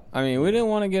and up. I mean, we didn't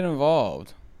want to get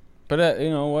involved. But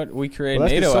you know what? We created Well,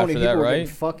 that's 'cause NATO so after many that, people were right?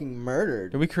 getting fucking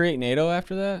murdered. Did we create NATO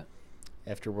after that?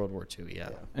 After World War II, yeah.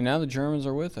 And now the Germans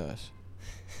are with us.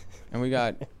 And we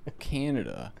got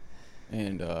Canada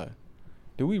and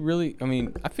Do we really? I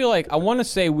mean, I feel like I want to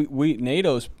say we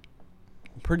NATO's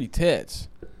pretty tits,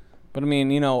 but I mean,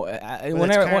 Well,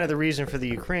 that's kind of the reason for the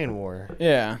Ukraine war.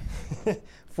 Yeah.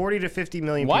 40 to 50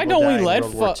 million Why people don't we died let? in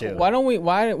World War II. Why don't we?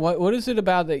 What is it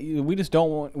about that we just don't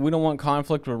want? We don't want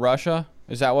conflict with Russia.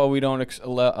 Is that why we don't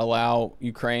allow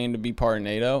Ukraine to be part of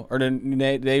NATO, or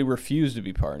they refuse to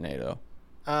be part of NATO?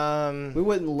 We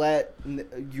wouldn't let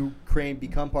Ukraine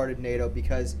become part of NATO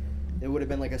because it would have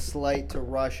been like a slight to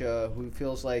Russia, who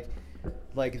feels like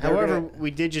However, we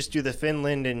did just do the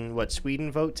Finland and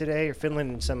Sweden vote today, or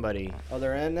Finland and somebody. Oh,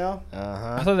 they're in now?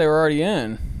 I thought they were already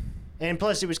in. And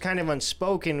plus, it was kind of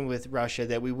unspoken with Russia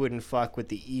that we wouldn't fuck with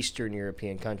the Eastern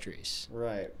European countries.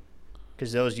 Right.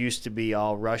 Because those used to be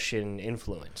all Russian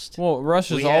influenced. Well,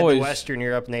 Russia's we had always Western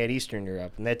Europe and they had Eastern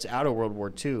Europe, and that's out of World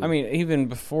War II. I mean, even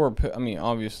before. I mean,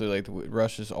 obviously, like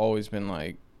Russia's always been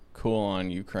like cool on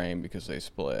Ukraine because they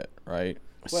split, right?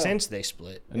 Since they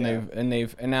split, and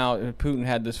now Putin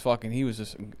had this fucking. He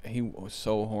was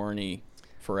so horny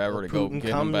forever to go get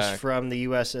him back. Putin comes from the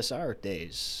USSR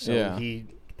days, so yeah. He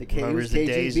remembers the KGB,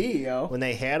 days yo. when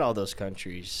they had all those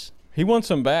countries. He wants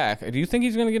them back. Do you think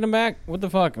he's gonna get them back? What the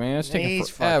fuck, man? It's taking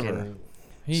forever.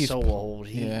 He's so old.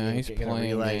 He's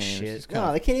playing games. Shit.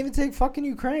 No, they can't even take fucking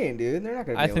Ukraine, dude. They're not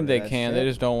gonna. I think they can. They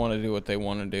just don't want to do what they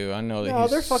want to do. I know that. No,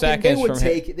 he's they're fucking. seconds They would from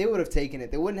take it. They would have taken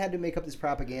it. They wouldn't have to make up this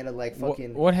propaganda like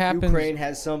fucking. What happens? Ukraine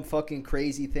has some fucking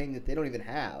crazy thing that they don't even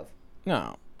have.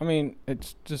 No, I mean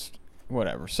it's just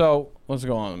whatever. So let's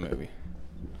go on the movie.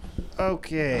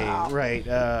 Okay, right.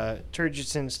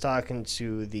 Turgidsen's talking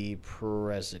to the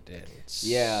president.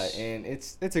 Yeah, and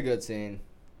it's a good scene.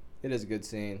 It is a good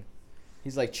scene.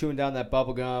 He's like chewing down that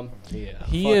bubble gum. Yeah.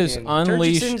 He is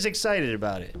unleashed. Turgidsen's excited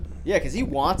about it. Yeah, because he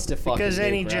wants to fucking. Because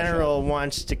any general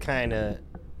wants to kind of.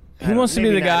 He wants to be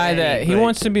the guy that he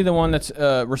wants to be the one that's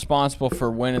responsible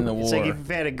for winning the war. It's like if you've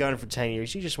had a gun for 10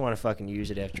 years, you just want to fucking use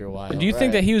it after a while. Do you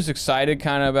think that he was excited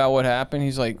kind of about what happened?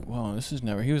 He's like, "Well, this is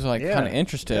never." He was like kind of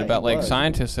interested about like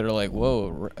scientists that are like,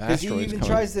 "Whoa, asteroids." Because he even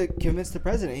tries to convince the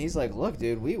president. He's like, "Look,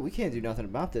 dude, we can't do nothing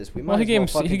about this. We might." Well, he gave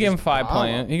him 5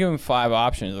 plans. He gave him 5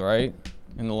 options, right?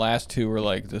 And the last 2 were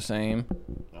like the same.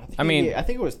 I mean, I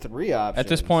think it was 3 options. At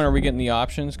this point, are we getting the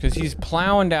options? Because he's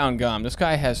plowing down gum. This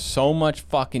guy has so much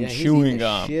fucking chewing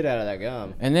gum. Shit out of that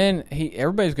gum. And then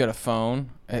everybody's got a phone.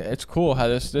 It's cool how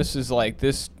this is like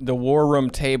the war room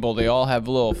table. They all have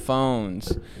little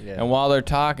phones, and while they're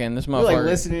talking, this motherfucker like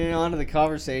listening on to the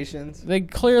conversations. They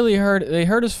clearly heard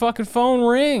his fucking phone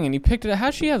ring, and he picked it up.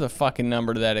 How'd she have the fucking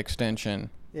number to that extension?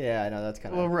 Yeah, I know that's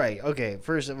kind of. Well, right. Okay.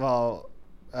 First of all,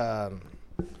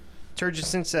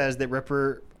 Turgidsen says that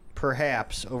Ripper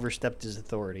perhaps overstepped his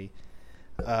authority.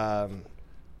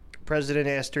 President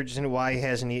asked Turgidsen why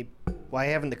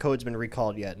haven't the codes been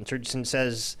recalled yet? And Turgidsen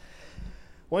says,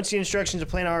 once the instructions of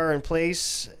Plan R are in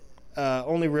place,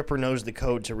 only Ripper knows the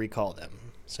code to recall them.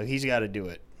 So he's got to do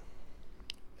it.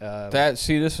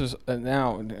 This was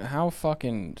now how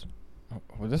fucking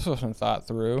this wasn't thought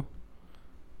through.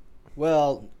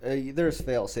 Well, there's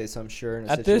fail-safes, I'm sure. In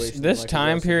a At this like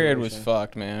time period was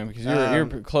fucked, man, because you're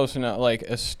close enough. Like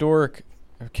historic,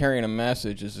 carrying a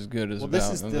message is as good as. Well, this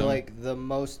is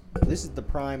This is the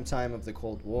prime time of the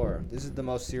Cold War. This is the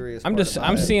most serious.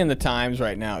 I'm seeing the times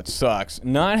right now. It sucks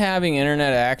not having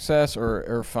internet access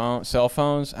or cell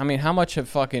phones. I mean, how much have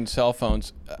fucking cell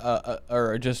phones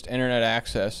or just internet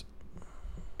access,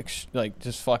 like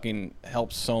just fucking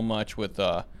helps so much with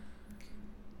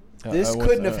this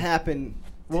couldn't have happened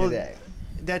today.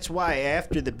 That's why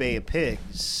after the Bay of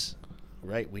Pigs,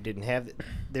 right? We didn't have.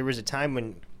 There was a time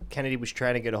when Kennedy was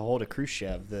trying to get a hold of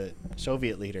Khrushchev, the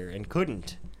Soviet leader, and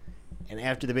couldn't. And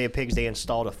after the Bay of Pigs, they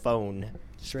installed a phone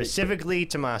specifically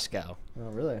to Moscow. Oh,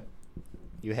 really?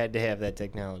 You had to have that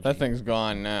technology. That thing's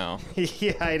gone now.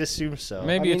 Yeah, I'd assume so.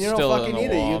 Maybe it's still on the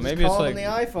wall. Maybe it's like on the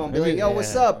iPhone. Be like, yo,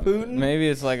 what's up, Putin? Maybe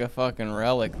it's like a fucking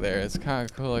relic there. It's kind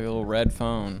of cool, like a little red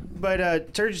phone.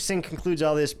 But Turgidsen concludes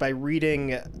all this by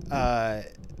reading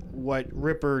what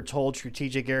Ripper told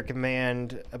Strategic Air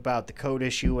Command about the code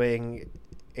issuing,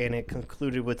 and it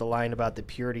concluded with a line about the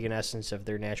purity and essence of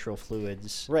their natural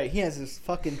fluids. Right, he has this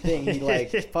fucking thing he like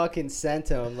fucking sent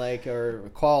him or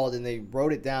called, and they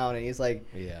wrote it down, and he's like,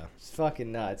 yeah, it's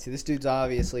fucking nuts. See, this dude's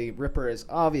Ripper is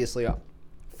obviously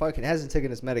fucking hasn't taken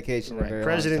his medication in a very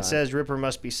President long time. says Ripper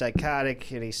must be psychotic,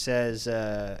 and he says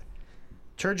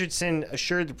Turgidsen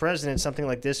assured the president something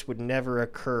like this would never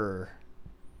occur,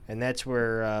 and that's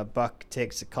where Buck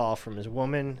takes a call from his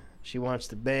woman. She wants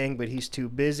to bang, but he's too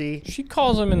busy. She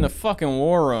calls him in the fucking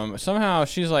war room. Somehow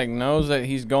she's like knows that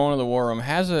he's going to the war room,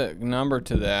 has a number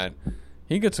to that.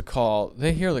 He gets a call.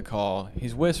 They hear the call.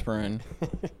 He's whispering.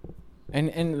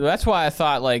 And that's why I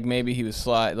thought like maybe he was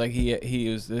like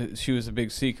she was a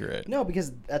big secret. No,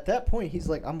 because at that point he's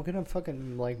like, I'm gonna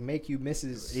fucking like make you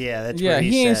Mrs. Yeah, that's Yeah, what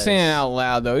he ain't says. saying it out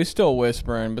loud though. He's still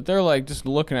whispering, but they're like just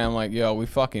looking at him like, "Yo, we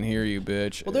fucking hear you,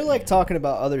 bitch." Well, they're like talking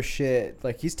about other shit.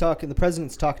 Like the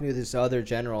president's talking to this other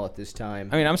general at this time.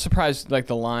 I mean, I'm surprised like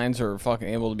the lines are fucking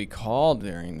able to be called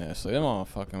during this. Like, they don't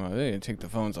fucking they take the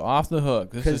phones off the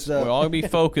hook. We'll all be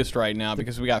focused right now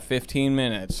because we got 15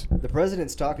 minutes. The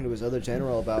president's talking to his other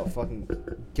general about fucking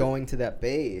going to that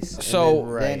base.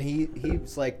 So then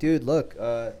he's like, dude, look,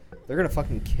 they're gonna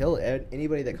fucking kill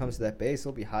anybody that comes to that base.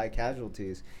 There'll be high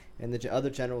casualties. And the other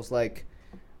general's like,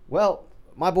 well,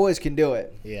 my boys can do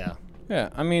it. Yeah. Yeah,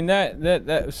 I mean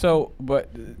that. So, but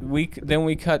we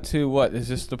cut to what is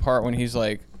this the part when he's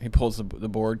like he pulls the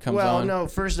board comes on? Well, no.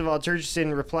 First of all,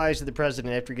 Turgidson replies to the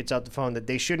president after he gets out the phone that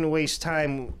they shouldn't waste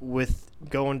time with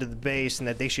going to the base and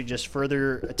that they should just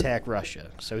further attack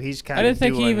Russia. So he's kind of. I didn't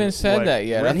think he even said that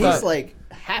yet. And he's like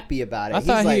happy about it. He's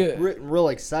like real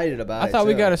excited about it. I thought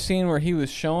we got a scene where he was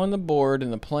showing the board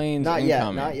and the planes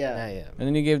incoming. Not yet. And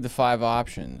then he gave the 5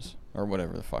 options. Or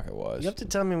whatever the fuck it was. You have to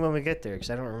tell me when we get there, because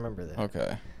I don't remember that.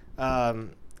 Okay.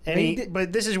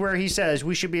 But this is where he says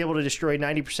we should be able to destroy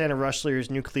 90% of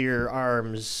Russia's nuclear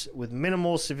arms with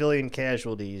minimal civilian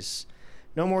casualties,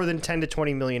 no more than 10 to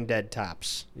 20 million dead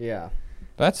tops. Yeah.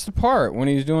 That's the part when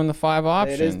he's doing the 5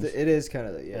 options. It is kind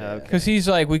of yeah. Because he's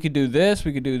like, we could do this,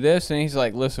 and he's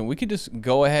like, listen, we could just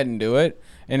go ahead and do it,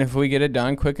 and if we get it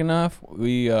done quick enough,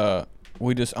 we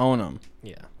just own them.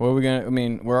 Yeah. What are we gonna? I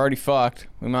mean, we're already fucked.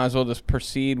 We might as well just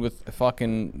proceed with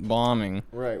fucking bombing.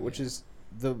 Right, which is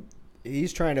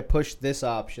he's trying to push this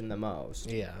option the most.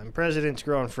 Yeah, and President's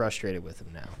growing frustrated with him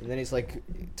now. And then he's like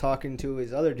talking to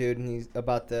his other dude, and he's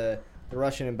about the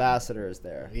Russian ambassador is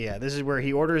there. Yeah, this is where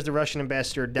he orders the Russian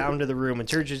ambassador down to the room, and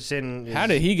Turgidson. How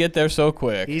did he get there so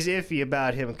quick? He's iffy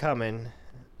about him coming.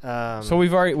 So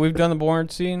we've done the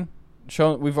board scene.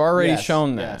 We've already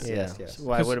shown that. Yes. So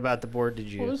why? What about the board?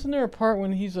 Did you? Well, isn't there a part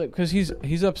when he's like, because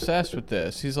he's obsessed with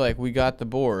this. He's like, we got the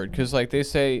board, because like they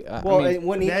say.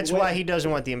 That's why he doesn't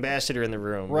want the ambassador in the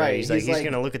room. Right. He's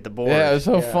gonna look at the board. Yeah, it was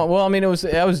so fun. Well, I mean,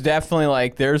 that was definitely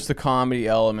like there's the comedy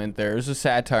element. There's a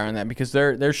satire in that because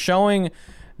they're showing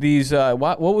these.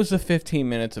 What was the 15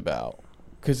 minutes about?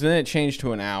 Because then it changed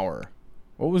to an hour.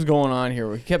 What was going on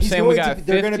here? He kept saying we got 15.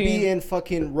 They're going to be in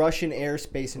fucking Russian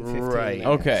airspace in 15 minutes.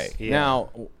 Okay. Yeah.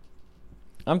 Now,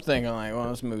 I'm thinking like, well,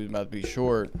 this movie's about to be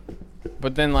short.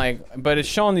 But then but it's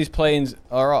showing these planes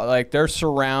are like they're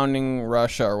surrounding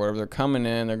Russia or whatever. They're coming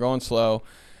in. They're going slow.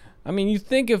 I mean, you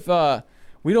think if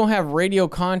we don't have radio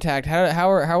contact,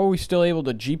 how are we still able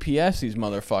to GPS these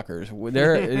motherfuckers?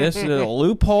 This is a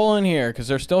loophole in here because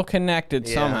they're still connected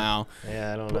somehow.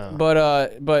 Yeah, I don't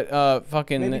know. But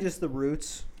fucking maybe just the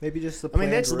roots. Maybe just the. I mean,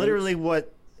 that's literally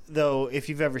what, though. If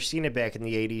you've ever seen it back in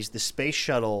the '80s, the space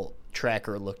shuttle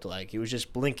tracker looked like. It was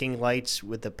just blinking lights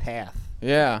with a path.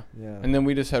 Yeah. And then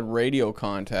we just had radio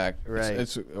contact. Right.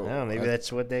 Maybe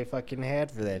that's what they fucking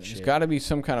had for that shit. There's got to be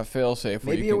some kind of fail-safe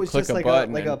where maybe you it can was click just a like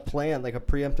button. a plan, like a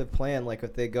preemptive plan. Like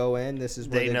if they go in, this is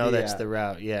where they know that's the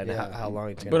route. Yeah, and how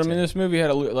long it's going to take. But I mean, this movie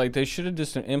had they should have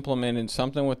just implemented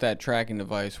something with that tracking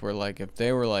device where like if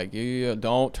they were like,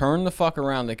 don't turn the fuck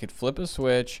around, they could flip a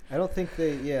switch. I don't think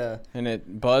and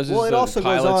it buzzes it also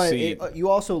pilot's goes on. seat. You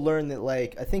also learn that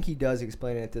like I think he does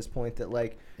explain it at this point that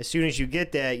like as soon as you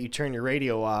get that, you turn your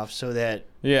radio off so that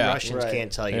Russians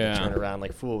can't tell you to turn around,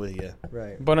 like fool with you.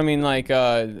 Right. But I mean, like,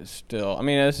 still, I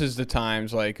mean, this is the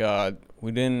times like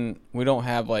we don't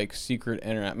have like secret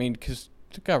internet. I mean, because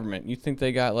the government, you think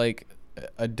they got like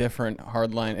a different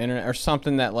hardline internet or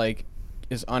something that like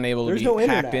is unable to be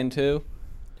hacked into?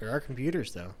 There are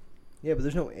computers though. Yeah, but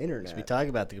there's no internet. We talk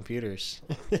about the computers.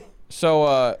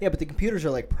 So yeah, but the computers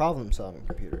are like problem-solving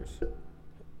computers.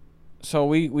 So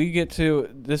we get to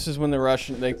this is when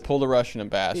they pull the Russian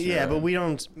ambassador. Yeah, but we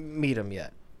don't meet him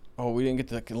yet. Oh, we didn't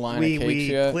get the line of cakes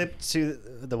yet? We clipped to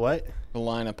the what? The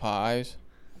line of pies.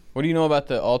 What do you know about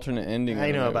the alternate ending?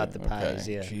 I know about the pies,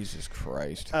 yeah. Jesus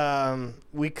Christ.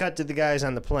 We cut to the guys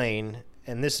on the plane,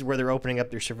 and this is where they're opening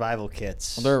up their survival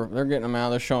kits. Well, they're getting them out.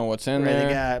 They're showing what's in there.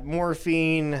 They got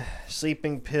morphine,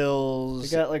 sleeping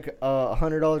pills. They got like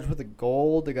 $100 worth of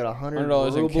gold. They got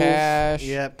 $100 in cash.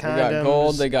 Yep, condoms. They got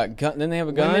gold. They got gun. Then they have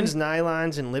a gun. Women's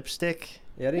nylons and lipstick.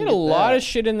 Yeah, I They didn't had a get lot that. of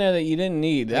shit in there that you didn't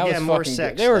need. That Yeah, was more fucking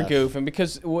sex good. They were stuff. goofing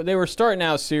because they were starting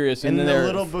out serious, and And then the they're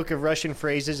little book of Russian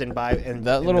phrases and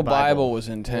that little Bible was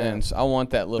intense. I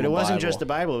want that little. But it wasn't Bible. just the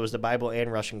Bible; it was the Bible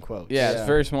and Russian quotes. Yeah, it's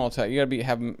very small text. You gotta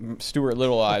have Stuart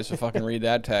Little Eyes to fucking read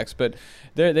that text. But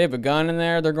they have a gun in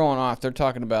there. They're going off. They're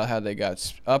talking about how they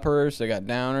got uppers, they got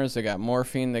downers, they got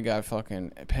morphine, they got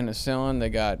fucking penicillin, they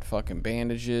got fucking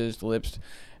bandages, lips.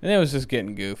 And it was just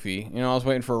getting goofy. You know, I was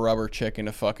waiting for a rubber chicken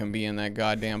to fucking be in that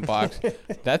goddamn box.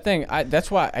 That thing, that's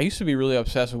why I used to be really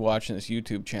obsessed with watching this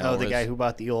YouTube channel. Oh, the guy who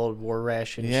bought the old war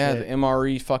ration. Yeah, shit. the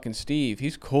MRE fucking Steve.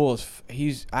 He's cool as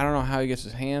I don't know how he gets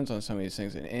his hands on some of these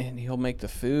things, and he'll make the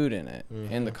food in it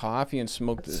and the coffee and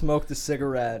smoke the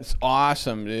cigarette. It's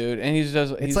awesome, dude. And he's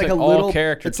like a all little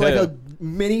character. It's too. like a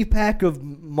mini pack of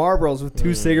Marlboros with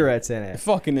 2 cigarettes in it.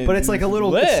 Fucking, but it's like a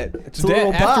little lit. It's a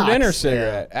little after box. dinner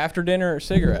cigarette. After dinner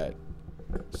cigarette.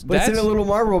 But it's in a little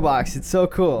Marlboro box. It's so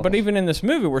cool. But even in this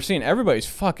movie, we're seeing everybody's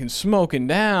fucking smoking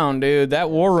down, dude. That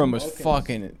war room was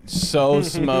fucking so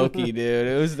smoky, dude.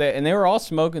 It was that, and they were all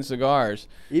smoking cigars.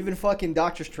 Even fucking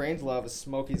Doctor Strangelove is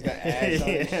smoky. He's got ash on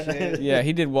his shit. Yeah,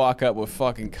 he did walk up with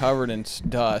fucking covered in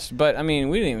dust. But I mean,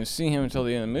 we didn't even see him until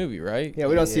the end of the movie, right? Yeah,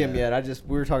 we don't see him yet.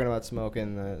 We were talking about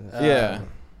smoking. Yeah.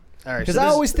 All right, because so I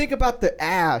this- always think about the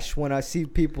ash when I see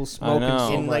people smoking know.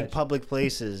 so in much. like public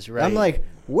places, right? I'm like,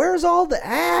 where's all the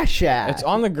ash at? It's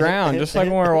on the ground, just like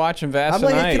when we were watching Vast I'm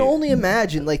like, Night. I can only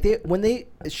imagine, like when they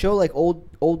show like old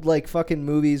like fucking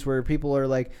movies where people are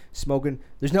like smoking.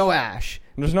 There's no ash.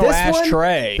 There's no This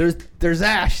ashtray. One, there's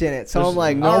ash in it. So There's I'm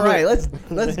like, no- all right, let's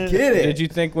get it. Did you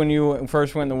think when you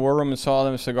first went in the war room and saw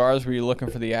them cigars, were you looking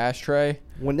for the ashtray?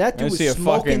 When that dude I was see a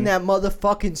smoking fucking- that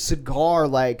motherfucking cigar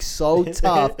like so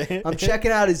tough, I'm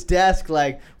checking out his desk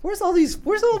like, where's all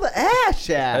the ash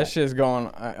at? That shit's going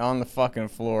on the fucking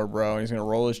floor, bro. He's gonna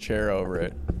roll his chair over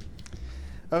it.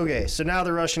 Okay, so now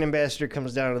the Russian ambassador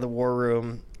comes down to the war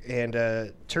room, and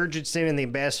Turgidson and the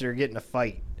ambassador get in a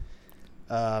fight.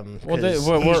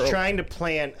 He's trying to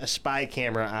plant a spy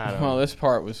camera on him. Well, this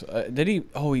part was. Did he?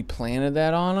 Oh, he planted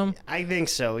that on him. I think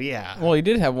so. Yeah. Well, he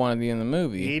did have one of the in the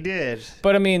movie. He did.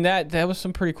 But I mean, that was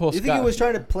some pretty cool You stuff. think he was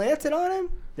trying to plant it on him, or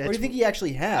do That's- you think he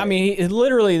actually had it? I mean,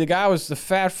 literally, the guy was the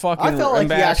fat fucking I felt like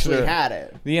he ambassador. actually had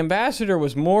it. The ambassador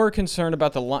was more concerned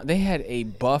about the line. They had a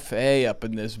buffet up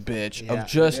in this bitch Yeah, of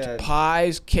just they did.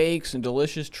 pies, cakes, and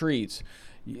delicious treats.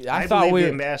 I thought believe we the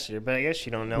were. ambassador, but I guess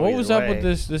you don't know. What either was up way.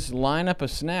 with this lineup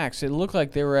of snacks? It looked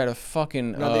like they were at a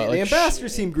fucking. No, the ambassador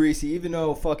seemed greasy, even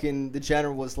though fucking the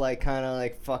general was like kind of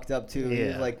like fucked up too. He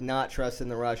was Yeah. like not trusting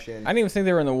the Russian. I didn't even think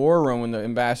they were in the war room when the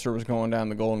ambassador was going down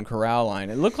the Golden Corral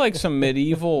line. It looked like some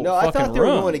medieval No, fucking I thought they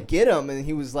room. were going to get him, and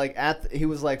he was like At the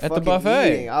fucking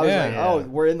buffet. eating. I was Yeah. like, Yeah. oh,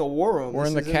 we're in the war room. We're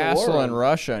in This the is war castle in room.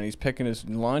 Russia, and he's picking his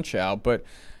lunch out. But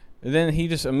then he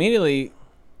just immediately,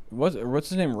 what's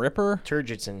his name? Ripper?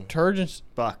 Turgidson? Turgis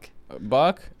Buck.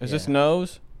 Buck? Is this Yeah.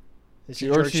 Nose? This is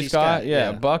George George C. C. Scott?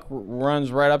 Yeah. Yeah. Buck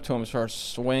runs right up to him and starts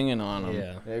swinging on him.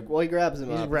 Yeah. Yeah, well, he grabs him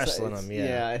He's up. wrestling It's- him,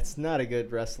 yeah. it's not a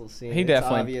good wrestle scene. He It's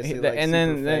definitely. obviously, like, and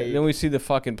super fake. then we see the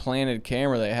fucking planted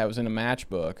camera they had was in a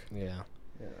matchbook. Yeah.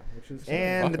 Yeah, which was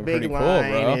And the Fucking big pretty cool,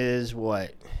 line bro. is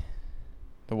what?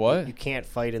 The what? You can't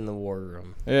fight in the war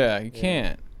room. Yeah, you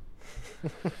can't.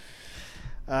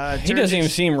 He doesn't even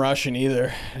seem Russian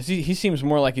either. He seems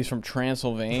more like he's from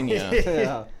Transylvania.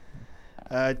 yeah.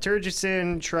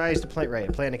 Turgidson tries to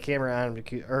plant a camera on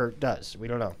him, or does. We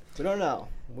don't know. We don't know.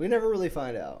 We never really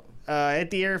find out. At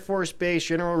the Air Force Base,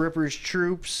 General Ripper's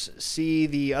troops see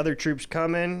the other troops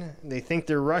coming. They think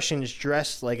they're Russians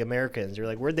dressed like Americans. They're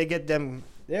like, where'd they get them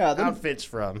Yeah, outfits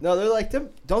from? No, they're like them.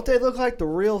 Don't they look like the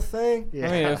real thing? Yeah.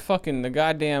 I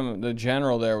mean, the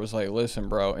general there was like, listen,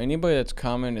 bro, anybody that's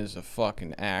coming is a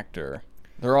fucking actor.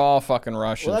 They're all fucking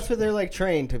Russians. Well, that's what they're like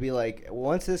trained to be like.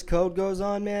 Once this code goes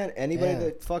on, man, anybody Yeah.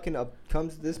 that fucking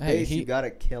comes to this Hey, base, you gotta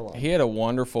kill them. He had a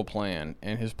wonderful plan,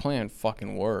 and his plan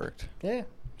fucking worked. Yeah.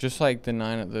 Just like the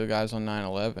guys on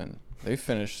 9/11. They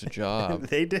finished the job.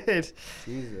 They did.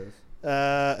 Jesus. All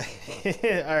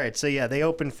right, so yeah, they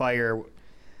open fire.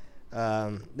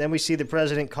 Then we see the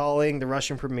president calling the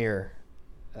Russian premier,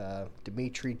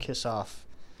 Dmitry Kisov.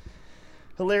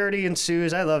 Hilarity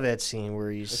ensues. I love that scene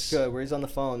where It's he's good. Where he's on the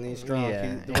phone and he's drunk.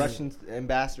 Yeah. The Russian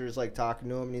ambassador is like talking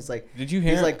to him, and he's like, Did you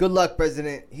hear? he's like, "Good luck,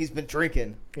 President. He's been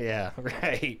drinking." yeah,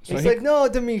 right. So He's he- like, "No,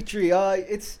 Dmitry.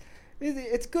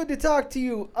 It's good to talk to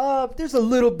you. There's a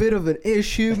little bit of an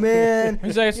issue, man.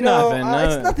 He's like, it's You know,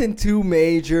 nothing. it's nothing too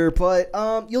major, but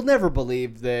you'll never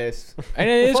believe this. And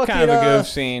it is kind of a Fucking, goof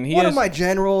scene. One of my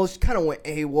generals kind of went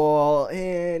AWOL,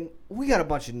 and we got a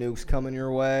bunch of nukes coming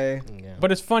your way. Yeah.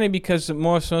 But it's funny because the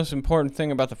most important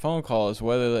thing about the phone call is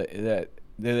whether that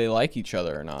they like each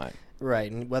other or not.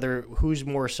 Right, and whether who's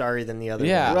more sorry than the other.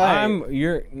 Yeah, one.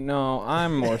 Right.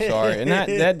 I'm more sorry. And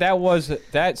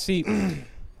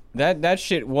that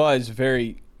shit was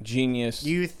very genius.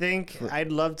 You think?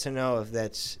 I'd love to know if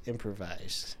that's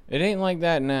improvised. It ain't like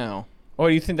that now. Oh,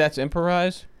 you think that's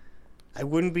improvised? I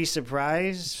wouldn't be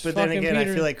surprised, It's but then fucking again,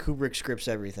 Peter. I feel like Kubrick scripts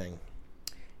everything.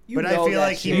 You But I know feel that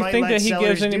like he shit. You might think let that he Sellers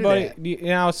gives do anybody? that.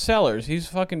 Now Sellers, he's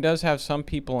fucking does have some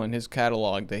people in his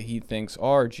catalog that he thinks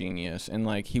are genius, and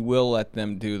like he will let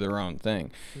them do their own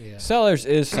thing. Yeah. Sellers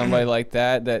is somebody like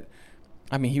that. That,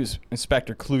 I mean, he was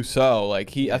Inspector Clouseau.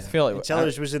 Like I feel like And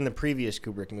Sellers was in the previous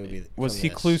Kubrick movie. was from he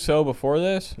this. Clouseau before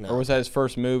this, No. or was that his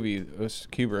first movie? It was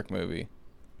Kubrick movie.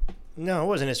 No, it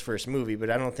wasn't his first movie, but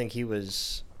I don't think he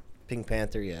was Pink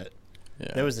Panther yet.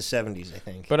 Yeah. That was the 70s, I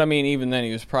think. But I mean, even then,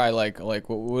 he was probably like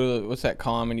what's that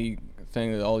comedy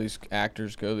thing that all these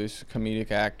actors go, these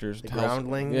comedic actors? The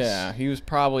Groundlings? Yeah, he was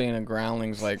probably in a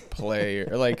Groundlings like play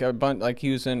or like a bunch. Like he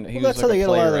was in. He Well, was that's like how they get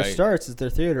a lot of their playwright. starts. Is they're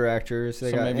theater actors.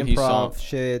 They So got maybe he saw- improv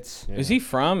shits. Yeah. Is he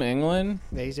from England?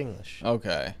 Yeah, he's English.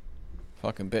 Okay,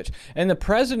 fucking bitch. And the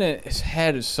president, his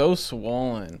head is so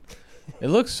swollen. It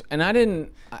looks, and I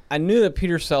knew that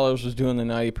Peter Sellers was doing the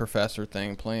Nutty Professor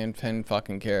thing, playing 10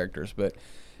 fucking characters, but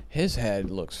his head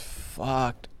looks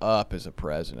fucked up as a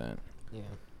president. Yeah.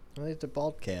 Well, it's a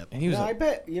bald cap. And he was, No, I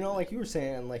bet, like you were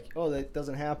saying, like, oh, that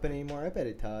doesn't happen anymore. I bet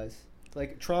it does.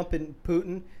 Like Trump and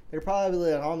Putin, they're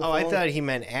probably like on the Oh, phone. I thought he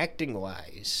meant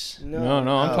acting-wise. no, I'm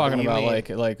Oh, talking you about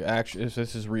mean- like actually,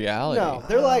 this is reality. No,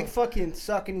 they're like fucking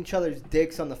sucking each other's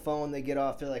dicks on the phone. They get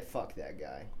off. They're like, fuck that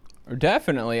guy. Or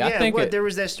definitely, Yeah, I think there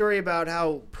was that story about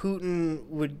how Putin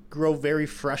would grow very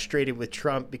frustrated with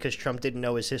Trump because Trump didn't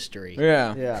know his history.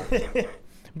 yeah. Yeah.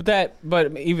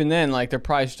 But even then, like they're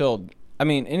probably still. I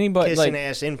mean, anybody Kissing like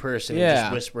ass in person Yeah. and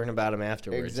just whispering about him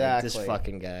afterwards. Exactly. Like, this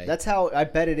fucking guy. That's how I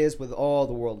bet it is with all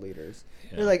the world leaders.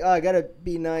 They're like, oh, I gotta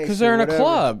be nice. because they're or in a whatever.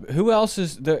 club. Who else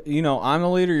is the? I'm the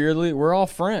leader. You're the leader. We're all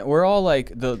friends. We're all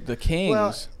like the kings.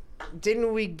 Well,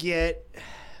 didn't we get,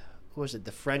 what was it,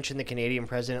 the French and the Canadian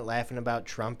president laughing about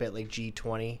Trump at like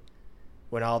G20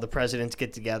 when all the presidents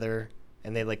get together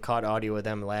and they like caught audio of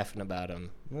them laughing about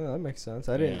him? Well, that makes sense.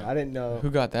 I didn't know.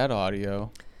 Who got that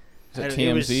audio? Is it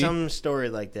It was TMZ? some story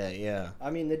like that, yeah. I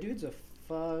mean, the dude's a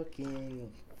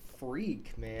fucking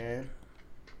freak, man.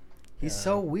 He's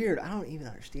so weird. I don't even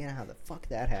understand how the fuck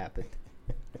that happened.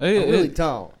 I really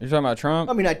don't. You're talking about Trump?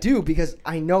 I mean, I do because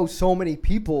I know so many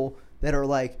people that are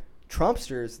like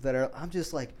Trumpsters that are. I'm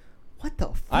just like, what the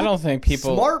fuck? I don't think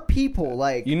people. Smart people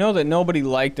like. You know that nobody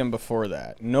liked him before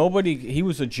that. Nobody. He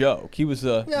was a joke. He was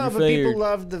a. No, you but figured- people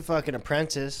loved the fucking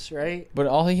Apprentice, right? But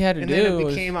all he had to And do then it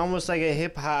was. became almost like a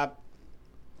hip hop,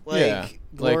 like Yeah, like,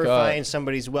 glorifying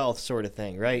somebody's wealth sort of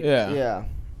thing, right? Yeah. Yeah.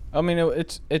 I mean,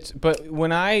 it's. But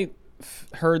when I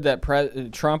heard that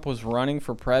Trump was running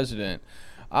for president,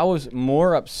 I was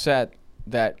more upset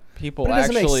that people But it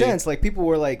doesn't actually. make sense. Like people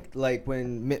were like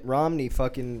when Mitt Romney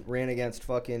fucking ran against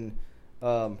fucking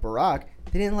Barack,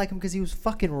 they didn't like him because he was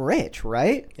fucking rich,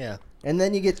 right? Yeah. And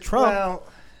then you get Trump. Well,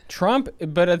 Trump,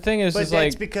 but the thing is, but is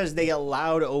that's like because they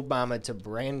allowed Obama to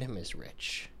brand him as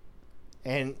rich,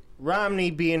 and Romney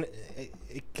being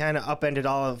it kind of upended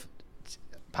all of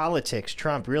politics.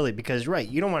 Trump really because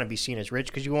you don't want to be seen as rich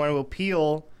because you want to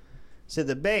appeal to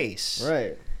the base.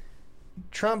 Right.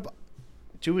 Trump,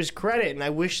 to his credit, and I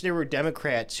wish there were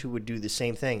Democrats who would do the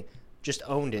same thing, just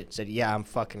owned it. Said, "Yeah, I'm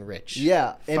fucking rich."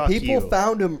 Yeah, and Fuck people you.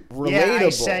 found him relatable. Yeah, I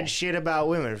said shit about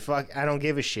women. Fuck, I don't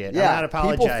give a shit. Yeah, I'm not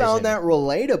apologizing. people found that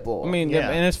relatable. I mean, Yeah.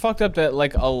 and it's fucked up that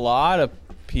like a lot of it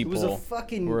people. was a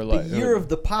fucking were the like- year of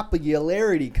the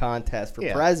popularity contest for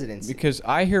Yeah. presidency. Because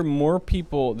I hear more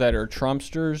people that are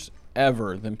Trumpsters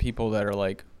ever than people that are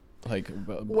like But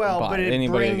it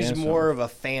anybody brings against more him.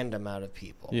 of a fandom out of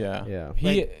people. Yeah. Yeah.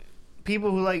 He.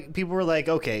 People were like,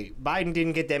 okay, Biden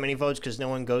didn't get that many votes because no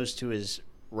one goes to his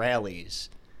rallies.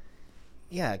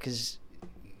 Yeah, because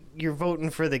you're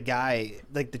voting for the guy.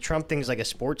 Like the Trump thing's like a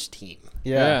sports team.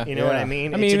 Yeah. You know what I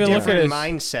mean? I mean, it's even a look at different his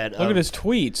mindset. Look at his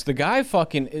tweets. The guy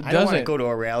fucking it I don't want to doesn't. go to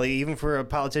a rally, even for a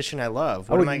politician I love.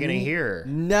 What am I going to hear?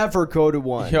 Never go to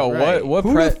one. Yo, Right. what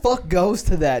Who the fuck goes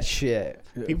to that shit?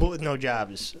 People with no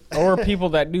jobs. or people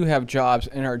that do have jobs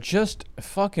and are just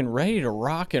fucking ready to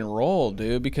rock and roll,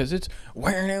 dude, because it's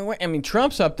I mean,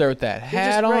 Trump's up there with that You're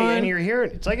hat just on. right, and you're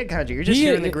hearing it's like a concert. You're just He-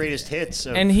 hearing the greatest hits.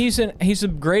 Of, And he's the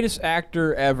greatest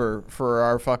actor ever for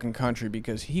our fucking country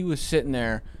because he was sitting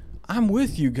there I'm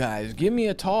with you guys. Give me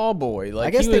a tall boy. Like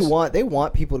I guess they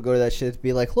want people to go to that shit to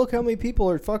be like, look how many people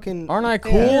are fucking Aren't I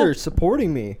cool? here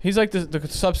supporting me. He's like the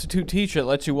substitute teacher that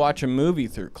lets you watch a movie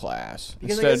through class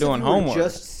Because instead of doing if you were homework.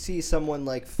 just see someone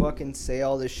like fucking say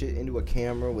all this shit into a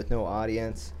camera with no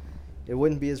audience, it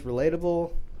wouldn't be as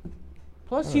relatable.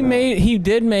 Plus, he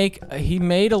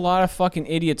made a lot of fucking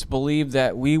idiots believe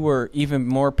that we were even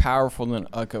more powerful than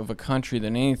of a country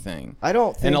than anything. I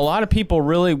don't think. And a lot of people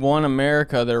really want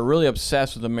America. They're really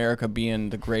obsessed with America being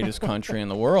the greatest country in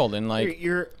the world. And like,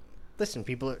 listen,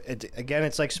 people. Again,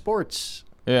 it's like sports.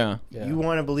 yeah. You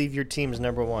want to believe your team's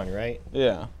number one, right?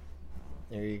 Yeah.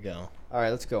 There you go. All right,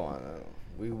 let's go on.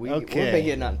 We've Okay. been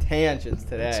getting on tangents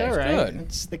today. It's all right. good.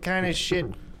 It's the kind of shit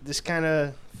this kind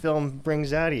of film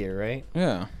brings out of you, right?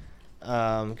 Yeah.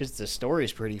 Because the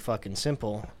story's pretty fucking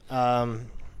simple.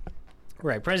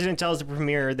 Right. President tells the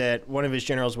premier that one of his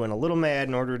generals went a little mad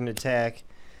and ordered an attack.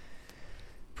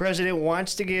 President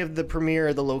wants to give the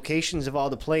premier the locations of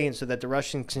all the planes so that the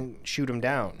Russians can shoot him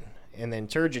down. And then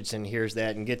Turgidson hears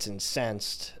that and gets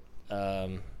incensed.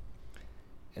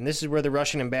 And this is where the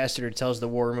Russian ambassador tells the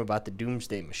war room about the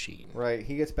doomsday machine. Right.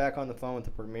 He gets back on the phone with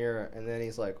the premier, and then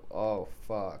he's like, "Oh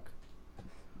fuck."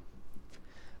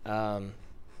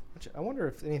 Which I wonder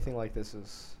if anything like this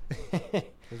is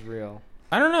real.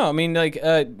 I don't know. I mean, like,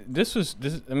 this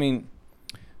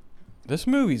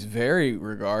movie's very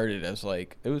regarded as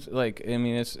like, it was like, I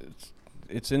mean,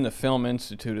 it's in the Film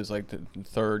Institute as like the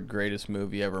third greatest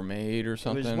movie ever made or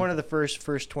something. It was one of the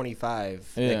first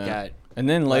 25 that got. And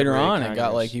then later Library on, of it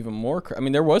got like even more. I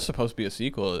mean, there was supposed to be a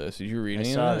sequel to this. Did you read I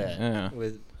any saw of that? Yeah.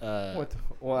 With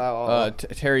Wow.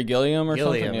 Terry Gilliam or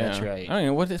something. Gilliam, Yeah. that's right. I don't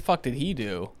know what the fuck did he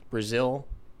do. Brazil,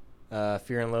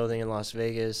 Fear and Loathing in Las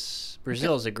Vegas.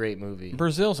 Brazil's a great movie.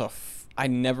 Brazil's I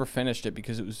never finished it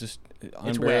because it was just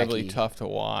unbearably wacky. tough to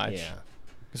watch. Yeah.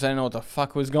 Because I didn't know what the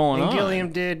fuck was going And on.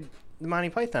 Gilliam did the Monty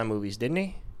Python movies, didn't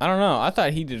he? I don't know. I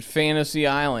thought he did Fantasy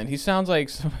Island. He sounds like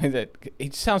somebody he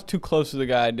sounds too close to the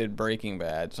guy that did Breaking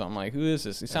Bad. So I'm like, who is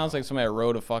this? He sounds like somebody that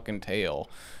wrote a fucking tale.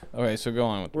 Okay, so go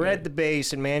on with We're at the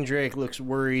base, and Mandrake looks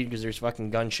worried because there's fucking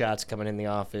gunshots coming in the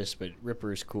office, but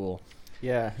Ripper's cool.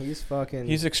 Yeah, he's fucking.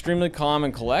 He's extremely calm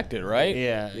and collected, right?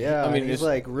 Yeah. Yeah, I mean, he's it's-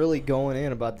 like really going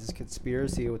in about this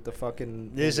conspiracy with the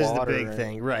fucking. This is the water big and-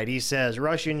 thing. Right. He says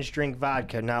Russians drink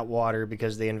vodka, not water,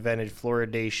 because they invented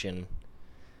fluoridation.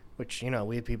 Which, you know,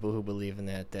 we have people who believe in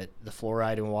that the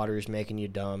fluoride in water is making you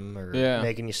dumb or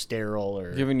making you sterile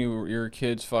or... Giving your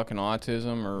kids fucking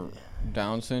autism or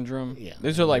Down syndrome. Yeah.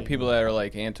 These are like people that are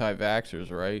like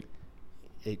anti-vaxxers, right?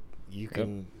 You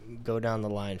can go down the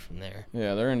line from there.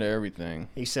 Yeah, they're into everything.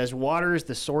 He says water is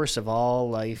the source of all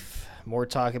life. More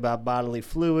talk about bodily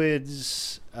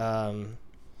fluids.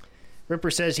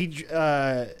 Ripper says he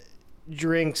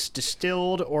drinks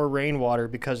distilled or rainwater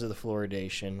because of the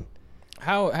fluoridation.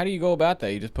 How do you go about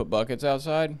that? You just put buckets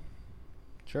outside?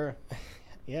 Sure.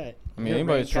 Yeah. I mean, Yeah,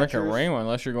 anybody's rain drinking catchers. rainwater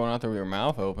unless you're going out there with your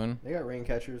mouth open. They got rain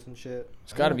catchers and shit.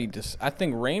 It's got to be. I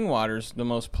think rainwater's the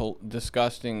most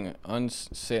disgusting,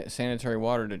 unsanitary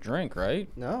water to drink, right?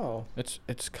 No. It's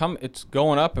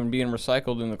going up and being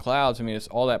recycled in the clouds. I mean, it's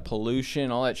all that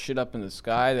pollution, all that shit up in the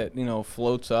sky that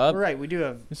floats up. Right. We do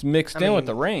have... It's mixed in with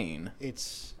the rain.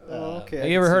 It's... Okay. Have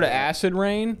you ever heard of acid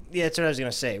rain? Yeah, that's what I was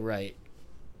going to say. Right.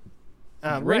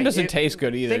 Rain right. doesn't taste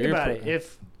good either. Think about it.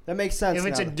 If That makes sense.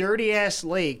 it's a now. dirty ass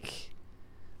lake,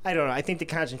 I don't know. I think the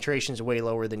concentration's way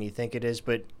lower than you think it is,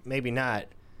 but maybe not.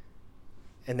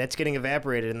 And that's getting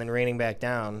evaporated and then raining back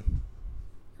down,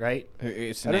 right?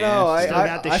 It's I don't know. nasty. Still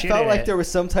got the I shit felt in like it. there was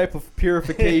some type of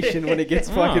purification when it gets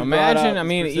No, fucking brought imagine. up, I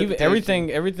mean, even precipitation.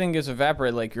 everything gets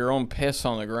evaporated, like your own piss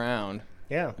on the ground.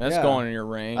 Yeah. That's Yeah. going in your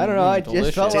rain. I don't know, I just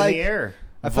Delicious. felt It's in like- the air.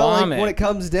 I felt Vomit. like when it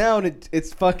comes down,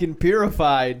 it's fucking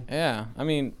purified. Yeah, I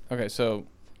mean, okay, so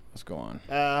let's go on.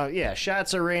 Yeah,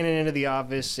 shots are raining into the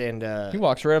office, and He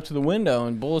walks right up to the window,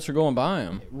 and bullets are going by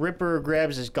him. Ripper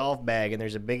grabs his golf bag, and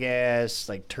there's a big ass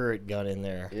like turret gun in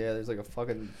there. Yeah, there's like a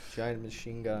fucking giant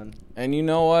machine gun. And you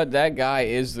know what? That guy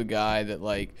is the guy that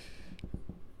like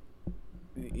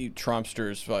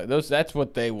Trumpsters. That's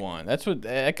what they want. That's what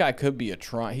that guy could be.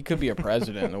 He could be a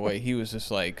president. The way he was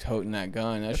just like toting that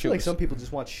gun. That I shit feel like was, some people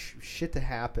just want shit to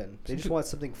happen. They just want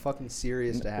something fucking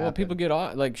serious to happen. well, people get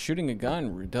off, like shooting a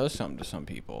gun does something to some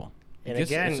people. And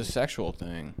It's again, a sexual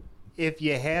thing. if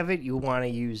you have it, you want to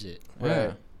use it.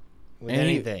 Yeah. With And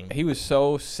anything. He was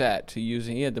so set to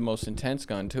using. He had the most intense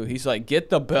gun too. He's like,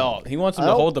 get the belt. He wants him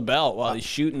to Oh. hold the belt while he's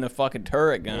shooting the fucking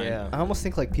turret gun. Yeah. I almost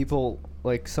think like people,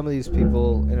 like some of these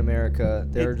people in America,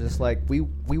 they're just like, we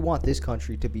want this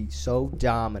country to be so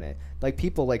dominant. Like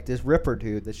people like this Ripper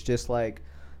dude that's just like,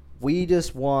 we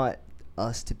just want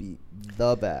us to be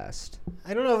the best.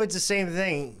 I don't know if it's the same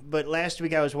thing, but last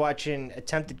week I was watching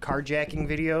attempted carjacking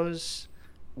videos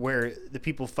where the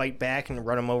people fight back and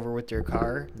run them over with their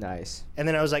car. Nice. And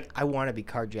then I was like, I want to be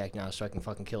carjacked now so I can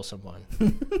fucking kill someone.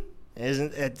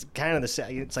 Isn't it's kind of the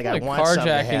same? It's like I want something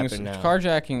to happen now.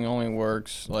 Carjacking only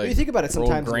works like. You think about it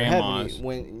sometimes in your head grandmas.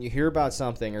 when you hear about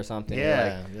something or something.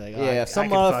 Yeah, you're like, you're yeah. If some I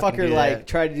could fucking motherfucker do like that.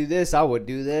 tried to do this, I would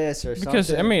do this or something.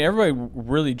 Because I mean, everybody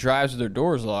really drives with their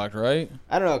doors locked, right?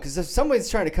 I don't know. Because if somebody's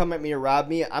trying to come at me or rob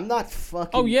me, I'm not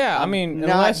fucking. Oh yeah, I I'm mean,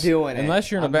 not doing it.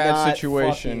 Unless you're in a I'm bad not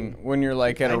situation when you're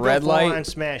like at I a go red full on light.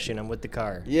 smashing them with the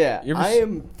car. Yeah, You ever I s-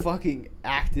 am fucking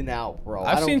acting out, bro.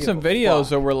 I I've don't seen give some a videos fuck.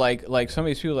 that were like some of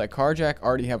these people that carjack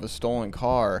already have a stolen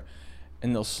car,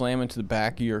 and they'll slam into the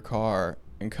back of your car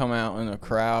and come out in a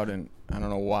crowd, and I don't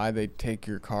know why they take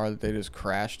your car that they just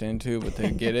crashed into, but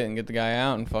they get it and get the guy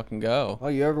out and fucking go. Oh,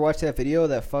 you ever watch that video of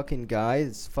that fucking guy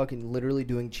that's fucking literally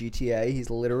doing GTA?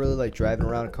 He's literally like driving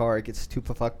around a car. It gets too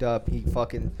fucked up. He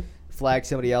fucking flags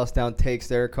somebody else down, takes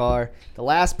their car. The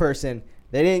last person,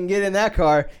 they didn't get in that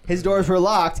car. His doors were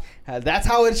locked. That's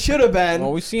how it should have been.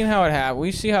 Well, we've seen how it happened.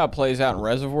 We see how it plays out in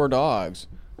Reservoir Dogs.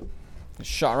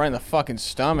 Shot right in the fucking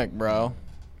stomach, bro.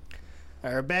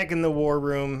 All right, back in the war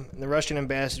room, the Russian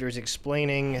ambassador is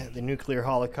explaining the nuclear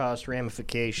holocaust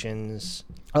ramifications.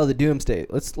 Oh, the doomsday.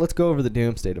 Let's go over the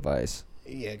doomsday device.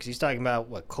 Yeah, because he's talking about,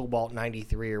 what,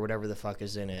 cobalt-93 or whatever the fuck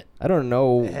is in it. I don't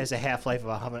know. It has a half-life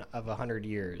of 100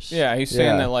 years. Yeah, he's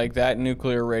saying Yeah. that like that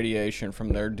nuclear radiation from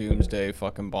their doomsday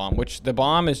fucking bomb, which the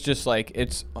bomb is just like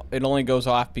it only goes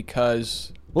off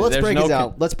because. Well, let's there's break no it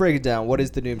down. Let's break it down. What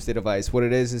is the doomsday device? What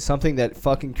it is something that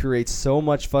fucking creates so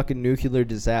much fucking nuclear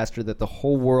disaster that the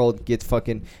whole world gets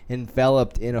fucking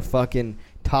enveloped in a fucking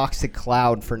toxic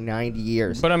cloud for 90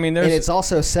 years. But I mean, and there's it's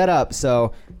also set up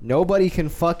so nobody can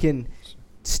fucking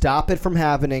stop it from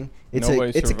happening. It's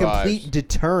Nobody a complete survives.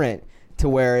 deterrent to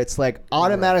where it's like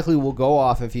automatically will go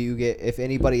off if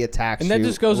anybody attacks and that you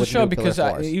just goes to with show nuclear because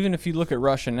force. even if you look at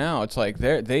Russia now, it's like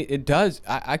it does.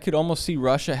 I could almost see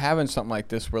Russia having something like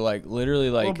this, where like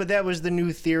literally like Well, but that was the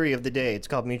new theory of the day. It's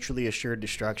called mutually assured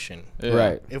destruction. yeah.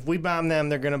 Right. If we bomb them,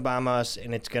 they're going to bomb us,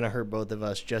 and it's going to hurt both of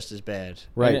us just as bad.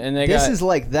 Right. And they this got- is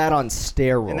like that on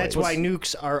steroids. And that's why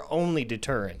nukes are only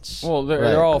deterrents. Well, Right.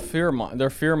 they're all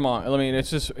they're fear I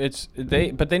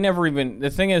mean, but they never even. The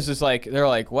thing is like they're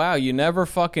like, wow, you never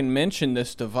fucking mentioned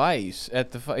this device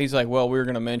at the. He's like, well, we're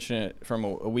gonna mention it from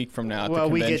a week from now. At Well,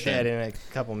 the we get convention. that in a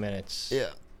couple minutes. Yeah.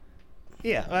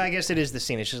 Yeah, well, I guess it is the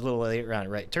scene. It's just a little later on,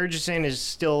 right? Turgison is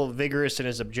still vigorous in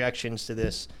his objections to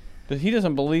this. He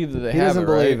doesn't believe that they He have doesn't it,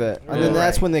 believe right? it. And then Yeah.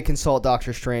 that's Right. when they consult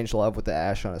Doctor Strangelove with the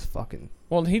ash on his fucking...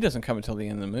 Well, he doesn't come until the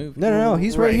end of the movie. No,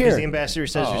 he's right Because here. the ambassador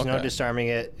says Oh, there's no okay. disarming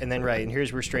it, and then and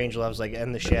here's where Strangelove's like,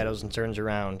 "End the shadows," and turns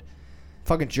around.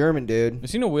 Fucking German dude.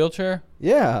 Is he in a wheelchair?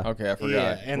 Yeah. Okay, I forgot.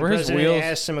 Yeah, and Where the his president wheels?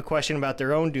 asks him a question about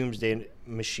their own doomsday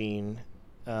machine.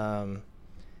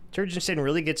 Turgison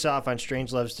really gets off on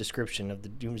Strangelove's description of the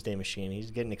doomsday machine.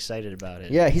 He's getting excited about it.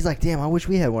 Yeah, he's like, damn, I wish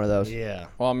we had one of those. Yeah.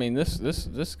 Well, I mean, this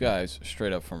guy's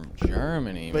straight up from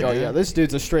Germany. But- Oh, man. yeah, this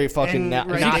dude's a straight fucking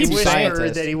And right, Nazi he whispered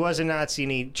scientist. that he was a Nazi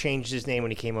and he changed his name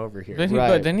when he came over here. But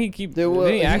Right. then he keep. There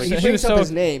then he actually, he he brings was up so.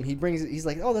 his name. He's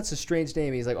like, oh, that's a strange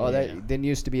name. He's like, oh, Yeah. that didn't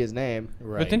used to be his name.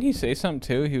 Right. But didn't he say something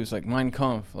too? He was like Mein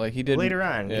Kampf, like he did Later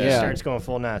on, he Yeah. starts going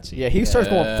full Nazi. Yeah, he starts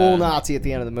going Yeah. full Nazi at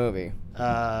the end of the movie.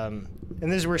 And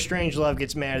this is where Strangelove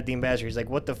gets mad at the ambassador. He's like,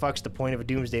 "What the fuck's the point of a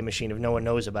doomsday machine if no one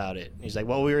knows about it?" He's like,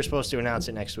 "Well, we were supposed to announce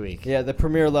it next week." Yeah, the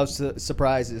premiere loves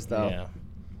surprises, though. Yeah.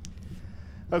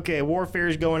 Okay, warfare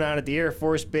is going on at the Air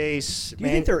Force Base. Do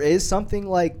you think there is something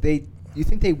like you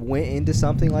think they went into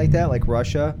something like that, like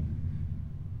Russia?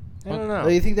 I don't know. Or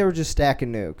do you think they were just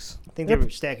stacking nukes? I think they were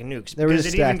stacking nukes. They were Because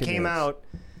just it even stacking came nukes. out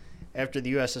after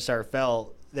the USSR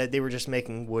fell that they were just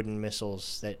making wooden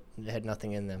missiles that had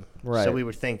nothing in them. Right. So we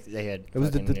would think they had. It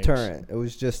was the fucking nukes. deterrent. It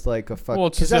was just like a fuck. Well,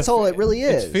 it's Because just that's all it really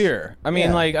is. It's fear. I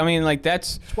mean, Yeah.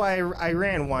 that's. That's why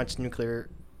Iran wants nuclear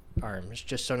arms,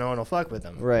 just so no one will fuck with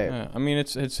them. Right. Yeah, I mean,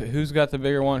 it's who's got the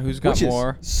bigger one, who's got Which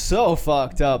more. is so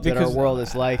fucked up that our Because, world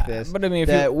is like this. but I mean, if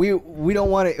that we don't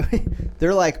want it.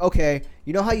 They're like, okay,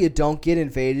 you know how you don't get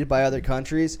invaded by other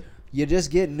countries? You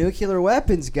just get nuclear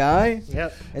weapons, guy.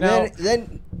 Yep. And Now-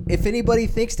 then if anybody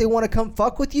thinks they want to come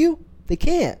fuck with you, they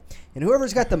can't. And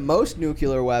whoever's got the most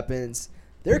nuclear weapons,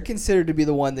 they're considered to be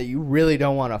the one that you really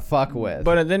don't want to fuck with.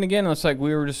 But then again, it's like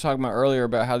we were just talking about earlier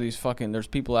about how these there's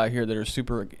people out here that are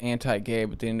super anti-gay,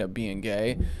 but they end up being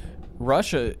gay.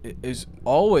 Russia is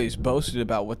always boasted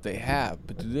about what they have,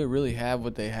 but do they really have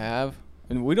what they have?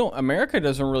 And America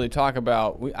doesn't really talk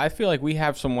about. I feel like we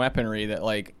have some weaponry that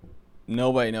like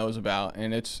nobody knows about,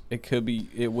 and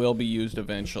it will be used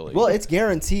eventually. Well, it's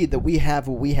guaranteed that we have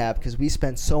what we have because we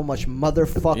spend so much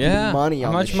motherfucking money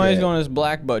on how much this money's shit. going on this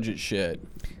black budget shit?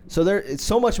 So it's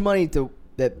so much money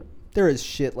that there is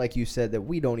shit, like you said, that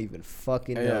we don't even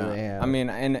fucking know they have. I mean,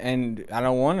 and I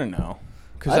don't want to know.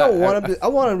 I don't want him. I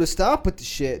want him to stop with the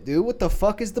shit, dude. What the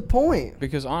fuck is the point?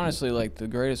 Because honestly, like the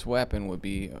greatest weapon would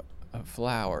be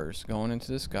flowers going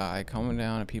into the sky, coming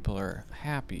down, and people are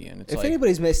happy. And it's if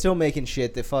anybody's still making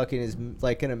shit that fucking is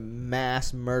like gonna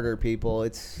mass murder people,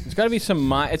 it's got to be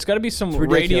some. It's got to be some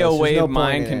radio wave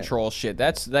mind control shit.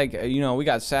 That's like we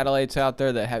got satellites out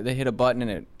there that they hit a button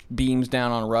and it beams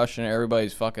down on Russia, and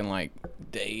everybody's fucking like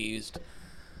dazed.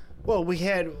 Well, we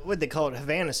had what they call it,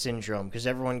 Havana syndrome, because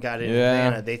everyone got it in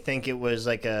Havana. They think it was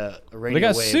like a radio wave. They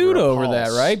got sued over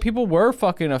that, right? People were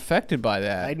fucking affected by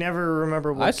that. I never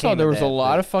remember what I saw there was a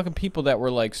lot of fucking people that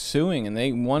were like suing, and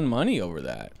they won money over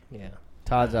that. Yeah.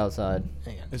 Todd's outside.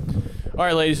 All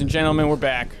right, ladies and gentlemen, we're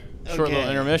back. Short little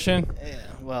intermission. Yeah.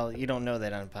 Well, you don't know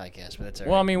that on a podcast, but that's all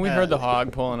right. Well, I mean, we heard the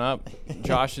hog pulling up.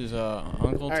 Josh's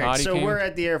uncle, Toddy, right, so came. we're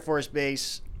at the Air Force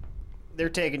Base. They're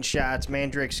taking shots.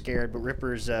 Mandrake's scared, but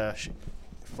Ripper's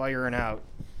firing out.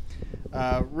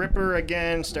 Ripper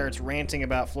again starts ranting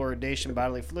about fluoridation,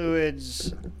 bodily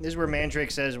fluids. This is where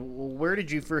Mandrake says, well, where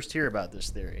did you first hear about this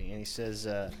theory? And he says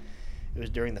it was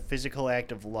during the physical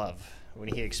act of love, when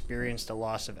he experienced a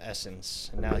loss of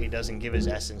essence. And now he doesn't give his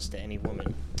essence to any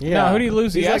woman. Yeah. No, who do you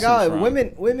lose the essence from?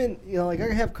 Women, like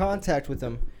I have contact with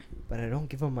them, but I don't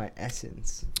give them my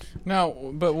essence.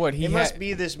 No, but what he must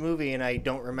be this movie, and I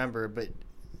don't remember, but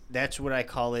that's what I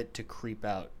call it, to creep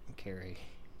out, Carrie.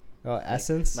 Oh,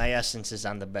 essence? My essence is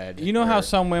on the bed. You know how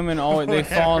some women always they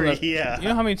fall in the yeah. You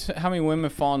know how many women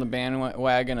fall in the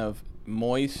bandwagon of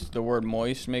moist? The word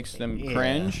moist makes them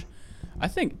cringe. I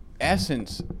think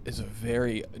essence is a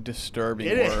very disturbing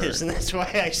word. It is, and that's why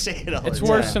I say it all the time. It's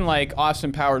worse than like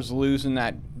Austin Powers losing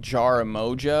that jar of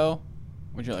Mojo.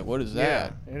 When you're like, what is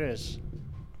that? Yeah, it is.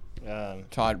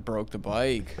 Todd broke the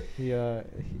bike. He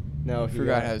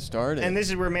forgot how to start it. And this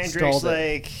is where Mandrake's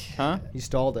like... Huh? He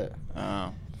stalled it.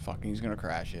 Oh, fucking, he's going to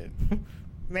crash it.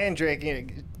 Mandrake,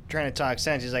 trying to talk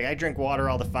sense, he's like, I drink water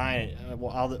all the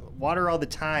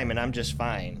time, and I'm just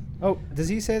fine. Oh, does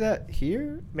he say that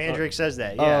here? Mandrake says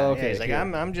that, yeah. Oh, okay. Yeah, he's like, here.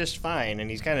 I'm just fine, and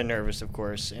he's kind of nervous, of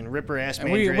course. And Ripper asks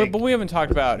Mandrake... But we haven't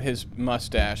talked about his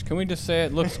mustache. Can we just say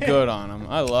it looks good on him?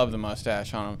 I love the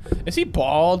mustache on him. Is he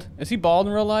bald? Is he bald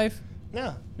in real life?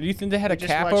 No. Do you think they had a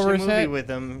cap over over his head? Just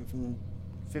watched a movie with him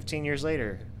 15 years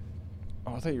later.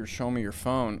 Oh, I thought you were showing me your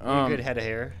phone. Good head of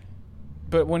hair.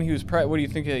 But when he was what do you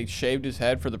think they shaved his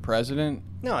head for the president?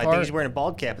 No, I think he's wearing a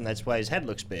bald cap, and that's why his head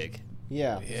looks big.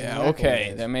 Yeah. Yeah,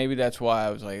 okay. Then maybe that's why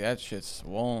I was like, that shit's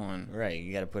swollen. Right,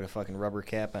 you got to put a fucking rubber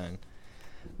cap on.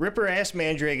 Ripper asked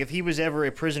Mandrake if he was ever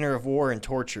a prisoner of war and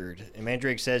tortured, and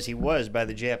Mandrake says he was by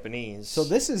the Japanese. So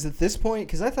this is at this point,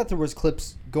 because I thought there was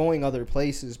clips going other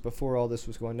places before all this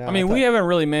was going down. I mean, we haven't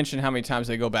really mentioned how many times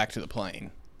they go back to the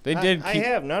plane. They did. I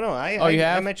have. No. You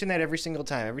have? I mention that every single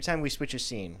time. Every time we switch a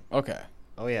scene. Okay.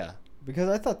 Oh, yeah. Because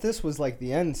I thought this was like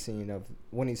the end scene of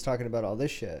when he's talking about all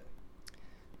this shit.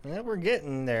 Well, we're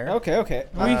getting there. Okay.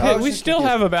 We still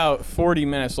have about 40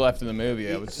 minutes left in the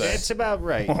movie, I would say. That's about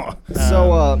right.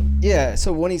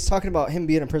 So when he's talking about him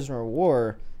being a prisoner of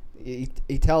war, he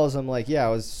tells him, like, I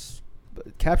was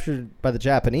captured by the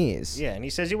Japanese. Yeah, and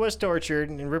he says he was tortured,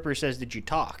 and Ripper says, did you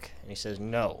talk? And he says,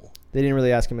 no. They didn't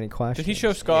really ask him any questions. Did he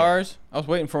show scars? Yeah. I was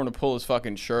waiting for him to pull his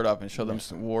fucking shirt up and show them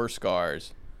some war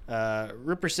scars.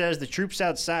 Ripper says the troops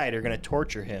outside are going to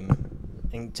torture him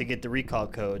to get the recall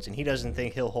codes, and he doesn't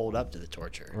think he'll hold up to the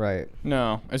torture. Right.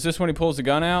 No. Is this when he pulls the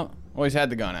gun out? Well, he's had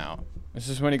the gun out. Is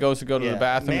this when he goes to go to the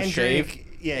bathroom and shave?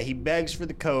 Yeah, he begs for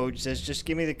the codes, says, just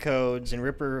give me the codes, and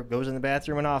Ripper goes in the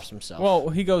bathroom and offs himself. Well,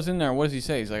 he goes in there. What does he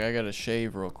say? He's like, I got to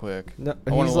shave real quick. No,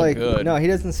 I want to look good. No, he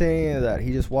doesn't say any of that.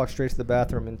 He just walks straight to the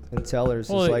bathroom, and Sellers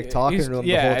is like talking to him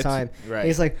the whole time. Right.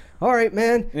 He's like, all right,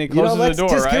 man. And he closes let's the door,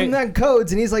 just right? give him that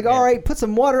codes. And he's like, all right, put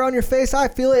some water on your face. I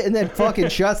feel it. And then fucking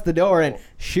shuts the door and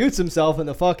shoots himself in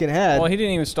the fucking head. Well, he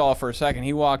didn't even stall for a second.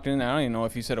 He walked in there. I don't even know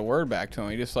if he said a word back to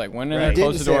him. He just like went in there,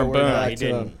 closed the door, and boom. No, he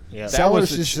didn't. Yeah.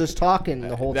 Sellers is just talking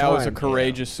the whole time. That was a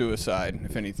courageous suicide,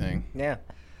 if anything. Yeah.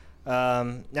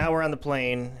 Now we're on the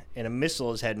plane, and a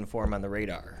missile is heading for him on the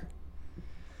radar.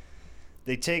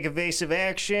 They take evasive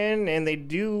action, and they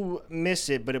do miss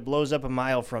it, but it blows up a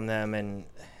mile from them, and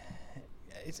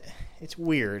it's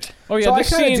weird. Oh yeah, so I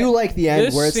kind of do like the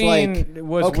end where it's like,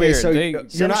 okay, weird. So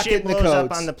you're not getting the blows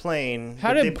codes. up on the plane.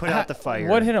 How did they put out the fire?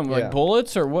 What hit him? Like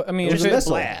bullets or what? I mean, it was a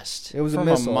missile. Blast. It was from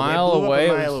a missile. A mile away.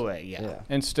 A mile away. Yeah.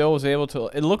 And still was able to.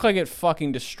 It looked like it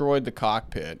fucking destroyed the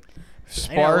cockpit.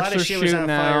 I know, a Sparks lot are of shit was shooting on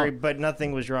fire, out. but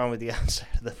nothing was wrong with the outside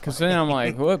of the Because plane. then I'm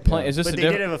like, what plane is this? But a they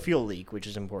did different? have a fuel leak, which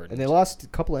is important. And they lost a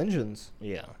couple engines.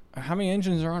 Yeah. How many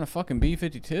engines are on a fucking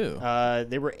B-52?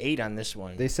 There were 8 on this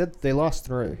one. They said they lost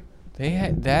 3. They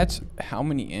had. That's how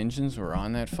many engines were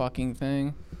on that fucking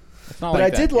thing. It's not But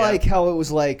like I did that. like how it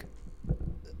was like,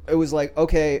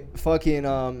 okay,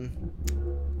 fucking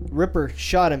Ripper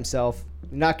shot himself,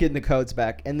 not getting the codes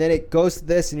back, and then it goes to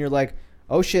this, and you're like,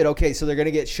 oh shit, okay, so they're gonna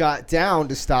get shot down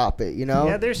to stop it, you know?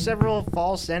 Yeah, there's several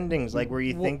false endings, like where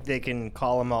you think they can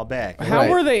call them all back. How Right.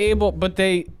 were they able? But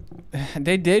they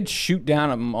did shoot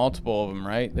down multiple of them,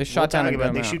 right? They shot down.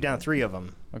 They shoot down 3 of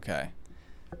them. Okay.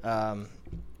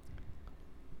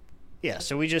 Yeah,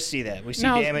 so we just see that. We see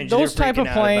Now, damage. those They're type of freaking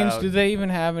out planes, about- do they even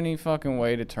have any fucking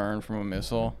way to turn from a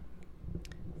missile?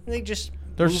 They just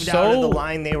They're moved out of so- the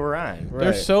line they were on. Right.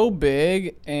 They're so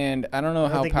big, and I don't know I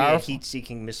don't how think we had powerful.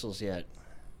 heat-seeking missiles yet.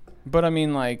 But I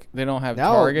mean, like, they don't have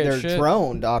Now target they're shit.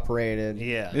 droned operated.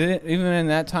 Yeah. Even in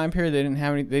that time period, they didn't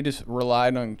have any. They just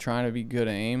relied on trying to be good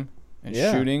aim and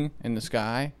Yeah. shooting in the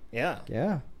sky. Yeah.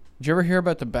 Yeah. Did you ever hear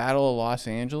about the Battle of Los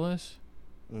Angeles?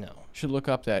 No. You should look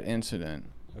up that incident.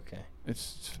 Okay.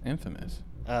 It's infamous.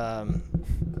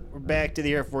 We're back to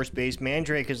the Air Force Base.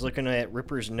 Mandrake is looking at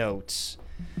Ripper's notes,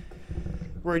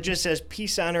 where it just says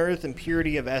 "peace on Earth and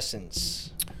purity of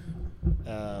essence."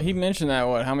 He mentioned that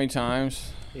how many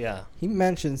times? Yeah. He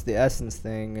mentions the essence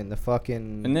thing and the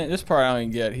fucking. And this part I don't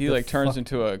even get. He The like turns fuck-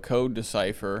 into a code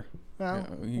decipher. Well,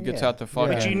 He gets yeah. out the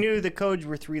fucking. but you knew the codes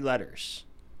were 3 letters.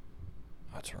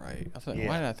 That's right. I thought, Yeah.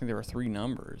 why did I think there were 3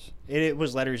 numbers? It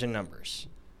was letters and numbers.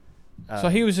 So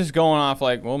he was just going off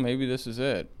like, well, maybe this is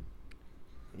it.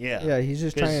 Yeah. Yeah, he's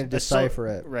just trying to decipher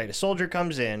it. Right. A soldier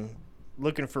comes in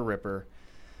looking for Ripper,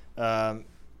 and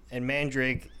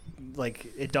Mandrake, like,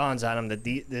 it dawns on him that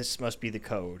this must be the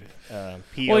code. Well,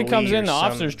 he comes POE in, the or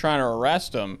officer's some- trying to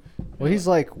arrest him. Well, he's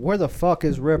like, where the fuck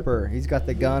is Ripper? He's got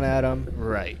the gun at him.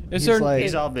 Right. Is He's there? like-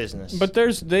 He's all business. But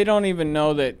they don't even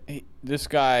know that this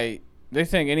guy. They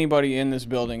think anybody in this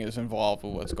building is involved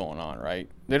with what's going on, right?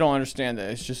 They don't understand that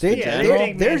it's just They, the Yeah, general.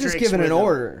 think they're just Mandrake's giving an with him.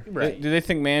 order. Right. Do they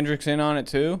think Mandrake's in on it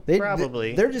too?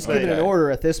 Probably. They're just But- giving an order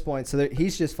at this point, so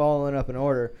he's just following up an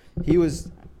order. He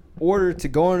was ordered to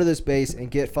go into this base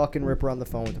and get fucking Ripper on the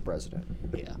phone with the president.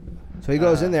 Yeah. So he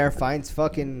goes in there, finds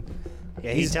fucking.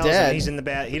 Yeah, he He's tells dead. him he's in the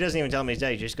bath. He doesn't even tell him he's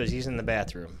dead. He just goes, he's in the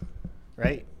bathroom.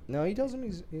 Right? No, he tells him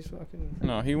he's fucking.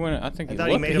 No, he went. I think I he thought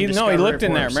he looked. made him He discover looked it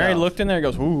in for there. Mary himself. looked in there.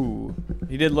 Goes, ooh.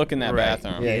 He did look in that Right.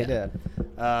 bathroom. Yeah, Yeah. he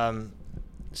did.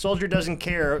 Soldier doesn't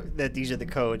care that these are the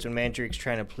codes when Mandrake's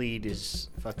trying to plead his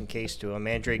fucking case to him.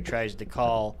 Mandrake tries to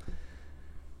call,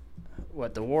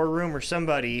 the war room or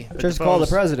somebody. But Tries to call the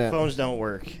president. Phones don't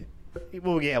work.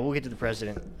 Well, yeah, we'll get to the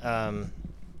president.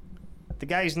 The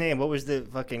guy's name, what was the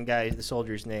fucking guy, the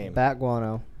soldier's name? Bat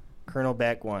guano. Colonel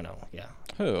Batguano, yeah.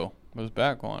 Who was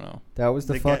Backguano? That was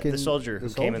the guy- fucking. the soldier who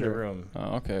came in the soldier. room.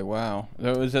 Oh, okay. Wow.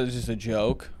 That was just a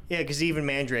joke. Yeah, because even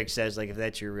Mandrake says, like, if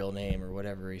that's your real name or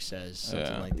whatever he says, something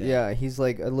Yeah. like that. Yeah, he's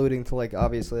like alluding to like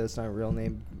obviously that's not a real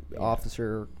name,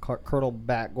 Officer Colonel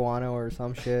Bat Guano or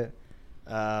some shit.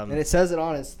 And it says it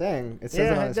on his thing. It says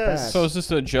Yeah, it on it his does. patch. So is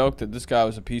this a joke that this guy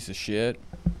was a piece of shit?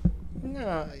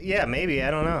 No, yeah, maybe. I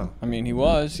don't know. I mean, he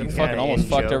was. Some He fucking kinda almost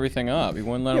fucked in-joke. everything up. He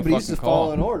wouldn't let yeah, him but he's fucking just call.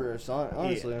 following orders,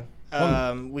 honestly.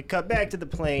 We cut back to the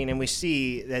plane and we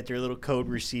see that their little code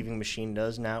receiving machine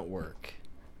does not work.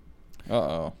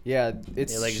 Uh-oh. Yeah,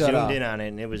 it's They like shut zoomed off. in on it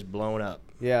and it was blown up.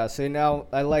 Yeah, so now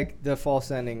I like the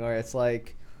false ending where it's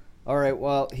like, all right,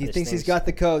 well, he This thinks he's thing's- got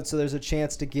the code, so there's a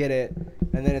chance to get it.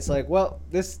 And then it's like, well,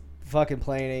 this fucking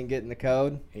plane ain't getting the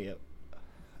code. Yep.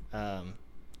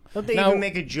 Don't they Now- even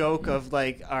make a joke of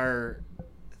like our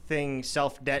thing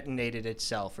self-detonated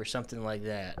itself or something like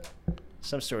that?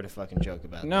 Some sort of fucking joke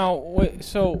about Now,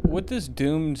 so with this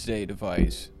doomsday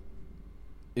device,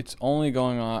 it's only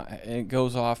going on. It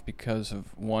goes off because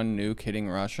of one nuke hitting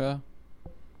Russia.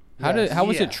 Yes. How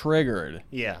was Yeah. it triggered? that.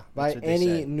 Yeah. By that's what they any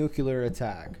said. nuclear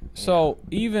attack. So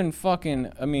even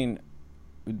fucking, I mean,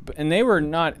 and they were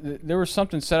not. There was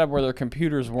something set up where their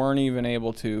computers weren't even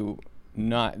able to.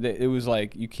 It was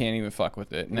like you can't even fuck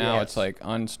with it. Now Yes. it's like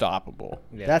unstoppable.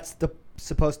 Yeah. That's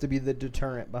supposed to be the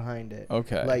deterrent behind it.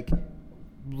 Okay. Like,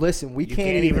 listen, we you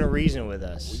can't even reason with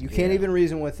us. You can't Yeah. even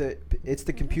reason with it. It's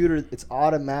the computer. It's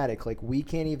automatic. Like, we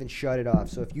can't even shut it off.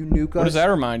 So if you nuke us, What does that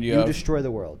remind you you of? destroy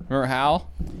the world. Remember Hal?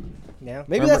 Yeah.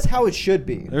 Maybe Remember- that's how it should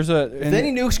be. There's a. If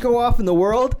any nukes go off in the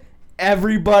world,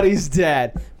 everybody's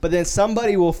dead. But then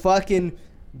somebody will fucking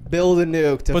build a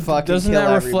nuke to But fucking doesn't kill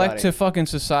that reflect everybody. to fucking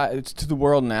society, to the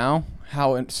world now,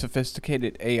 how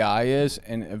sophisticated AI is,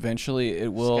 and eventually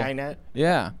it will. Skynet.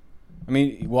 Yeah. I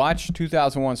mean, watch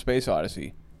 2001: Space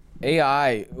Odyssey.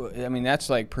 AI, I mean, that's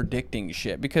like predicting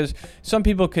shit because some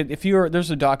people could, there's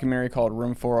a documentary called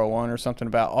Room 401 or something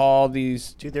about all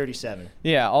these 237.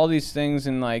 Yeah, all these things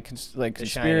and like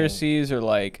conspiracies Shining. or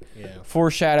like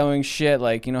foreshadowing shit.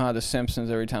 Like, you know how the Simpsons,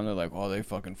 every time they're like, oh, they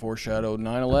fucking foreshadowed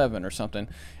 9/11 or something.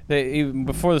 They even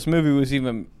before this movie was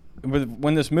even,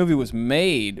 when this movie was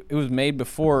made, it was made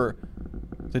before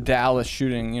the Dallas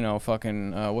shooting. You know,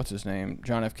 fucking what's his name,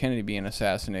 John F. Kennedy being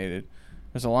assassinated.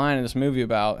 There's a line in this movie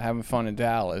about having fun in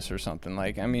Dallas or something.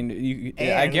 Like, I mean,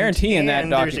 I guarantee in that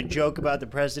there's a joke about the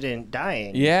president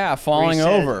dying. Yeah, falling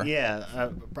over.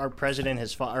 Yeah, our president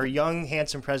has fallen. Our young,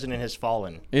 handsome president has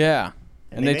fallen. Yeah,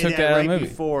 and they took that out of the movie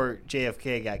before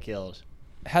JFK got killed.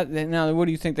 Now, what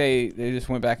do you think they just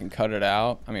went back and cut it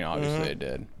out? I mean, obviously they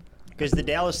did. Because the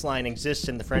Dallas line exists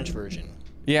in the French version.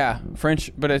 Yeah,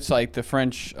 French, but it's like the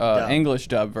French English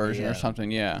dub version or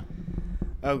something. Yeah.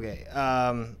 Okay.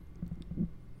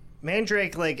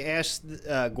 Mandrake asked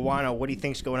Guano what he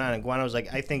thinks going on, and Guano's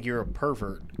like, "I think you're a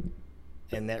pervert,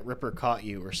 and that Ripper caught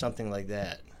you," or something like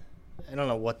that. I don't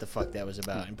know what the fuck that was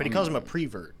about, but he calls him a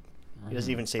prevert. He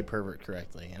doesn't even say pervert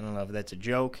correctly. I don't know if that's a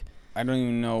joke. I don't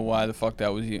even know why the fuck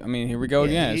that was. I mean, here we go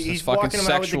again. It's he's fucking walking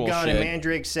him out with the gun, shit. and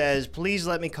Mandrake says, "Please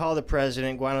let me call the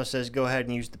president." Guano says, "Go ahead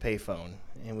and use the payphone."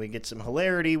 And we get some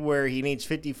hilarity where he needs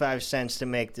 55 cents to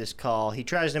make this call. He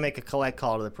tries to make a collect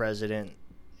call to the president,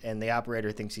 and the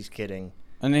operator thinks he's kidding.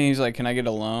 And then he's like, "Can I get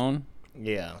a loan?"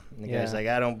 Yeah. And the guy's like,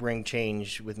 "I don't bring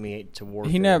change with me to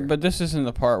warfare." He never. But this isn't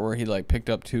the part where he picked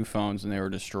up 2 phones and they were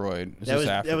destroyed.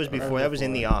 That was before. That was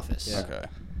in the office. Yeah.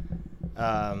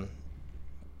 Okay.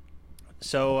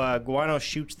 So Guano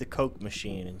shoots the Coke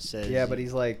machine and says... Yeah, but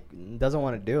he's doesn't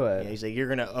want to do it. Yeah, he's like, "You're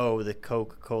going to owe the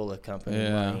Coca-Cola company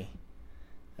money."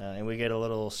 And we get a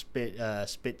little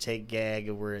spit take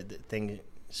gag where the thing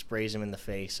sprays him in the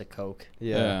face, a Coke.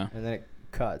 Yeah. And then it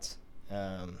cuts.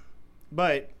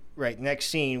 But, next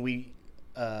scene, we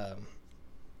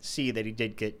see that he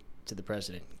did get to the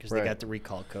president because they got the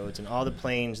recall codes, and all the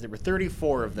planes, there were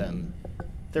 34 of them.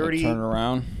 30 turned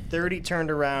around. 30 turned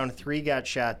around, 3 got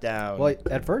shot down. Well,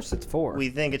 at first it's 4. We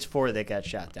think it's 4 that got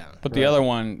shot down. But the other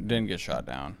one didn't get shot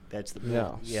down. That's the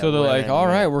Yeah, so they're like, "All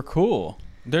right, we're cool."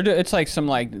 It's like some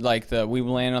like the we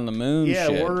land on the moon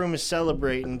shit. War Room is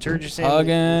celebrating. Turgison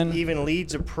Hugging. even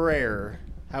leads a prayer.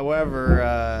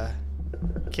 However,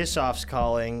 Kissoff's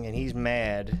calling, and he's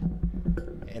mad.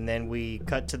 And then we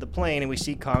cut to the plane, and we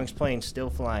see Kong's plane still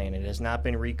flying. It has not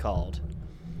been recalled.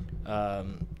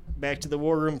 Back to the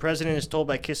War Room. President is told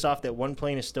by Kissoff that one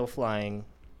plane is still flying.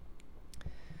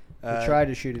 We tried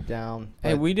to shoot it down.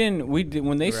 Hey, we didn't.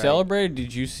 When they celebrated,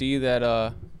 did you see that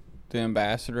the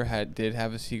ambassador did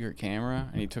have a secret camera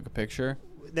and he took a picture?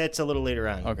 That's a little later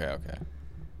on. Okay.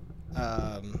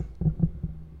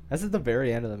 That's at the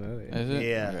very end of the movie. Is it?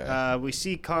 Yeah. Okay. We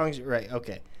see Kong's...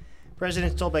 okay.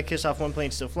 President's told by Kissoff one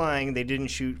plane's still flying. They didn't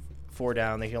shoot 4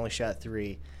 down. They only shot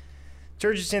 3.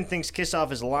 Turgison thinks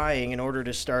Kissoff is lying in order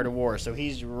to start a war, so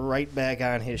he's right back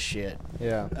on his shit.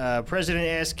 Yeah. President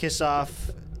asks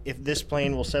Kissoff if this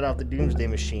plane will set off the doomsday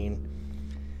machine,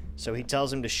 so he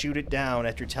tells him to shoot it down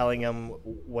after telling him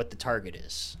what the target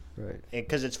is. Right.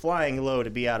 Because it's flying low to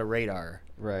be out of radar.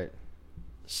 Right.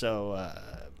 So,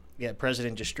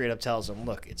 President just straight up tells him,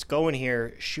 "Look, it's going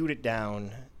here. Shoot it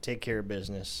down. Take care of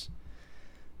business."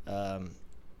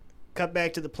 Cut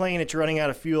back to the plane. It's running out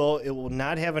of fuel. It will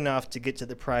not have enough to get to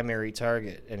the primary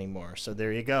target anymore. So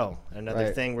there you go.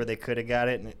 Another thing where they could have got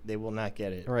it, and they will not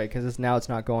get it. Right, because now it's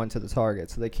not going to the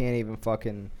target, so they can't even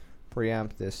fucking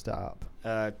preempt this stop.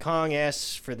 Kong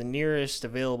asks for the nearest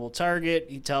available target.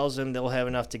 He tells them they'll have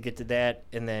enough to get to that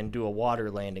and then do a water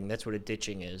landing. That's what a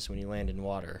ditching is, when you land in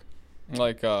water.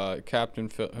 Like Captain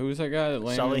Phil. Who was that guy that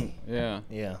landed? Sully?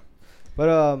 Yeah.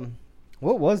 But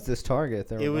what was this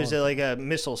target? It was like a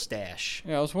missile stash.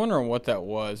 Yeah, I was wondering what that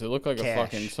was. It looked like Cache. a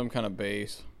fucking some kind of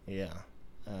base. Yeah.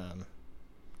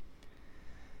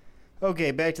 Okay,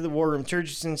 back to the War Room.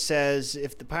 Turgison says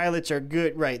if the pilots are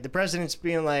good, the president's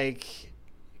being like,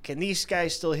 "Can these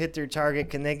guys still hit their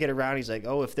target? Can they get around?" He's like,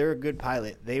 "Oh, if they're a good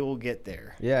pilot, they will get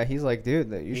there." Yeah, he's like,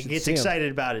 "Dude, you should see him." He gets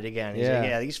excited about it again. He's like,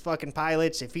 "Yeah, these fucking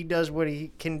pilots, if he does what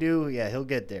he can do, he'll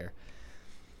get there."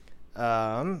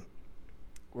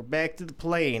 We're back to the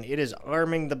plane. It is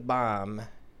arming the bomb.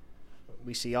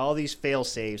 We see all these fail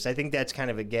safes. I think that's kind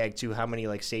of a gag too. How many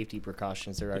safety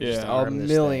precautions there are? Just to a arm this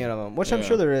million thing. of them. Which I'm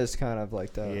sure there is kind of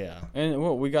like that. Yeah. And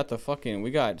we got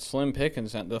Slim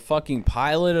Pickens. The fucking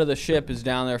pilot of the ship is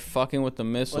down there fucking with the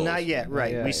missiles. Well, not yet.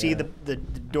 Right. Yeah, we see the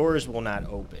doors will not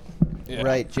open. Yeah.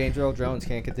 Right, James Earl Jones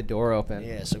can't get the door open.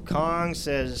 Yeah, so Kong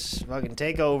says, fucking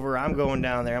take over. I'm going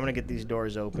down there. I'm going to get these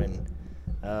doors open.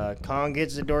 Kong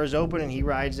gets the doors open, and he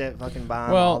rides that fucking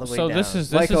bomb all the way down. This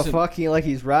is Like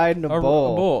he's riding a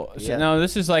bull. So, Yeah. no,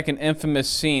 this is like an infamous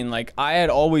scene. Like, I had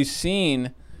always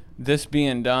seen this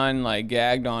being done, like,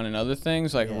 gagged on and other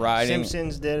things, like riding...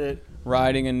 Simpsons did it.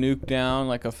 Riding a nuke down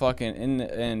like a fucking...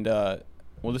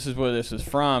 well, this is where this is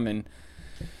from, and...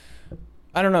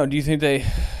 I don't know. Do you think do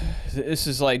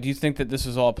you think that this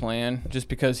is all planned? Just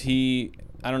because I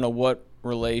don't know what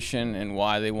relation and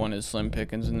why they wanted Slim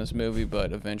Pickens in this movie,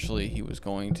 but eventually he was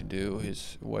going to do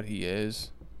what he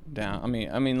is down.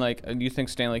 I mean, like, do you think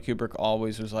Stanley Kubrick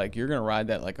always was like, you're gonna ride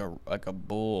that like a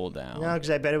bull down? No, because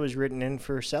I bet it was written in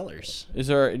for sellers. Do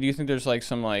you think there's like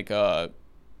some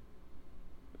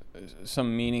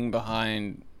meaning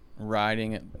behind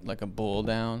riding it like a bull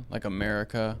down, like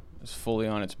America is fully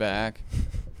on its back,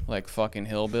 like fucking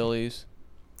hillbillies?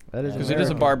 That is because it is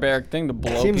a barbaric thing to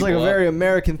blow. Seems like a very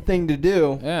American thing to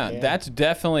do. Yeah, that's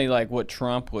definitely like what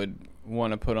Trump would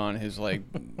want to put on his like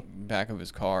back of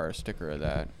his car, a sticker of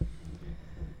that.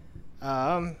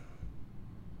 Where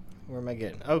am I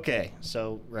getting? Okay,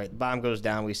 so the bomb goes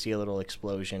down. We see a little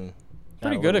explosion.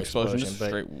 Pretty good explosion, just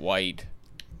straight white.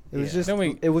 It was just.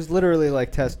 It was literally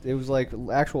like test. It was like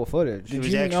actual footage. Did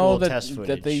you know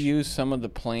that they used some of the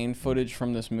plane footage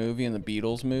from this movie in the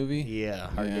Beatles movie? Yeah,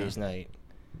 Hard Day's Night.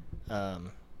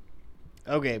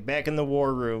 Okay, back in the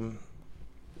war room,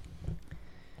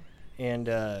 and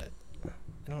I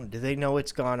don't know. Do they know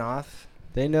it's gone off?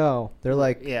 They know. They're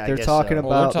like. Yeah, they're talking about.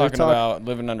 Well, they're talking about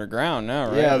living underground now,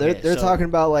 right? Yeah, they're talking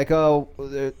about like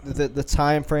the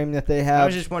time frame that they have. I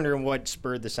was just wondering what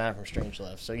spurred this on from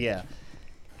Strangelove. So yeah.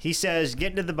 He says,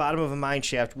 getting to the bottom of a mine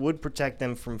shaft would protect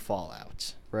them from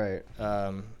fallout. Right.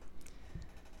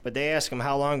 But they ask him,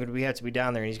 how long would we have to be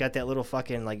down there? And he's got that little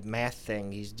fucking, like, math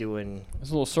thing he's doing.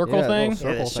 This little circle thing?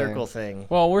 The circle thing.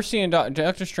 Well, we're seeing Doctor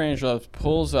Strangelove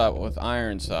pulls up with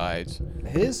iron sides.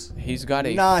 He's got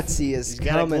a... Nazi is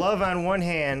coming. He's got a glove on one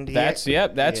hand. That's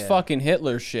fucking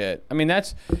Hitler shit. I mean,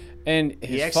 that's... And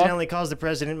he accidentally calls the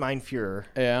president Mein Führer.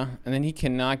 Yeah, and then he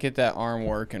cannot get that arm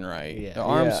working right. Yeah. The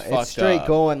arm's fucked up. It's straight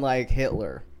going like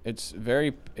Hitler. It's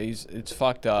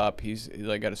fucked up. He's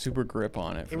like got a super grip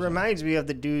on it. It reminds me of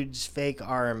the dude's fake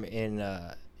arm in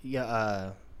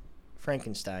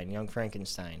Frankenstein, Young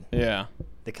Frankenstein. Yeah.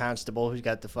 The constable who's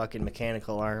got the fucking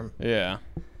mechanical arm. Yeah.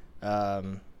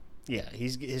 Yeah,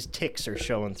 his tics are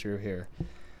showing through here.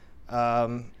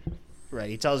 Right,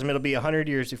 he tells him it'll be 100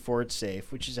 years before it's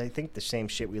safe, which is, I think, the same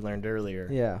shit we learned earlier.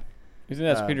 Yeah. You think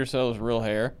that's Peter Sellers' real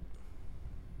hair?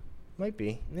 Might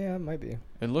be. Yeah, it might be.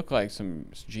 It looked like some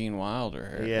Gene Wilder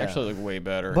hair. Yeah. Actually, looked way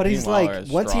better. But Gene he's Wilder like, has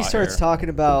once he straw starts hair. talking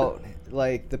about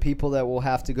like the people that will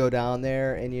have to go down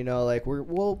there, and like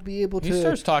we'll be able to. He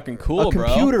starts talking cool, a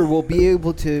computer will be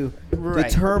able to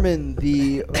determine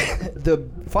the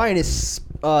finest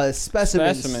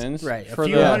specimens. Right. A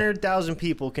few 100,000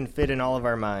 people can fit in all of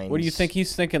our minds. What do you think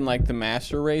he's thinking? Like the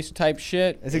master race type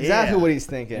shit? That's exactly what he's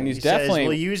thinking. And he definitely says,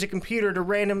 we'll use a computer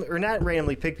to not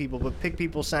randomly pick people, but pick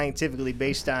people scientifically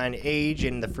based on age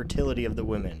and the fertility of the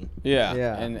women. Yeah.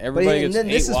 And everybody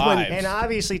gets 8 wives. And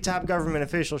obviously top government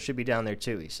officials should be down there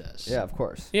too, he says. Yeah, of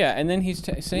course. Yeah, and then he's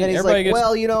saying he's everybody like, gets...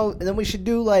 well, and then we should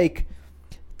do like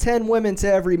 10 women to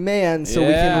every man so we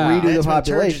can redo the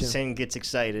population. That's when gets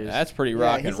excited. That's pretty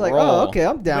rock and roll. He's like, oh, okay,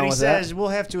 I'm down with that. But he says we'll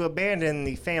have to abandon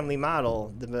the family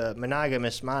model, the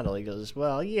monogamous model. He goes,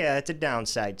 well, yeah, it's a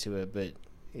downside to it, but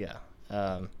yeah.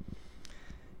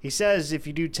 He says if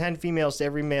you do 10 females to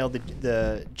every male,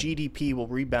 the GDP will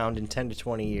rebound in 10 to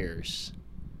 20 years.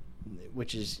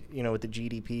 Which is, what the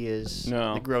GDP is?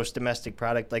 No. The gross domestic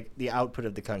product, like the output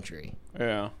of the country.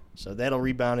 Yeah. So that'll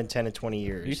rebound in 10 to 20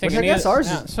 years. Which I guess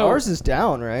ours is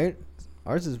down, right?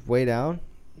 Ours is way down.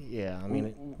 Yeah, I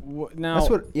mean... Now, that's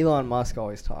what Elon Musk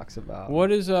always talks about.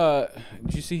 What is, did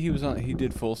you see he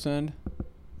did Full Send?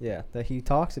 Yeah, that he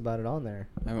talks about it on there.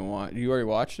 I haven't watched. You already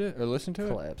watched it or listened to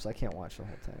it? Clips. I can't watch the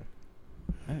whole thing.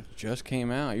 It just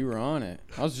came out. You were on it.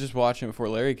 I was just watching before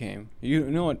Larry came. You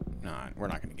know what? Nah, we're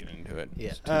not going to get into it.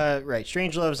 Yeah. Right.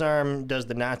 Strangelove's arm does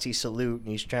the Nazi salute,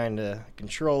 and he's trying to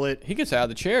control it. He gets out of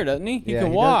the chair, doesn't he? He yeah,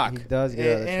 can walk. He does get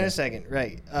out of the chair. In a second.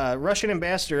 Right. Russian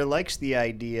ambassador likes the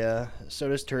idea. So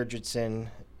does Turgidson.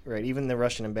 Right. Even the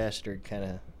Russian ambassador kind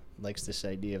of likes this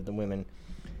idea of the women.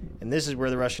 And this is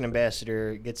where the Russian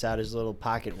ambassador gets out his little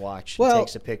pocket watch and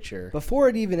takes a picture. Before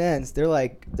it even ends, they're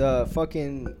like, the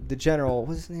general,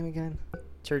 what's his name again?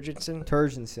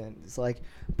 Turgensen. It's like,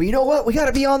 but you know what? We got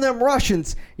to be on them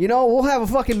Russians. You know, we'll have a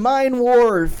fucking mine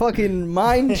war, fucking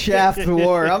mine shaft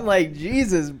war. I'm like,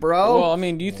 Jesus, bro. Well, I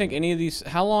mean, do you think any of these?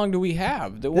 How long do we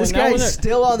have? This guy's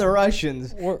still on the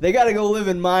Russians. They got to go live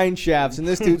in mine shafts, and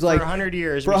this dude's like, for 100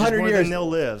 years. For 100 years, they'll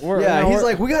live. He's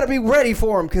like, we got to be ready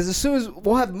for him because as soon as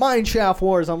we'll have mine shaft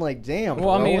wars. I'm like, damn.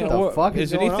 Well, bro, I mean, what the fuck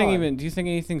is going anything on? even? Do you think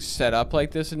anything's set up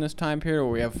like this in this time period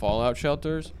where we have fallout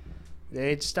shelters?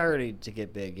 It started to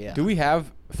get big, yeah. Do we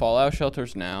have fallout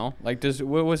shelters now? Like,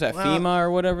 what was that, FEMA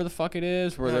or whatever the fuck it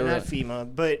is? Where no, not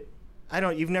FEMA, but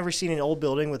you've never seen an old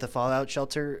building with a fallout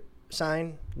shelter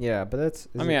sign? Yeah, but that's...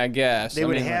 I mean, I guess. They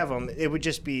would have them. It would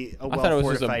just be a well-fortified I thought it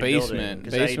was just a basement.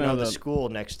 Because I know the school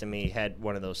next to me had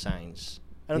one of those signs.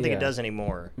 I don't think it does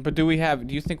anymore. But do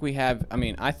you think we have, I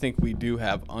mean, I think we do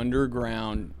have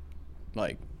underground,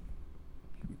 like,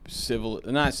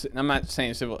 I'm not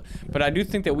saying civil, but I do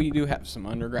think that we do have some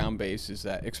underground bases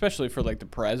that, especially for like the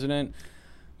president.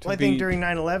 Well, I think during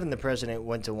 9/11 the president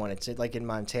went to one. It's like in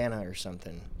Montana or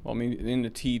something. Well, I mean, in the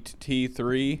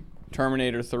T3,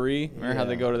 Terminator 3, remember how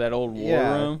they go to that old war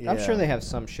room? I'm sure they have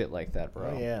some shit like that,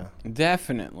 bro. Oh, yeah.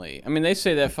 Definitely. I mean, they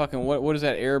say that fucking, what is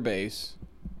that air base?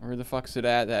 Where the fuck's it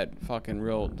at? That fucking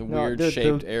weird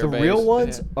shaped air base. The real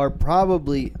ones are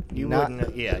probably you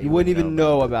wouldn't even know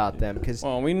know about them because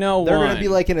we know they're gonna be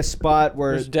like in a spot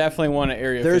where there's definitely one at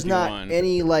Area 51. There's not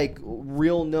any like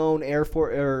real known air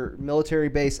force or military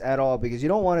base at all because you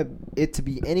don't want it to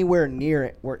be anywhere near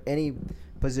it where any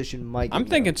position might. I'm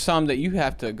thinking some that you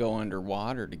have to go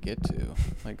underwater to get to,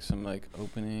 like some like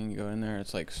opening. You go in there,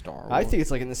 it's like Star Wars. I think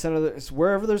it's like in the center of it's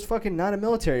wherever there's fucking not a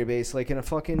military base, like in a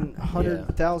fucking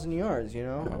 100,000 yards, you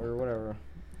know, or whatever.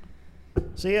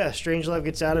 So yeah, Strangelove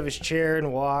gets out of his chair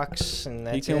and walks, and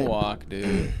that's he can walk,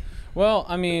 dude. Well,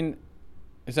 I mean,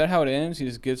 is that how it ends? He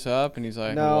just gets up and he's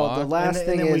like, no. walk? The last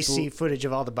thing and then is we see footage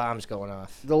of all the bombs going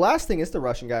off. The last thing is the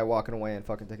Russian guy walking away and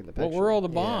fucking taking the picture. What were all the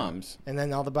bombs? And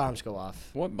then all the bombs go off.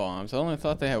 What bombs? I only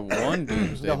thought they had one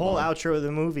doomsday. The whole bomb. outro of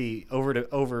the movie,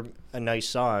 over a nice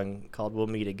song called "We'll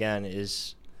Meet Again,"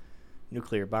 is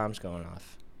nuclear bombs going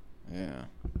off. Yeah.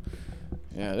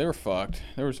 Yeah, they were fucked.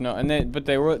 There was no,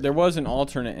 there was an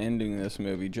alternate ending in this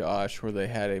movie, Josh, where they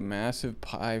had a massive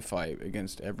pie fight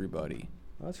against everybody.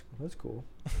 That's cool.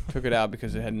 Took it out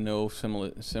because it had no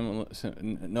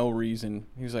no reason.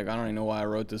 He was like, I don't even know why I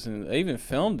wrote this, and they even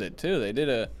filmed it too. They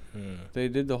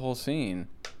did the whole scene.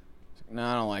 No,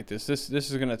 I don't like this. This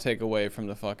is gonna take away from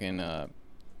the fucking.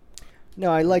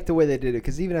 No, I like the way they did it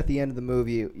because even at the end of the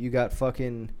movie, you got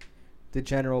fucking the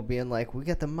general being like, "We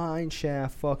got the mine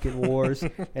shaft fucking wars,"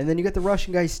 and then you got the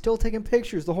Russian guy still taking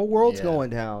pictures. The whole world's going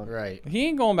down. Right. He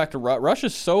ain't going back to Russia.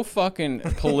 Russia's so fucking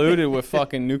polluted with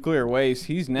fucking nuclear waste.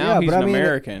 He's an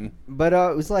American. But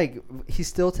it was like he's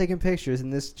still taking pictures,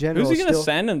 and this general. Who's he gonna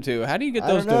send them to? How do you get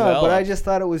those I don't know, developed? but I just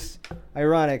thought it was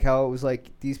ironic how it was like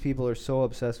these people are so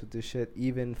obsessed with this shit,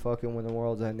 even fucking when the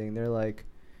world's ending. They're like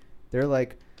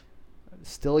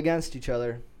still against each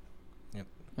other.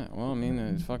 Yeah, well, I mean,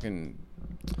 it's fucking.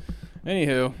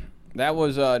 Anywho, that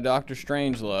was Doctor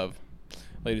Strangelove,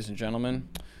 ladies and gentlemen.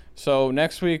 So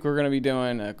next week we're gonna be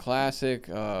doing a classic.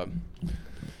 You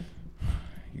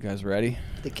guys ready?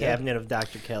 The Cabinet of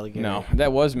Dr. Caligari. No,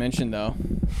 that was mentioned though.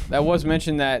 That was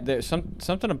mentioned that there's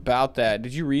something about that.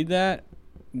 Did you read that?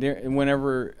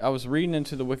 Whenever I was reading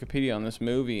into the Wikipedia on this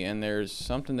movie, and there's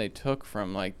something they took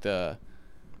from like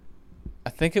I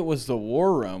think it was the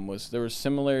war room. There was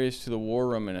similarities to the war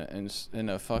room in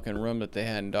a fucking room that they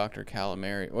had in Dr.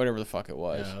 Calamari, whatever the fuck it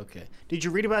was. Oh, okay. Did you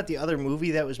read about the other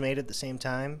movie that was made at the same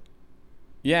time?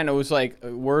 Yeah, and it was like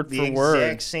word for the word. The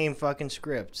exact same fucking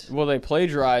script. Well, they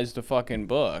plagiarized the fucking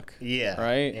book. Yeah.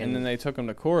 Right? And then they took him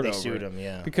to court over it. They sued him,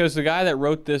 yeah. Because the guy that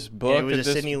wrote this book... And it was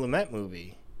a Sidney Lumet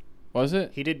movie. Was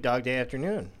it? He did Dog Day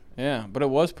Afternoon. Yeah, but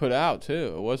it was put out,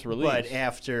 too. It was released. But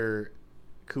after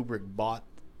Kubrick bought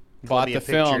the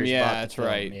film, yeah, that's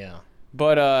right. Yeah.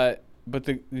 But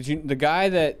the guy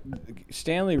that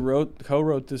Stanley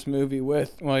co-wrote this movie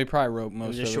with, well, he probably wrote most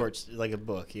of it. It was a short, like a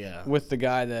book, yeah. With the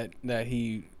guy that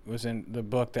he was in the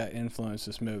book that influenced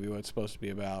this movie, what it's supposed to be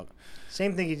about.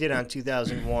 Same thing he did on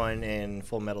 2001 and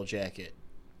Full Metal Jacket.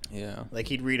 Yeah. Like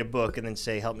he'd read a book and then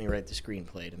say, "Help me write the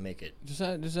screenplay to make it."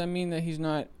 Does that mean that he's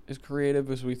not as creative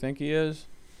as we think he is?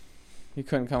 He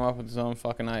couldn't come up with his own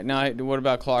fucking idea. Now, what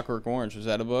about Clockwork Orange? Was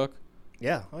that a book?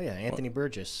 Yeah. Oh, yeah. Anthony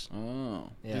Burgess. Oh.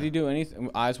 Yeah. Did he do anything?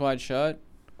 Eyes Wide Shut?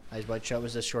 Eyes Wide Shut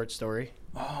was a short story.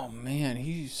 Oh, man.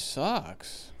 He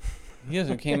sucks. He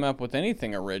hasn't came up with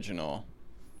anything original.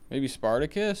 Maybe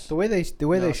Spartacus? The way they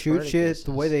shoot shit, Spartacus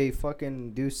the way they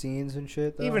fucking do scenes and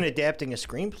shit. Though. Even adapting a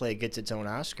screenplay gets its own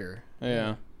Oscar.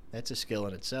 Yeah. That's a skill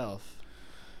in itself.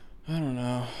 I don't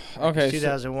know. Okay,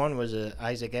 2001 was a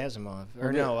Isaac Asimov,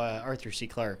 or no, Arthur C.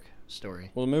 Clarke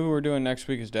story. Well, the movie we're doing next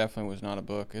week was not a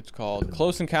book. It's called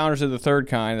Close Encounters of the Third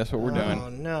Kind. That's what we're doing. Oh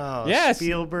no! Yes!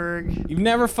 Spielberg. You've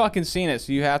never fucking seen it,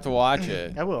 so you have to watch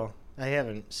it. I will. I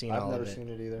haven't seen all of it. I've never seen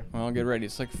it either. Well, get ready.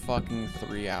 It's like fucking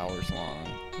 3 hours long.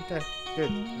 Okay,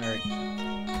 good. All right.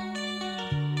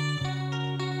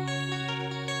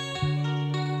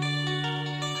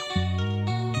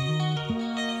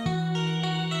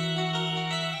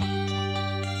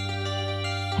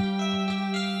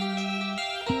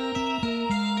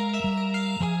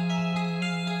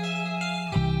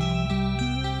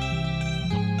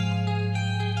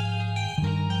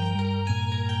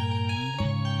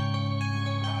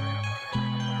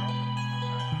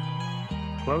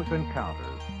 Close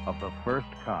Encounters of the First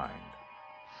Kind.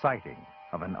 Sighting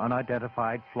of an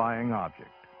unidentified flying object.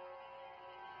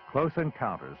 Close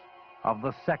Encounters of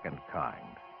the Second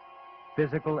Kind.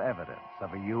 Physical evidence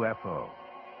of a UFO.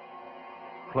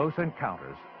 Close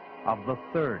Encounters of the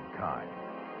Third Kind.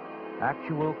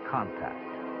 Actual contact.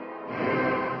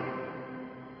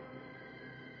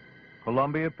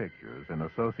 Columbia Pictures, in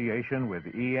association with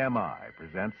EMI,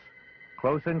 presents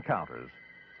Close Encounters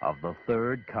of the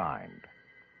Third Kind.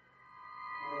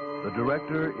 The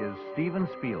director is Steven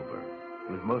Spielberg,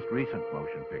 whose most recent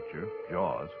motion picture,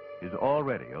 Jaws, is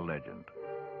already a legend.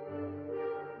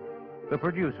 The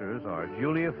producers are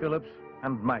Julia Phillips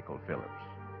and Michael Phillips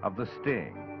of The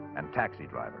Sting and Taxi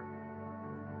Driver.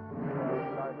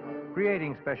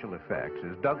 Creating special effects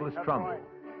is Douglas Trumbull,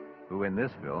 who in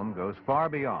this film goes far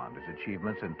beyond his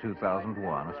achievements in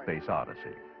 2001: A Space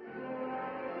Odyssey.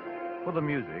 For the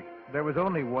music, there was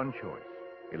only one choice.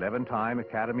 11-time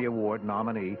Academy Award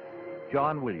nominee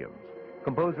John Williams,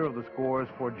 composer of the scores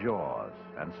for Jaws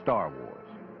and Star Wars.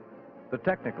 The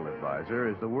technical advisor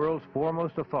is the world's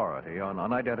foremost authority on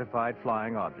unidentified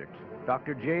flying objects,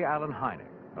 Dr. J. Allen Hynek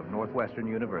of Northwestern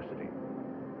University.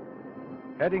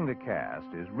 Heading the cast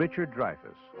is Richard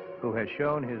Dreyfuss, who has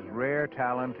shown his rare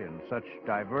talent in such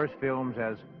diverse films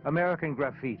as American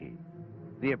Graffiti,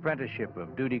 The Apprenticeship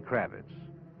of Duty Kravitz,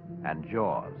 and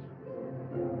Jaws.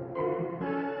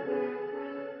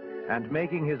 And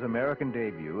making his American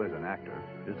debut as an actor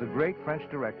is the great French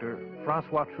director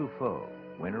François Truffaut,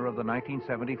 winner of the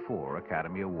 1974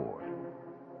 Academy Award.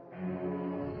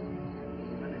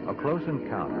 A close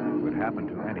encounter could happen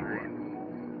to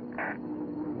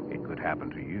anyone. It could happen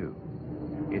to you.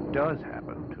 It does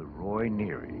happen to Roy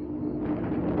Neary.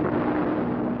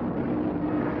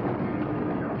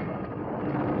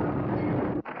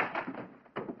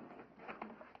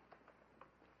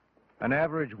 An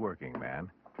average working man,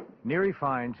 Neary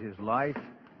finds his life,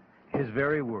 his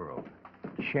very world,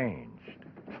 changed.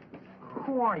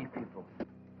 Who are you people?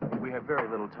 We have very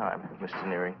little time, Mr.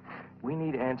 Neary. We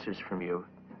need answers from you.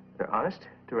 They're honest,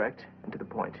 direct, and to the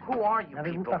point. Who are you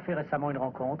Avez-vous people? pas fait récemment une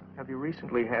rencontre? Have you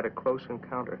recently had a close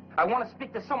encounter? I want to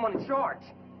speak to someone in charge.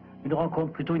 Une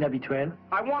rencontre plutôt inhabituelle?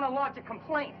 I want to lodge a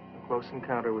complaint. A close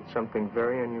encounter with something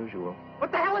very unusual.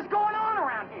 What the hell is going on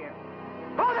around here?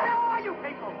 Who the hell are you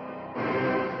people?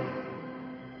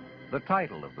 The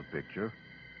title of the picture,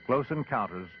 Close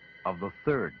Encounters of the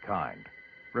Third Kind,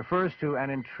 refers to an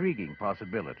intriguing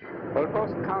possibility. Well, a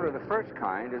close encounter of the first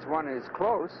kind is one is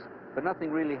close, but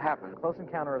nothing really happened. Close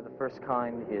encounter of the first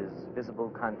kind is visible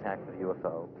contact with a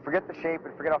UFO. Forget the shape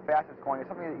and forget how fast it's going. It's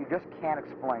something that you just can't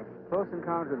explain. Close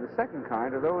encounters of the second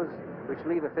kind are those which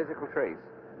leave a physical trace.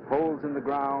 Holes in the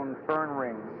ground, Fern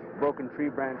rings, broken tree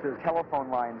branches, telephone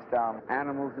lines down,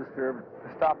 animals disturbed. the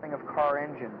stopping of car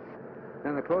engines.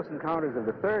 Then the close encounters of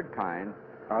the third kind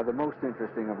are the most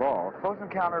interesting of all. Close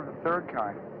encounter of the third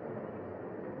kind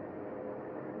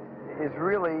is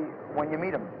really when you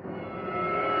meet them.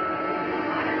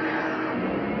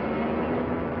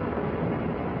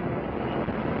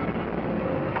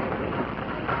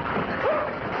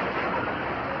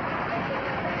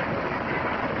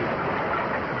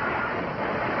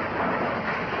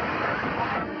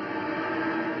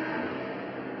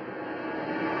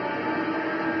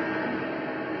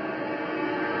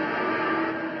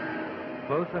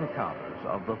 Close Encounters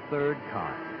of the Third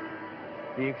Kind.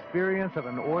 The experience of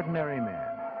an ordinary man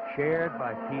shared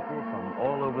by people from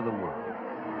all over the world,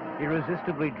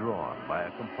 irresistibly drawn by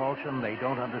a compulsion they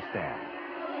don't understand.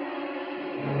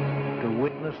 To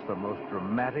witness the most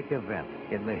dramatic event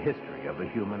in the history of the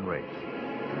human race.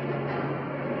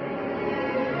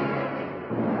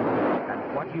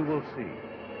 And what you will see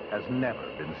has never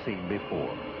been seen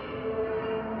before.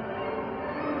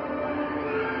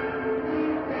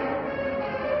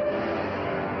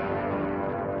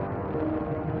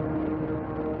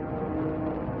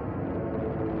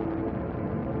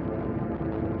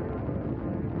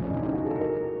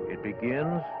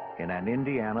 in an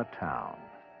Indiana town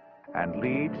and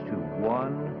leads to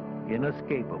one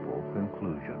inescapable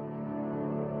conclusion.